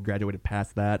we've all graduated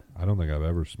past that. I don't think I've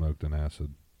ever smoked an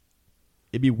acid.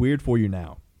 It'd be weird for you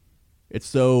now. It's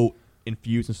so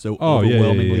infused and so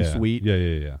overwhelmingly sweet.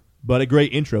 Yeah. But a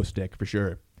great intro stick for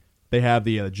sure. They have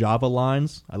the Java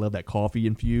lines. I love that coffee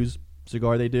infused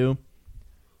cigar they do.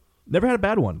 Never had a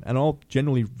bad one, and all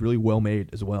generally really well made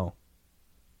as well.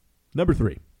 Number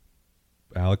 3.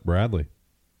 Alec Bradley.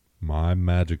 My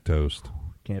Magic Toast.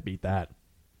 Can't beat that.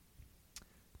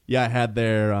 Yeah, I had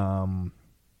their,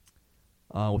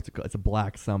 what's it called? It's a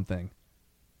black something.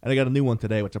 And I got a new one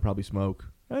today, which I'll probably smoke.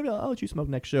 Maybe I'll let you smoke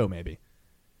next show, maybe.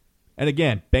 And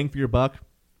again, bang for your buck,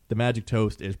 the Magic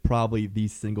Toast is probably the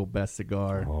single best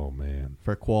cigar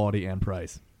for quality and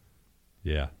price.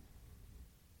 Yeah.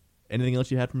 Anything else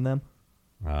you had from them?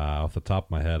 Off the top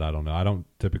of my head, I don't know. I don't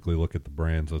typically look at the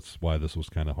brands. That's why this was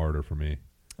kind of harder for me.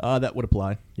 That would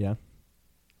apply, yeah.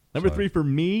 Number 3 for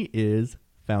me is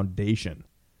Foundation.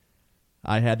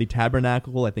 I had the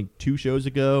Tabernacle, I think, 2 shows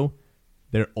ago.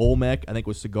 Their Olmec, I think,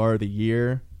 was Cigar of the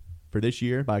Year for this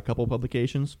year by a couple of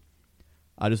publications.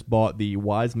 I just bought the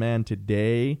Wise Man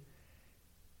today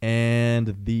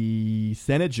and the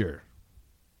Senager,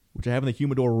 which I have in the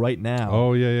humidor right now.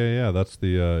 Oh, yeah. That's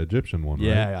the Egyptian one, right?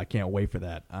 Yeah, I can't wait for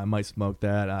that. I might smoke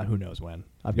that. Who knows when.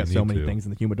 I've got so many things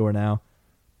in the humidor now.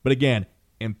 But again,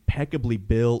 impeccably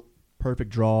built,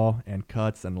 perfect draw and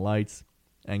cuts and lights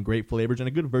and great flavors and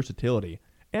a good versatility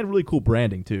and really cool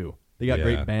branding, too. They got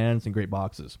great bands and great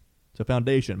boxes. So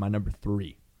Foundation, my number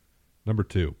 3. Number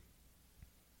 2.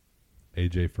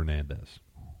 AJ Fernandez.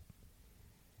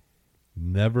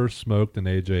 Never smoked an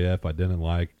AJF I didn't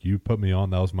like. You put me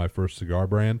on. That was my first cigar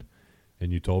brand.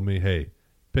 And you told me, hey,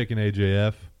 pick an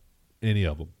AJF, any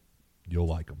of them. You'll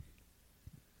like them.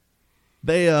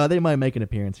 They might make an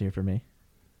appearance here for me.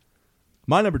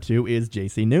 My number 2 is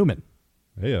J.C. Newman.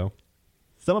 Heyo.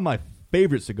 Some of my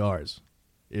favorite cigars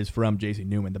is from J.C.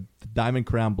 Newman. The Diamond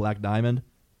Crown Black Diamond,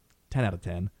 10 out of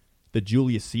 10. The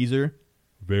Julius Caesar.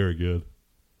 Very good.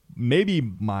 Maybe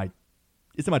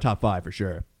it's in my top 5 for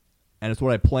sure. And it's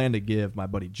what I plan to give my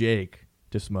buddy Jake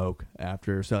to smoke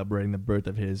after celebrating the birth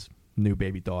of his new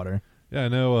baby daughter. Yeah, I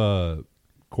know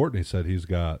Courtney said he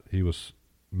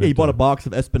bought a box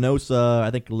of Espinosa,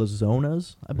 I think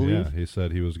Lazonas, I believe. Yeah, he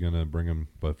said he was going to bring him,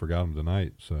 but forgot him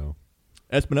tonight. So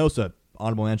Espinosa,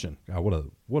 honorable mention. God,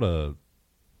 what a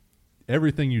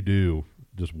everything you do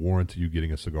just warrants you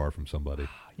getting a cigar from somebody.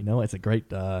 You know, it's a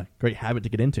great habit to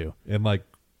get into. And like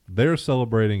they're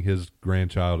celebrating his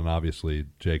grandchild and obviously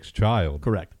Jake's child.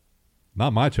 Correct.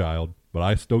 Not my child, but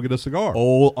I still get a cigar.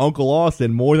 Old Uncle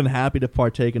Austin, more than happy to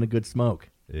partake in a good smoke.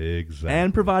 Exactly.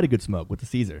 And provide a good smoke with the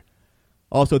Caesar.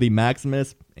 Also, the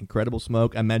Maximus, incredible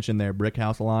smoke. I mentioned their Brick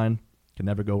House line. Can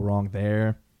never go wrong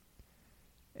there.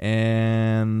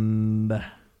 And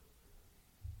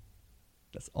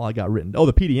that's all I got written. Oh,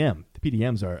 the PDM. The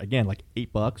PDMs are, again, like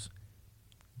 $8.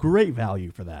 Great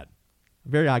value for that.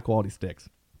 Very high quality sticks.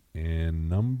 And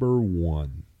number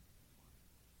 1.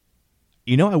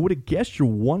 You know, I would have guessed your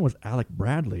 1 was Alec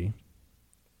Bradley.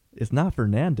 It's not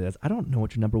Fernandez. I don't know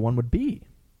what your number 1 would be.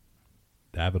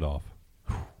 Davidoff.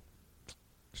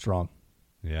 Strong.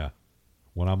 Yeah.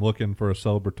 When I'm looking for a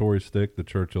celebratory stick, the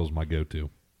Churchill's my go-to.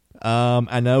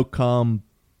 I know come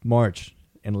March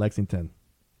in Lexington.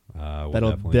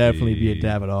 That'll definitely be a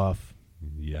Davidoff.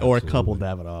 Yeah, or absolutely. a couple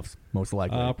Davidoffs, most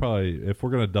likely. I'll probably, if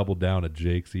we're going to double down at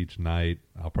Jake's each night,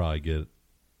 I'll probably get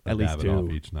at least Davidoff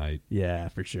 2 each night. Yeah,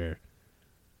 for sure.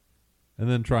 And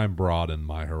then try and broaden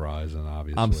my horizon,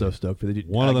 obviously. I'm so stoked for the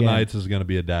One of the nights is going to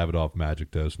be a Davidoff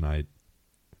Magic Toast night.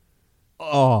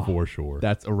 Oh, for sure.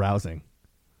 That's arousing.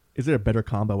 Is there a better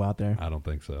combo out there? I don't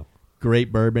think so.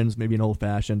 Great bourbons, maybe an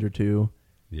old-fashioned or 2.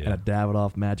 Yeah. And a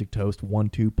Davidoff Magic Toast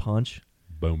 1-2 punch.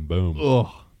 Boom, boom.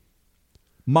 Ugh.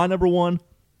 My number 1,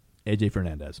 AJ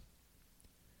Fernandez.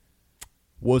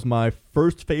 Was my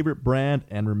first favorite brand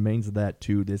and remains that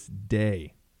to this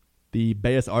day. The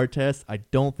Bellas Artes, I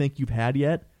don't think you've had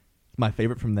yet. It's my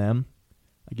favorite from them.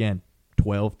 Again,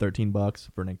 $12, $13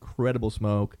 for an incredible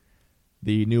smoke.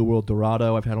 The New World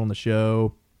Dorado I've had on the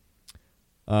show.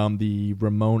 The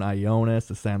Ramon Iones,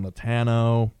 the San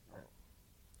Latano.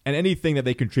 And anything that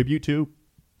they contribute to.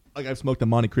 Like I've smoked a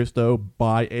Monte Cristo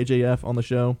by AJF on the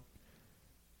show.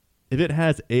 If it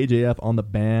has AJF on the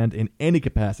band in any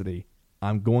capacity,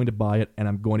 I'm going to buy it and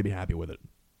I'm going to be happy with it.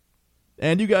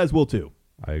 And you guys will too.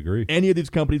 I agree. Any of these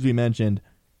companies we mentioned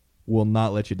will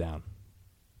not let you down.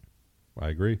 I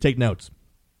agree. Take notes.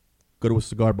 Go to a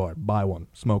cigar bar. Buy one.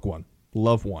 Smoke one.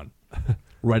 Love one.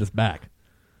 Write us back.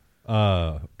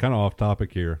 Kind of off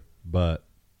topic here, but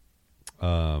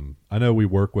I know we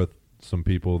work with some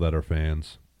people that are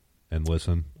fans and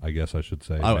listen, I guess I should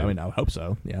say. I mean, I hope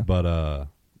so, yeah. But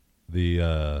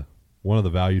the one of the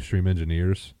value stream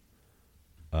engineers,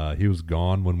 he was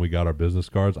gone when we got our business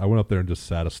cards. I went up there and just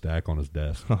sat a stack on his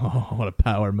desk. Oh, what a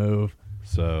power move.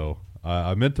 So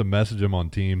I meant to message him on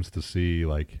Teams to see,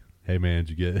 like, hey, man,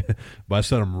 did you get – but I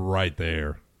set him right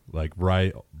there, like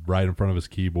right right in front of his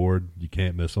keyboard. You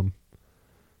can't miss him.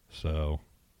 So,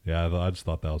 yeah, I just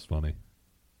thought that was funny.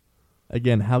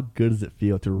 Again, how good does it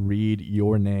feel to read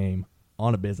your name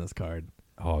on a business card?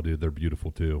 Oh, dude, they're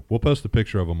beautiful, too. We'll post a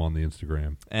picture of them on the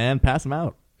Instagram. And pass them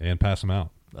out.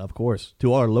 Of course.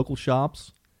 To all our local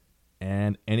shops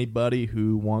and anybody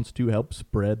who wants to help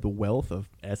spread the wealth of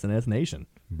S&S Nation.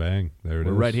 Bang. There it is.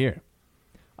 We're right here.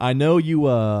 I know you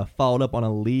followed up on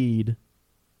a lead.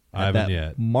 I haven't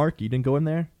yet. Mark, you didn't go in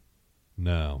there?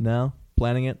 No. No?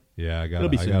 Planning it? Yeah, I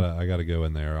gotta go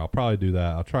in there. I'll probably do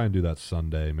that. I'll try and do that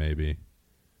Sunday maybe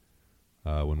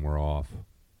when we're off.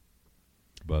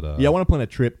 But yeah, I want to plan a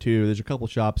trip too. There's a couple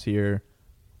shops here,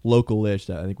 local-ish,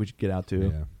 that I think we should get out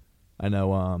to. Yeah. I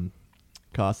know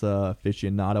Casa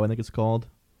Aficionado, I think it's called.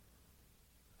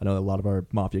 I know a lot of our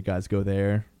Mafia guys go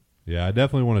there. Yeah, I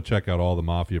definitely want to check out all the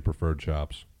Mafia preferred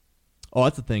shops. Oh,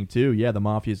 that's the thing too. Yeah, the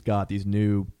Mafia's got these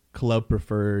new club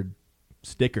preferred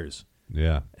stickers.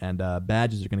 Yeah. And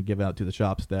badges are going to give out to the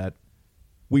shops that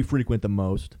we frequent the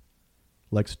most,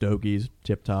 like Stokey's,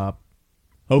 Tip Top,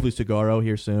 hopefully Cigaro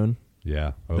here soon.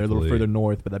 Yeah, hopefully. They're a little further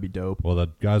north, but that'd be dope. Well, the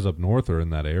guys up north are in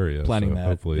that area, planning so that.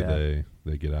 hopefully Yeah.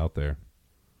 they get out there.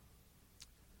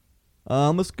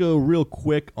 Let's go real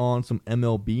quick on some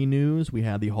MLB news. We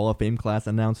had the Hall of Fame class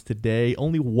announced today.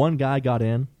 Only one guy got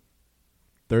in.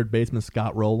 Third baseman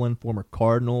Scott Rowland, former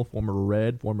Cardinal, former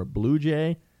Red, former Blue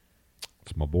Jay.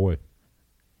 It's my boy.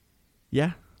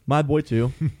 Yeah, my boy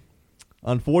too.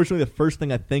 Unfortunately, the first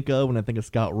thing I think of when I think of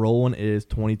Scott Rowland is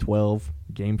 2012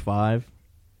 Game 5,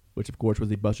 which of course was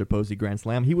the Buster Posey Grand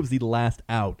Slam. He was the last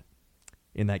out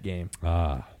in that game.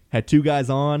 Had two guys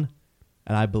on,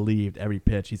 and I believed every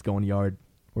pitch he's going yard.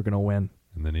 We're going to win.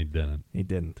 And then he didn't. He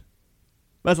didn't.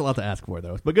 That's a lot to ask for,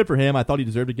 though. But good for him. I thought he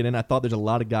deserved to get in. I thought there's a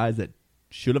lot of guys that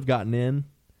should have gotten in.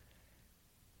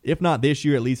 If not this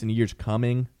year, at least in years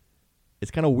coming. It's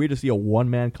kind of weird to see a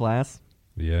one-man class.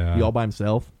 Yeah. Be all by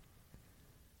himself.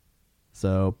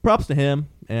 So props to him,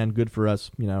 and good for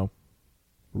us,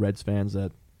 Reds fans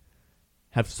that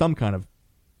have some kind of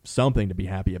something to be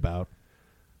happy about.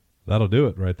 That'll do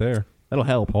it right there. That'll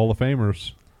help. Hall of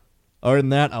Famers. Other than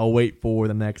that, I'll wait for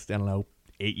the next, 8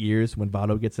 years when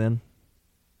Votto gets in.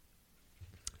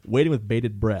 Waiting with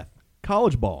bated breath.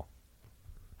 College ball.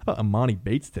 How about Amani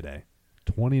Bates today?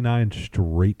 29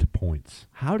 straight points.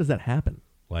 How does that happen?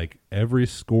 Like every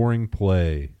scoring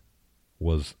play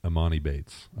was Amani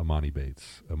Bates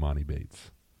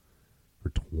for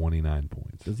 29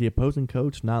 points. Does the opposing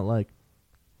coach not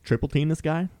triple team this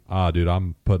guy? Dude,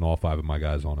 I'm putting all 5 of my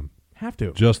guys on him. Have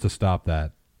to. Just to stop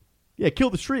that. Yeah,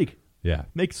 kill the streak. Yeah.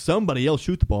 Make somebody else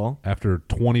shoot the ball. After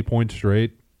 20 points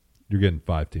straight, you're getting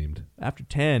 5 teamed. After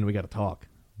 10, we got to talk.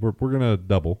 We're going to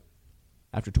double.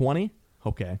 After 20?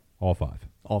 Okay. All 5.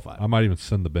 All 5. I might even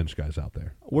send the bench guys out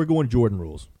there. We're going Jordan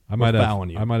rules. I might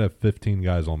have 15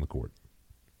 guys on the court.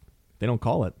 They don't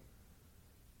call it.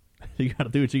 You got to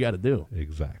do what you got to do.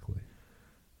 Exactly.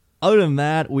 Other than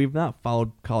that, we've not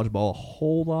followed college ball a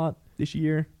whole lot this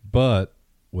year. But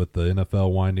with the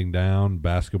NFL winding down,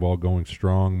 basketball going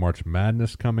strong, March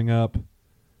Madness coming up,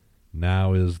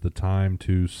 now is the time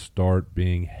to start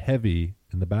being heavy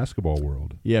in the basketball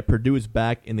world. Yeah, Purdue is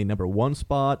back in the number 1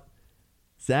 spot.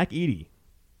 Zach Edey,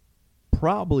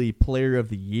 probably player of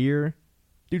the year.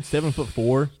 Dude,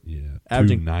 7'4". Yeah,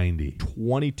 averaging 290.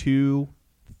 22,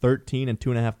 13, and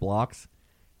 2.5 blocks.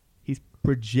 He's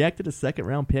projected a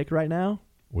second-round pick right now.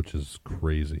 Which is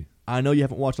crazy. I know you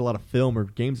haven't watched a lot of film or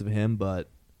games of him, but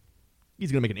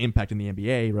he's going to make an impact in the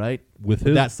NBA, right? With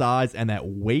that size and that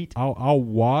weight. I'll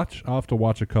have to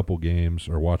watch a couple games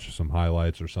or watch some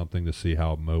highlights or something to see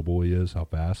how mobile he is, how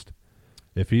fast.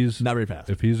 If he's not very fast.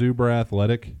 If he's uber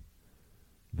athletic,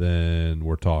 then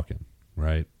we're talking,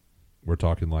 right? We're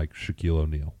talking like Shaquille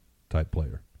O'Neal type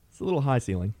player. It's a little high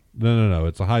ceiling. No.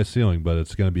 It's a high ceiling, but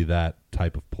it's going to be that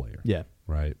type of player. Yeah.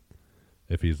 Right?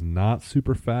 If he's not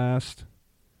super fast,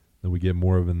 then we get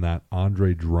more of in that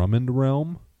Andre Drummond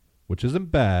realm, which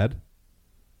isn't bad.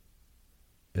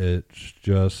 It's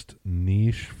just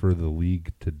niche for the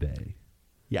league today.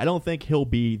 Yeah, I don't think he'll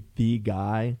be the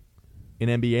guy in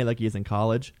NBA like he is in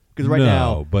college. Because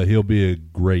now, but he'll be a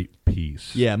great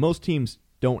piece. Yeah, most teams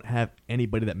don't have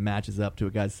anybody that matches up to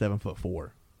a guy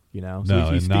 7'4". So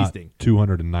no, he's and not feasting.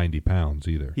 290 pounds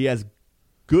either. He has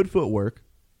good footwork.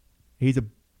 He's a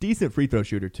decent free throw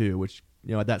shooter too, which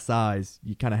at that size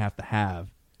you kind of have to have.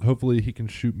 Hopefully he can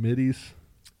shoot middies.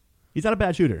 He's not a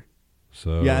bad shooter.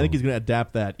 So yeah, I think he's going to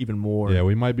adapt that even more. Yeah,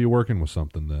 we might be working with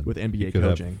something then with NBA he could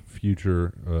coaching. Have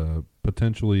future,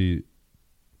 potentially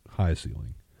high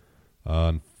ceiling.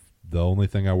 The only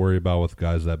thing I worry about with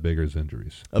guys that big is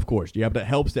injuries. Of course, yeah, but it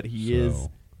helps that he is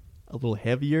a little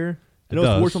heavier. I It know it's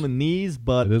does. worse on the knees,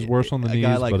 but It is worse on the a knees,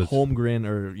 guy like but it's- Holmgren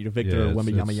or Victor Yeah,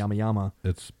 Wembanyama.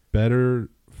 It's better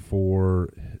for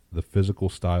the physical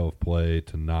style of play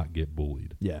to not get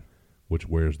bullied, Yeah. which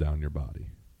wears down your body.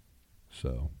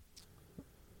 So,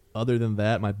 Other than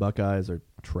that, my Buckeyes are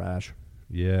trash.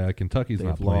 yeah, Kentucky's They've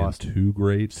not playing lost. too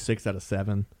great. 6 out of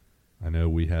 7. I know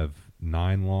we have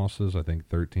 9 losses. I think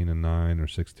 13-9 or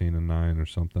 16-9 or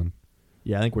something.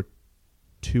 Yeah, I think we're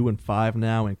 2-5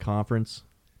 now in conference.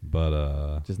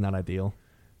 But Just not ideal.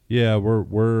 yeah,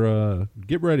 we're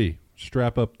get ready.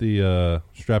 Strap up your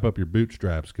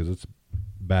bootstraps because it's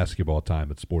basketball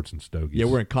time at Sports and Stogies. Yeah,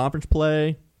 we're in conference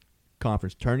play.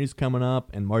 Conference tourneys coming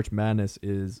up, and March Madness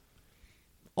is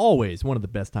always one of the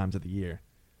best times of the year.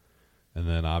 And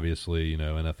then obviously,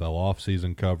 NFL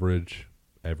off-season coverage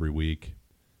every week.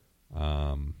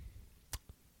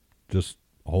 Just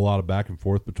a whole lot of back and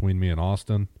forth between me and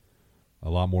Austin. A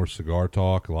lot more cigar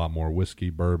talk, a lot more whiskey,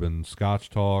 bourbon, scotch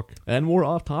talk, And more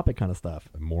off-topic kind of stuff,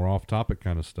 and more off-topic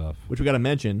kind of stuff. which we got to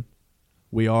mention.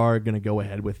 We are going to go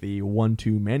ahead with the One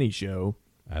Too Many show.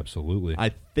 Absolutely. I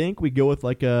think we go with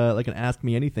like an Ask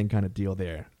Me Anything kind of deal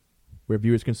there, where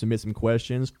viewers can submit some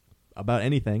questions about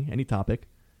anything, any topic.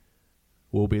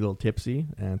 We'll be a little tipsy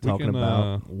and talking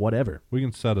about whatever. We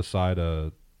can set aside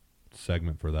a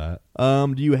segment for that.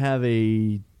 Do you have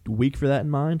a week for that in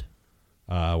mind?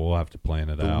 We'll have to plan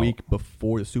it The out. week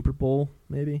before the Super Bowl,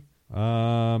 maybe?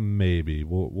 Maybe.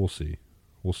 We'll see.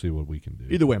 We'll see what we can do.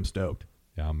 Either way, I'm stoked.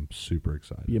 Yeah, I'm super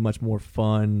excited. Be a much more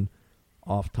fun,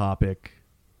 off-topic,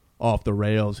 off the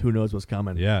rails. Who knows what's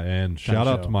coming? Yeah, and shout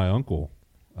out show. to my uncle.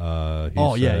 He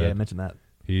I mentioned that.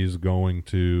 He's going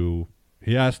to.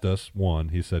 He asked us one.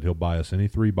 He said he'll buy us any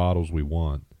 3 bottles we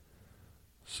want.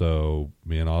 So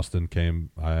me and Austin came.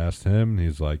 I asked him. And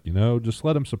he's like, just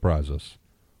let him surprise us.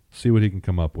 See what he can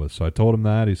come up with. So I told him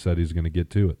that. He said he's going to get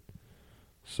to it.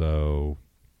 So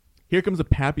Here comes a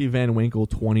Pappy Van Winkle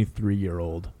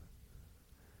 23-year-old.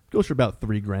 Goes for about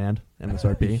 $3,000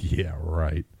 MSRP. yeah,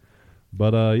 right.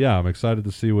 But yeah, I'm excited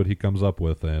to see what he comes up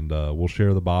with, and we'll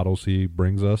share the bottles he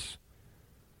brings us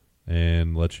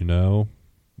and let you know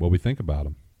what we think about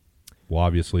them. Well,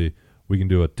 obviously, we can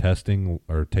do a testing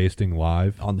or tasting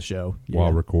live On the show.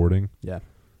 while recording. Yeah.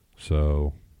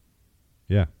 So,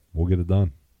 yeah, we'll get it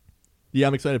done. Yeah,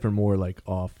 I'm excited for more like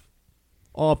off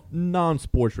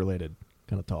non-sports related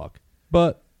kind of talk.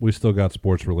 But we still got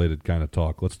sports-related kind of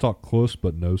talk. Let's talk close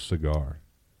but no cigar.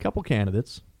 Couple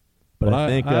candidates. But Well, I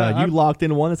think I you locked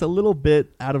in one that's a little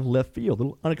bit out of left field, a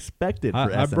little unexpected for I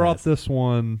SNS. brought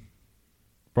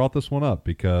this one up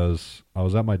because I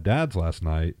was at my dad's last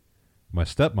night. My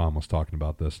stepmom was talking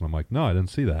about this, and I'm like, no, I didn't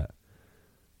see that.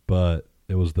 But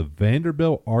it was the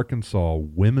Vanderbilt, Arkansas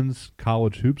women's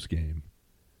college hoops game.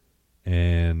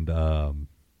 And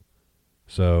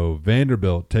so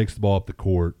Vanderbilt takes the ball up the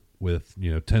court with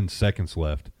 10 seconds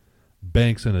left,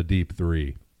 banks in a deep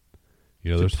 3.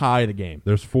 to tie the game.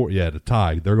 There's 4, to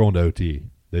tie. They're going to OT.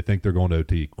 They think they're going to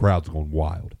OT. Crowd's going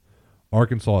wild.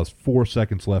 Arkansas has 4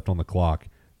 seconds left on the clock.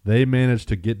 They managed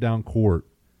to get down court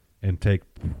and take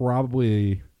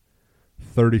probably a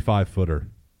 35-footer,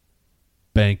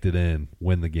 banked it in,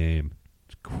 win the game,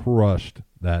 crushed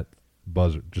that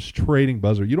buzzer, just trading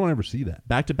buzzer. You don't ever see that.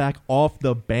 Back-to-back off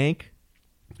the bank.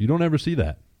 You don't ever see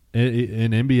that.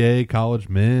 In NBA, college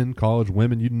men, college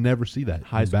women, you never see that.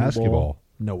 High in school basketball. ball,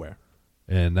 nowhere.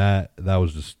 And that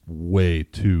was just way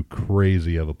too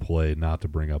crazy of a play not to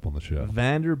bring up on the show.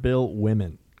 Vanderbilt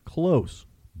women. Close.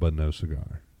 But no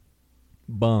cigar.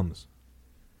 Bums.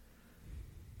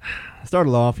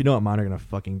 Started off, you know what mine are going to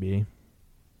fucking be.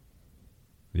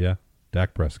 Yeah,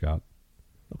 Dak Prescott.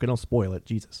 Okay, don't spoil it.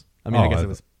 Jesus. I mean, Oh, I guess I it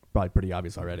was probably pretty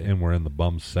obvious already. And we're in the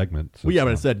bums segment. So Well, yeah, it's but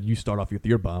I not- said you start off with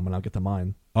your bum, and I'll get to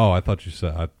mine. Oh, I thought you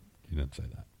said you didn't say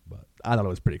that. But I thought it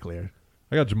was pretty clear.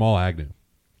 I got Jamal Agnew.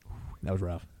 That was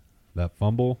rough. That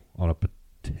fumble on a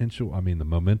potential. I mean, the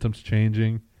momentum's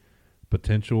changing.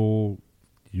 Potential.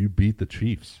 You beat the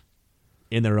Chiefs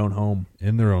In their own home.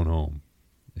 in their own home,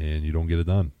 and you don't get it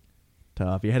done.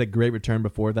 Tough. He had a great return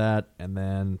before that, and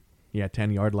then,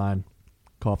 10-yard line.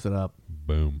 Coughs it up.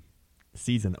 Boom.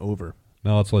 Season over.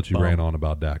 Now let's let you Bum. rant on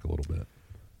about Dak a little bit.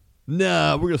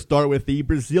 No, we're going to start with the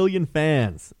Brazilian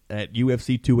fans at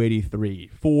UFC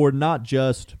 283 for not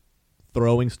just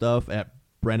throwing stuff at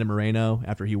Brandon Moreno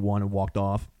after he won and walked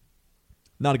off.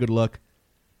 Not a good look.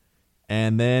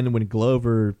 And then when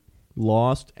Glover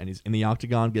lost and he's in the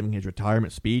octagon giving his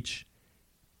retirement speech,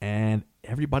 and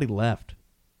everybody left.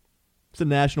 It's a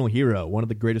national hero, one of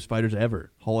the greatest fighters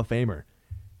ever, Hall of Famer,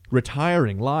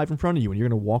 retiring live in front of you, and you're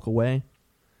going to walk away?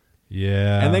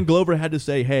 Yeah. And then Glover had to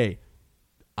say, hey,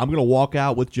 I'm going to walk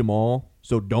out with Jamal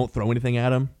so don't throw anything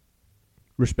at him.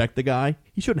 Respect the guy.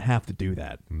 He shouldn't have to do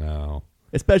that. No.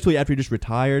 Especially after he just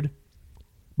retired.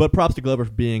 But props to Glover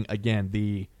for being, again,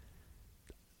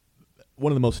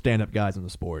 one of the most stand-up guys in the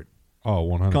sport. Oh,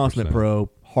 100%. Consummate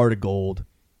pro, heart of gold,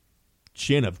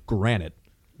 chin of granite.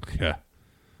 Yeah.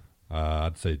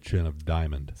 I'd say chin of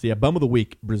diamond. So, yeah, bum of the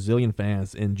week, Brazilian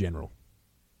fans in general.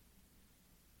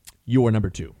 Your number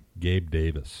 2. Gabe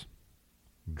Davis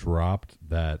dropped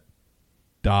that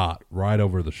dot right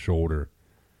over the shoulder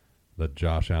that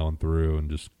Josh Allen threw and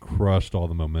just crushed all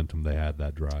the momentum they had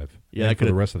that drive. Yeah, and that for the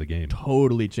could've rest of the game.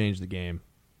 Totally changed the game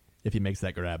if he makes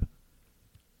that grab.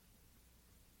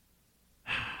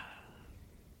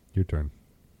 Your turn.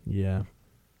 Yeah.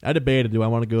 I debated, do I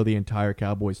want to go the entire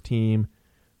Cowboys team,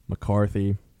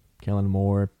 McCarthy, Kellen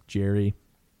Moore, Jerry,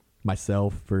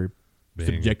 myself for Being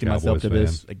subjecting a myself to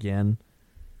Cowboys this again.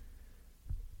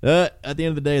 At the end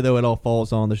of the day, though, it all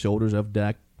falls on the shoulders of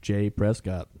Dak J.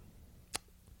 Prescott.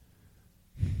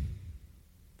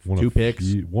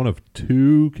 Picks. One of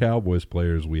 2 Cowboys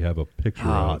players we have a picture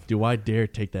of. Do I dare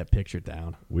take that picture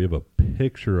down? We have a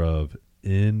picture of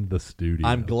in the studio.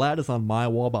 I'm glad it's on my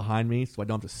wall behind me so I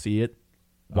don't have to see it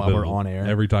while we're on air.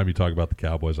 Every time you talk about the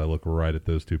Cowboys, I look right at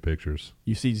those 2 pictures.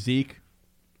 You see Zeke,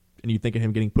 and you think of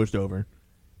him getting pushed over.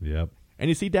 Yep. And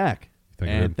you see Dak.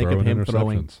 Think of him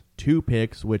throwing interceptions. 2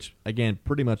 picks, which, again,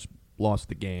 pretty much lost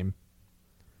the game.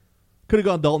 Could have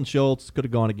gone Dalton Schultz. Could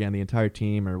have gone, again, the entire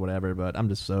team or whatever, but I'm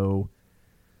just so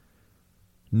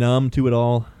numb to it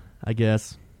all, I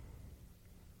guess.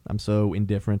 I'm so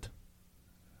indifferent.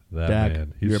 That Dak,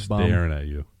 man, you're he's a bum. staring at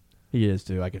you. He is,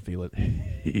 too. I can feel it.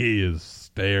 He is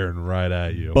staring right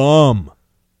at you. Bum.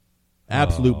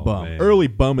 Absolute bum. Man. Early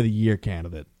bum of the year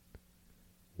candidate.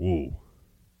 Whoa.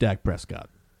 Dak Prescott.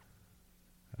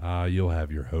 You'll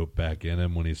have your hope back in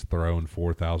him when he's throwing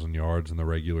 4,000 yards in the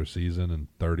regular season and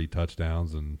 30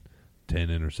 touchdowns and 10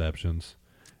 interceptions.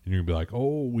 And you're going to be like,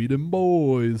 oh, we them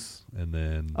boys. And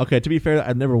then... Okay, to be fair,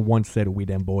 I've never once said we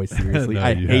them boys, seriously. No,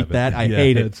 I you hate haven't. that. I Yeah,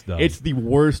 hate it. it's dumb. It's the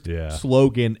worst Yeah.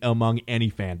 slogan among any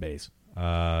fan base.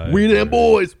 we them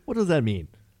boys. What does that mean?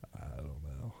 I don't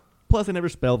know. Plus, I never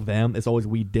spell them. It's always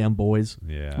we dem boys.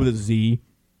 Yeah. With a Z.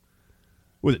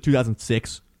 Was it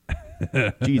 2006?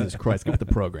 Jesus Christ, get with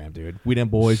the program, dude. We them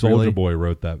boys, Soulja really? Boy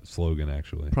wrote that slogan,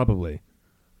 actually. Probably.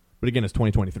 But again, it's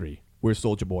 2023. Where's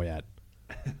Soulja Boy at?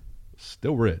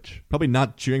 Still rich. Probably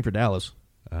not cheering for Dallas.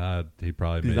 He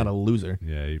probably He's not a loser.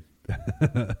 Yeah.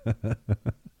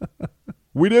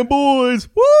 We them boys.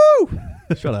 Woo!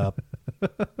 Shut up.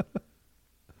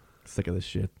 Sick of this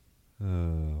shit.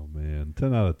 Oh, man.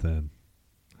 10 out of 10.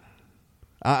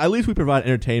 At least we provide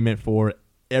entertainment for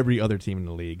every other team in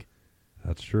the league.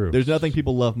 That's true. There's nothing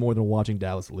people love more than watching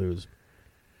Dallas lose.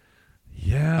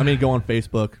 Yeah. I mean, go on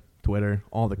Facebook, Twitter,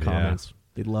 all the comments.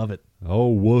 They love it. Oh,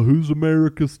 well, who's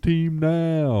America's team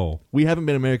now? We haven't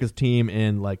been America's team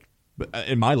in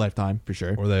my lifetime, for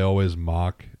sure. Or they always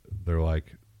mock. They're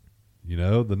like,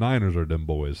 the Niners are them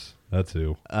boys. That's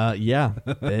who. Yeah,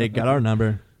 they got our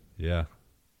number. Yeah.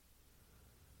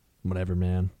 Whatever,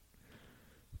 man.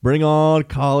 Bring on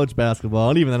college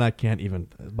basketball. And even then, I can't even.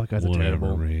 Buckeyes are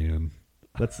terrible. Man.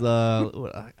 That's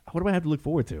what do I have to look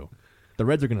forward to? The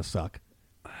Reds are going to suck.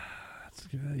 That's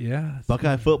good. Yeah.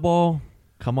 Buckeye football,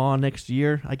 come on next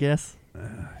year, I guess.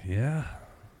 Yeah.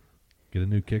 Get a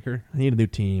new kicker. I need a new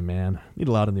team, man. Need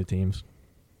a lot of new teams.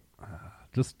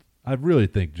 I really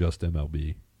think just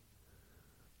MLB.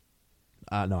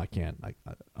 No, I can't.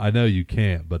 I know you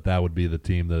can't, but that would be the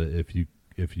team that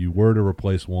if you were to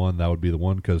replace one, that would be the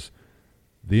one, because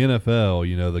the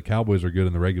NFL, the Cowboys are good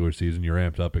in the regular season. You're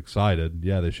amped up, excited.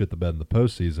 Yeah, they shit the bed in the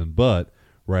postseason, but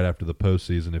right after the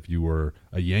postseason, if you were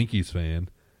a Yankees fan,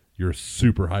 you're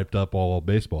super hyped up all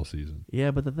baseball season.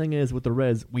 Yeah, but the thing is, with the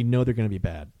Reds, we know they're going to be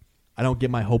bad. I don't get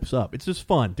my hopes up. It's just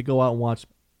fun to go out and watch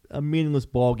a meaningless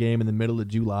ball game in the middle of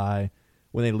July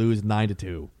when they lose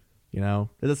 9-2.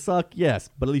 Does it suck? Yes,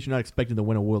 but at least you're not expecting to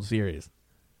win a World Series.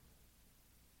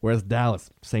 Whereas Dallas,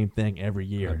 same thing every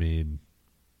year. I mean,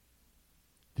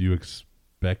 do you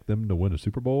expect them to win a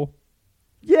Super Bowl?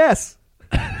 Yes.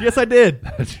 Yes, I did.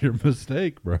 That's your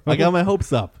mistake, bro. I got my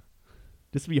hopes up.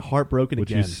 Just to be heartbroken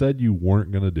Which again. you said you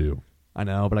weren't going to do. I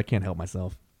know, but I can't help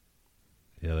myself.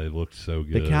 Yeah, they looked so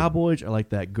good. The Cowboys are like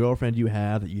that girlfriend you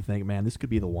have that you think, man, this could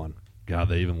be the one. God,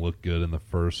 they even looked good in the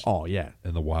first. Oh, yeah.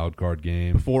 In the wild card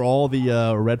game. Before all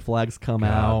the red flags come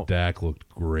out. Dak looked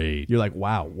great. You're like,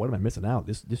 wow, what am I missing out?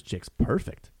 This chick's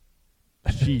perfect.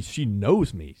 She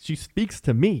knows me. She speaks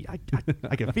to me.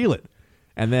 I can feel it.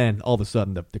 And then all of a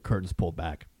sudden the curtain's pulled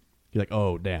back. You're like,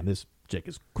 oh, damn, this chick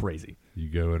is crazy. You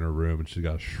go in her room and she's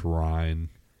got a shrine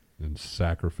and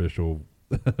sacrificial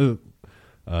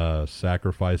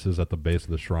sacrifices at the base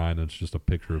of the shrine, and it's just a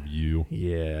picture of you.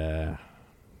 Yeah.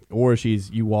 Or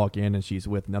you walk in and she's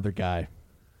with another guy.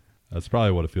 That's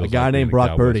probably what it feels like. A guy named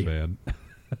Brock Cowboys Purdy. Fan.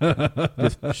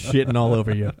 Just shitting all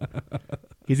over you.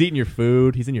 He's eating your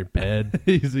food. He's in your bed.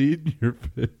 He's eating your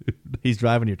food. He's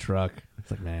driving your truck.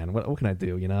 It's like, man, what can I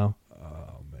do, you know?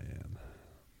 Oh, man.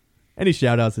 Any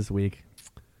shout-outs this week?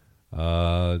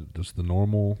 Just the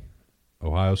normal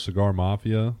Ohio Cigar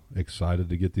Mafia. Excited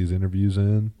to get these interviews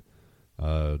in.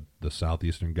 The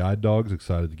Southeastern Guide Dogs.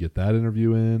 Excited to get that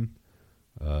interview in.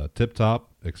 Tip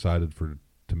Top. Excited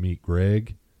to meet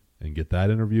Greg and get that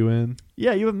interview in.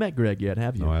 Yeah, you haven't met Greg yet,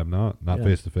 have you? No, I have not. Not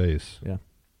face to face. Yeah.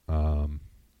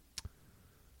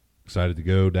 Excited to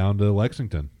go down to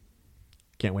Lexington.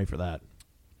 Can't wait for that.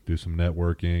 Do some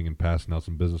networking and passing out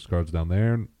some business cards down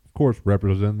there. And, of course,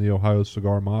 represent the Ohio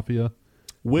Cigar Mafia.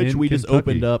 Which we just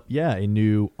Kentucky. opened up, a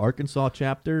new Arkansas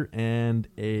chapter and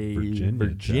a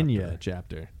Virginia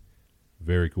chapter.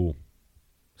 Very cool.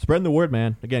 Spreading the word,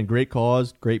 man. Again, great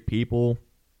cause, great people.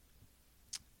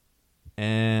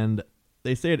 And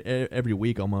they say it every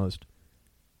week almost.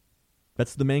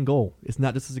 That's the main goal. It's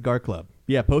not just a cigar club.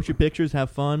 Yeah, post your pictures,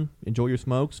 have fun, enjoy your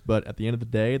smokes, but at the end of the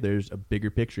day, there's a bigger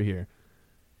picture here.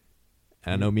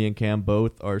 And I know me and Cam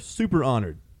both are super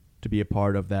honored to be a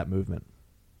part of that movement.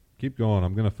 Keep going.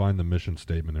 I'm going to find the mission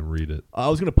statement and read it. I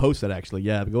was going to post that, actually.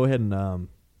 Yeah, but go ahead and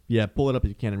pull it up if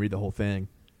you can and read the whole thing.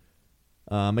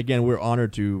 Again, we're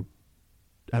honored to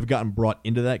have gotten brought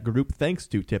into that group, thanks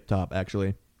to Tip Top,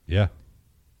 actually. Yeah.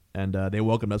 And they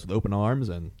welcomed us with open arms,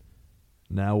 and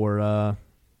now we're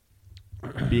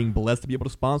being blessed to be able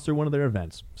to sponsor one of their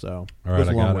events. So, all right,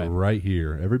 I got it right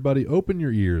here. Everybody, open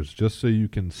your ears just so you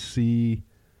can see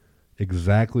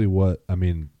exactly what,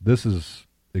 this is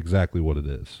exactly what it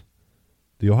is.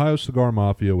 The Ohio Cigar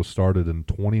Mafia was started in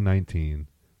 2019.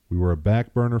 We were a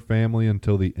back burner family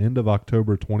until the end of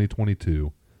October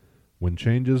 2022. When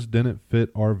changes didn't fit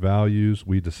our values,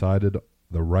 we decided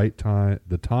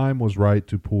the time was right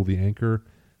to pull the anchor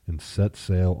and set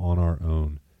sail on our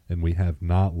own, and we have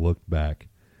not looked back.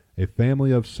 A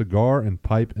family of cigar and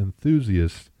pipe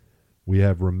enthusiasts, we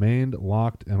have remained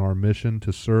locked in our mission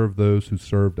to serve those who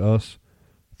served us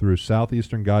through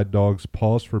Southeastern Guide Dogs'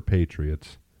 Pause for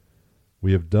Patriots.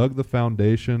 We have dug the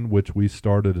foundation which we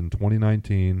started in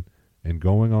 2019, and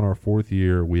going on our 4th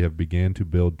year, we have began to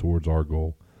build towards our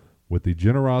goal. With the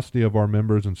generosity of our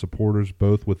members and supporters,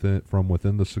 both from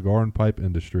within the cigar and pipe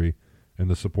industry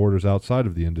and the supporters outside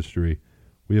of the industry,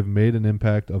 we have made an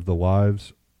impact of the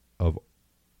lives of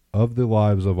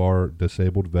our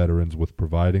disabled veterans with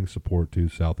providing support to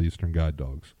Southeastern Guide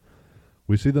Dogs.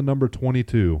 We see the number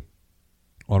 22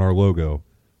 on our logo,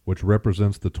 which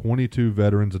represents the 22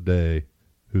 veterans a day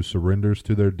who surrenders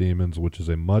to their demons, which is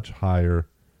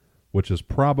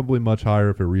probably much higher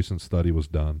if a recent study was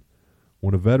done.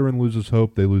 When a veteran loses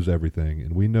hope, they lose everything,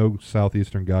 and we know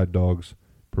Southeastern Guide Dogs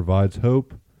provides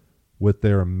hope with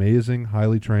their amazing,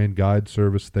 highly trained guide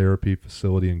service therapy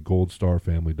facility and Gold Star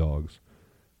family dogs.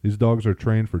 These dogs are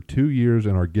trained for 2 years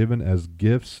and are given as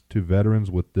gifts to veterans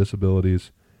with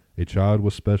disabilities, a child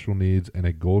with special needs, and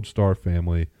a Gold Star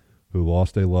family who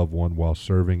lost a loved one while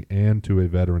serving, and to a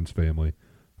veteran's family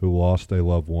who lost a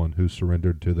loved one who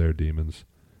surrendered to their demons.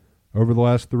 Over the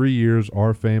last 3 years,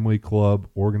 our family club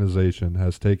organization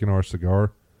has taken our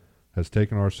cigar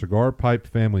pipe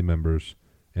family members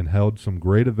and held some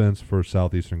great events for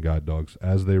Southeastern Guide Dogs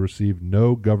as they received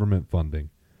no government funding.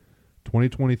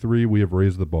 2023, we have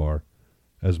raised the bar.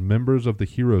 As members of the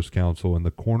Heroes Council and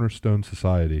the Cornerstone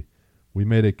Society, we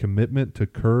made a commitment to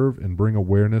curve and bring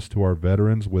awareness to our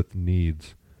veterans with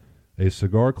needs. A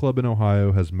cigar club in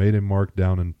Ohio has made a mark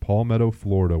down in Palmetto,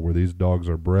 Florida, where these dogs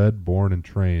are bred, born, and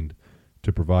trained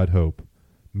to provide hope,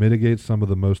 mitigate some of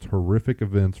the most horrific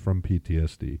events from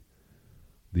PTSD.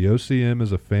 The OCM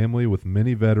is a family with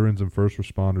many veterans and first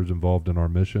responders involved in our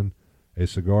mission, a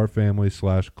cigar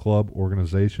family/club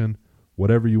organization.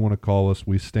 Whatever you want to call us,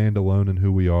 we stand alone in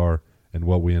who we are and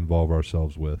what we involve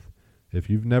ourselves with. If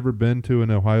you've never been to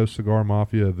an Ohio Cigar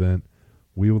Mafia event,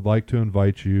 we would like to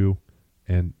invite you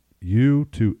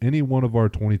to any one of our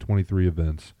 2023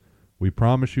 events. We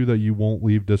promise you that you won't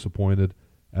leave disappointed.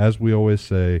 As we always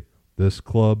say, this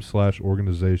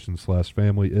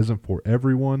club/organization/family isn't for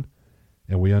everyone,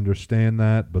 and we understand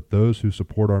that, but those who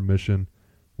support our mission,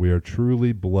 we are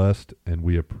truly blessed, and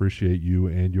we appreciate you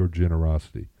and your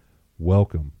generosity.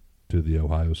 Welcome to the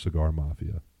Ohio Cigar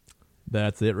Mafia.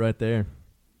 That's it right there.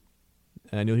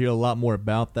 And you'll hear a lot more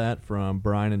about that from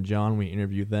Brian and John when we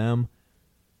interview them.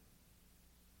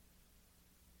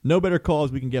 No better cause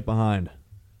we can get behind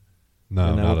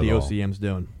than what the OCM's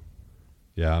doing.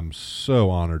 Yeah, I'm so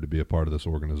honored to be a part of this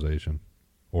organization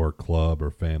or club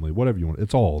or family, whatever you want.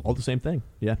 It's all All the same thing.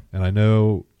 Yeah. And I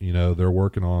know, they're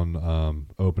working on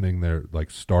opening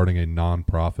starting a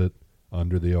nonprofit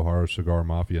under the Ohio Cigar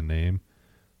Mafia name.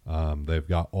 They've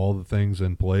got all the things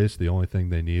in place. The only thing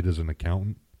they need is an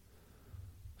accountant.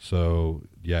 So,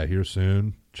 yeah, here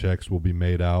soon, checks will be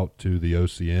made out to the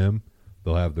OCM.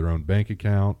 They'll have their own bank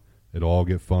account. It'll all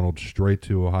get funneled straight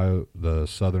to Ohio, the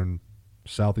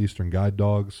Southeastern Guide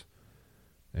Dogs.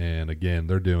 And again,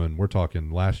 we're talking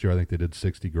last year, I think they did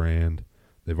 60 grand.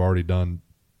 They've already done,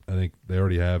 I think they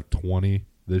already have 20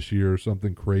 this year or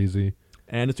something crazy.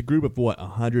 And it's a group of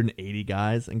 180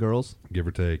 guys and girls? Give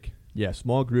or take. Yeah,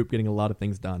 small group getting a lot of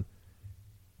things done.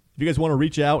 If you guys want to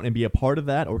reach out and be a part of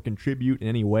that or contribute in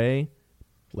any way,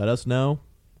 let us know.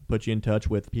 Put you in touch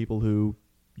with people who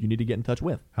you need to get in touch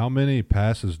with. How many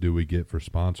passes do we get for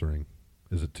sponsoring?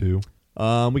 Is it 2?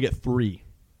 We get 3,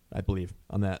 I believe,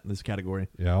 on this category.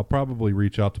 Yeah, I'll probably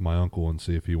reach out to my uncle and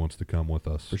see if he wants to come with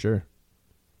us. For sure.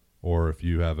 Or if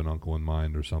you have an uncle in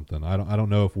mind or something. I don't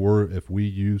know if we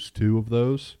use 2 of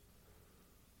those.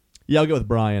 Yeah, I'll get with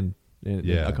Brian in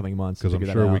the upcoming months. Because I'm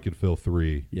sure we could fill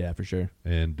 3. Yeah, for sure.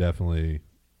 And definitely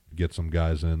get some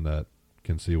guys in that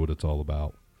can see what it's all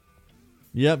about.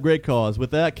 Yep, great cause.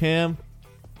 With that, Cam,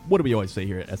 what do we always say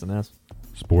here at SNS?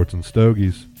 Sports and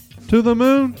Stogies. To the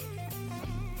moon!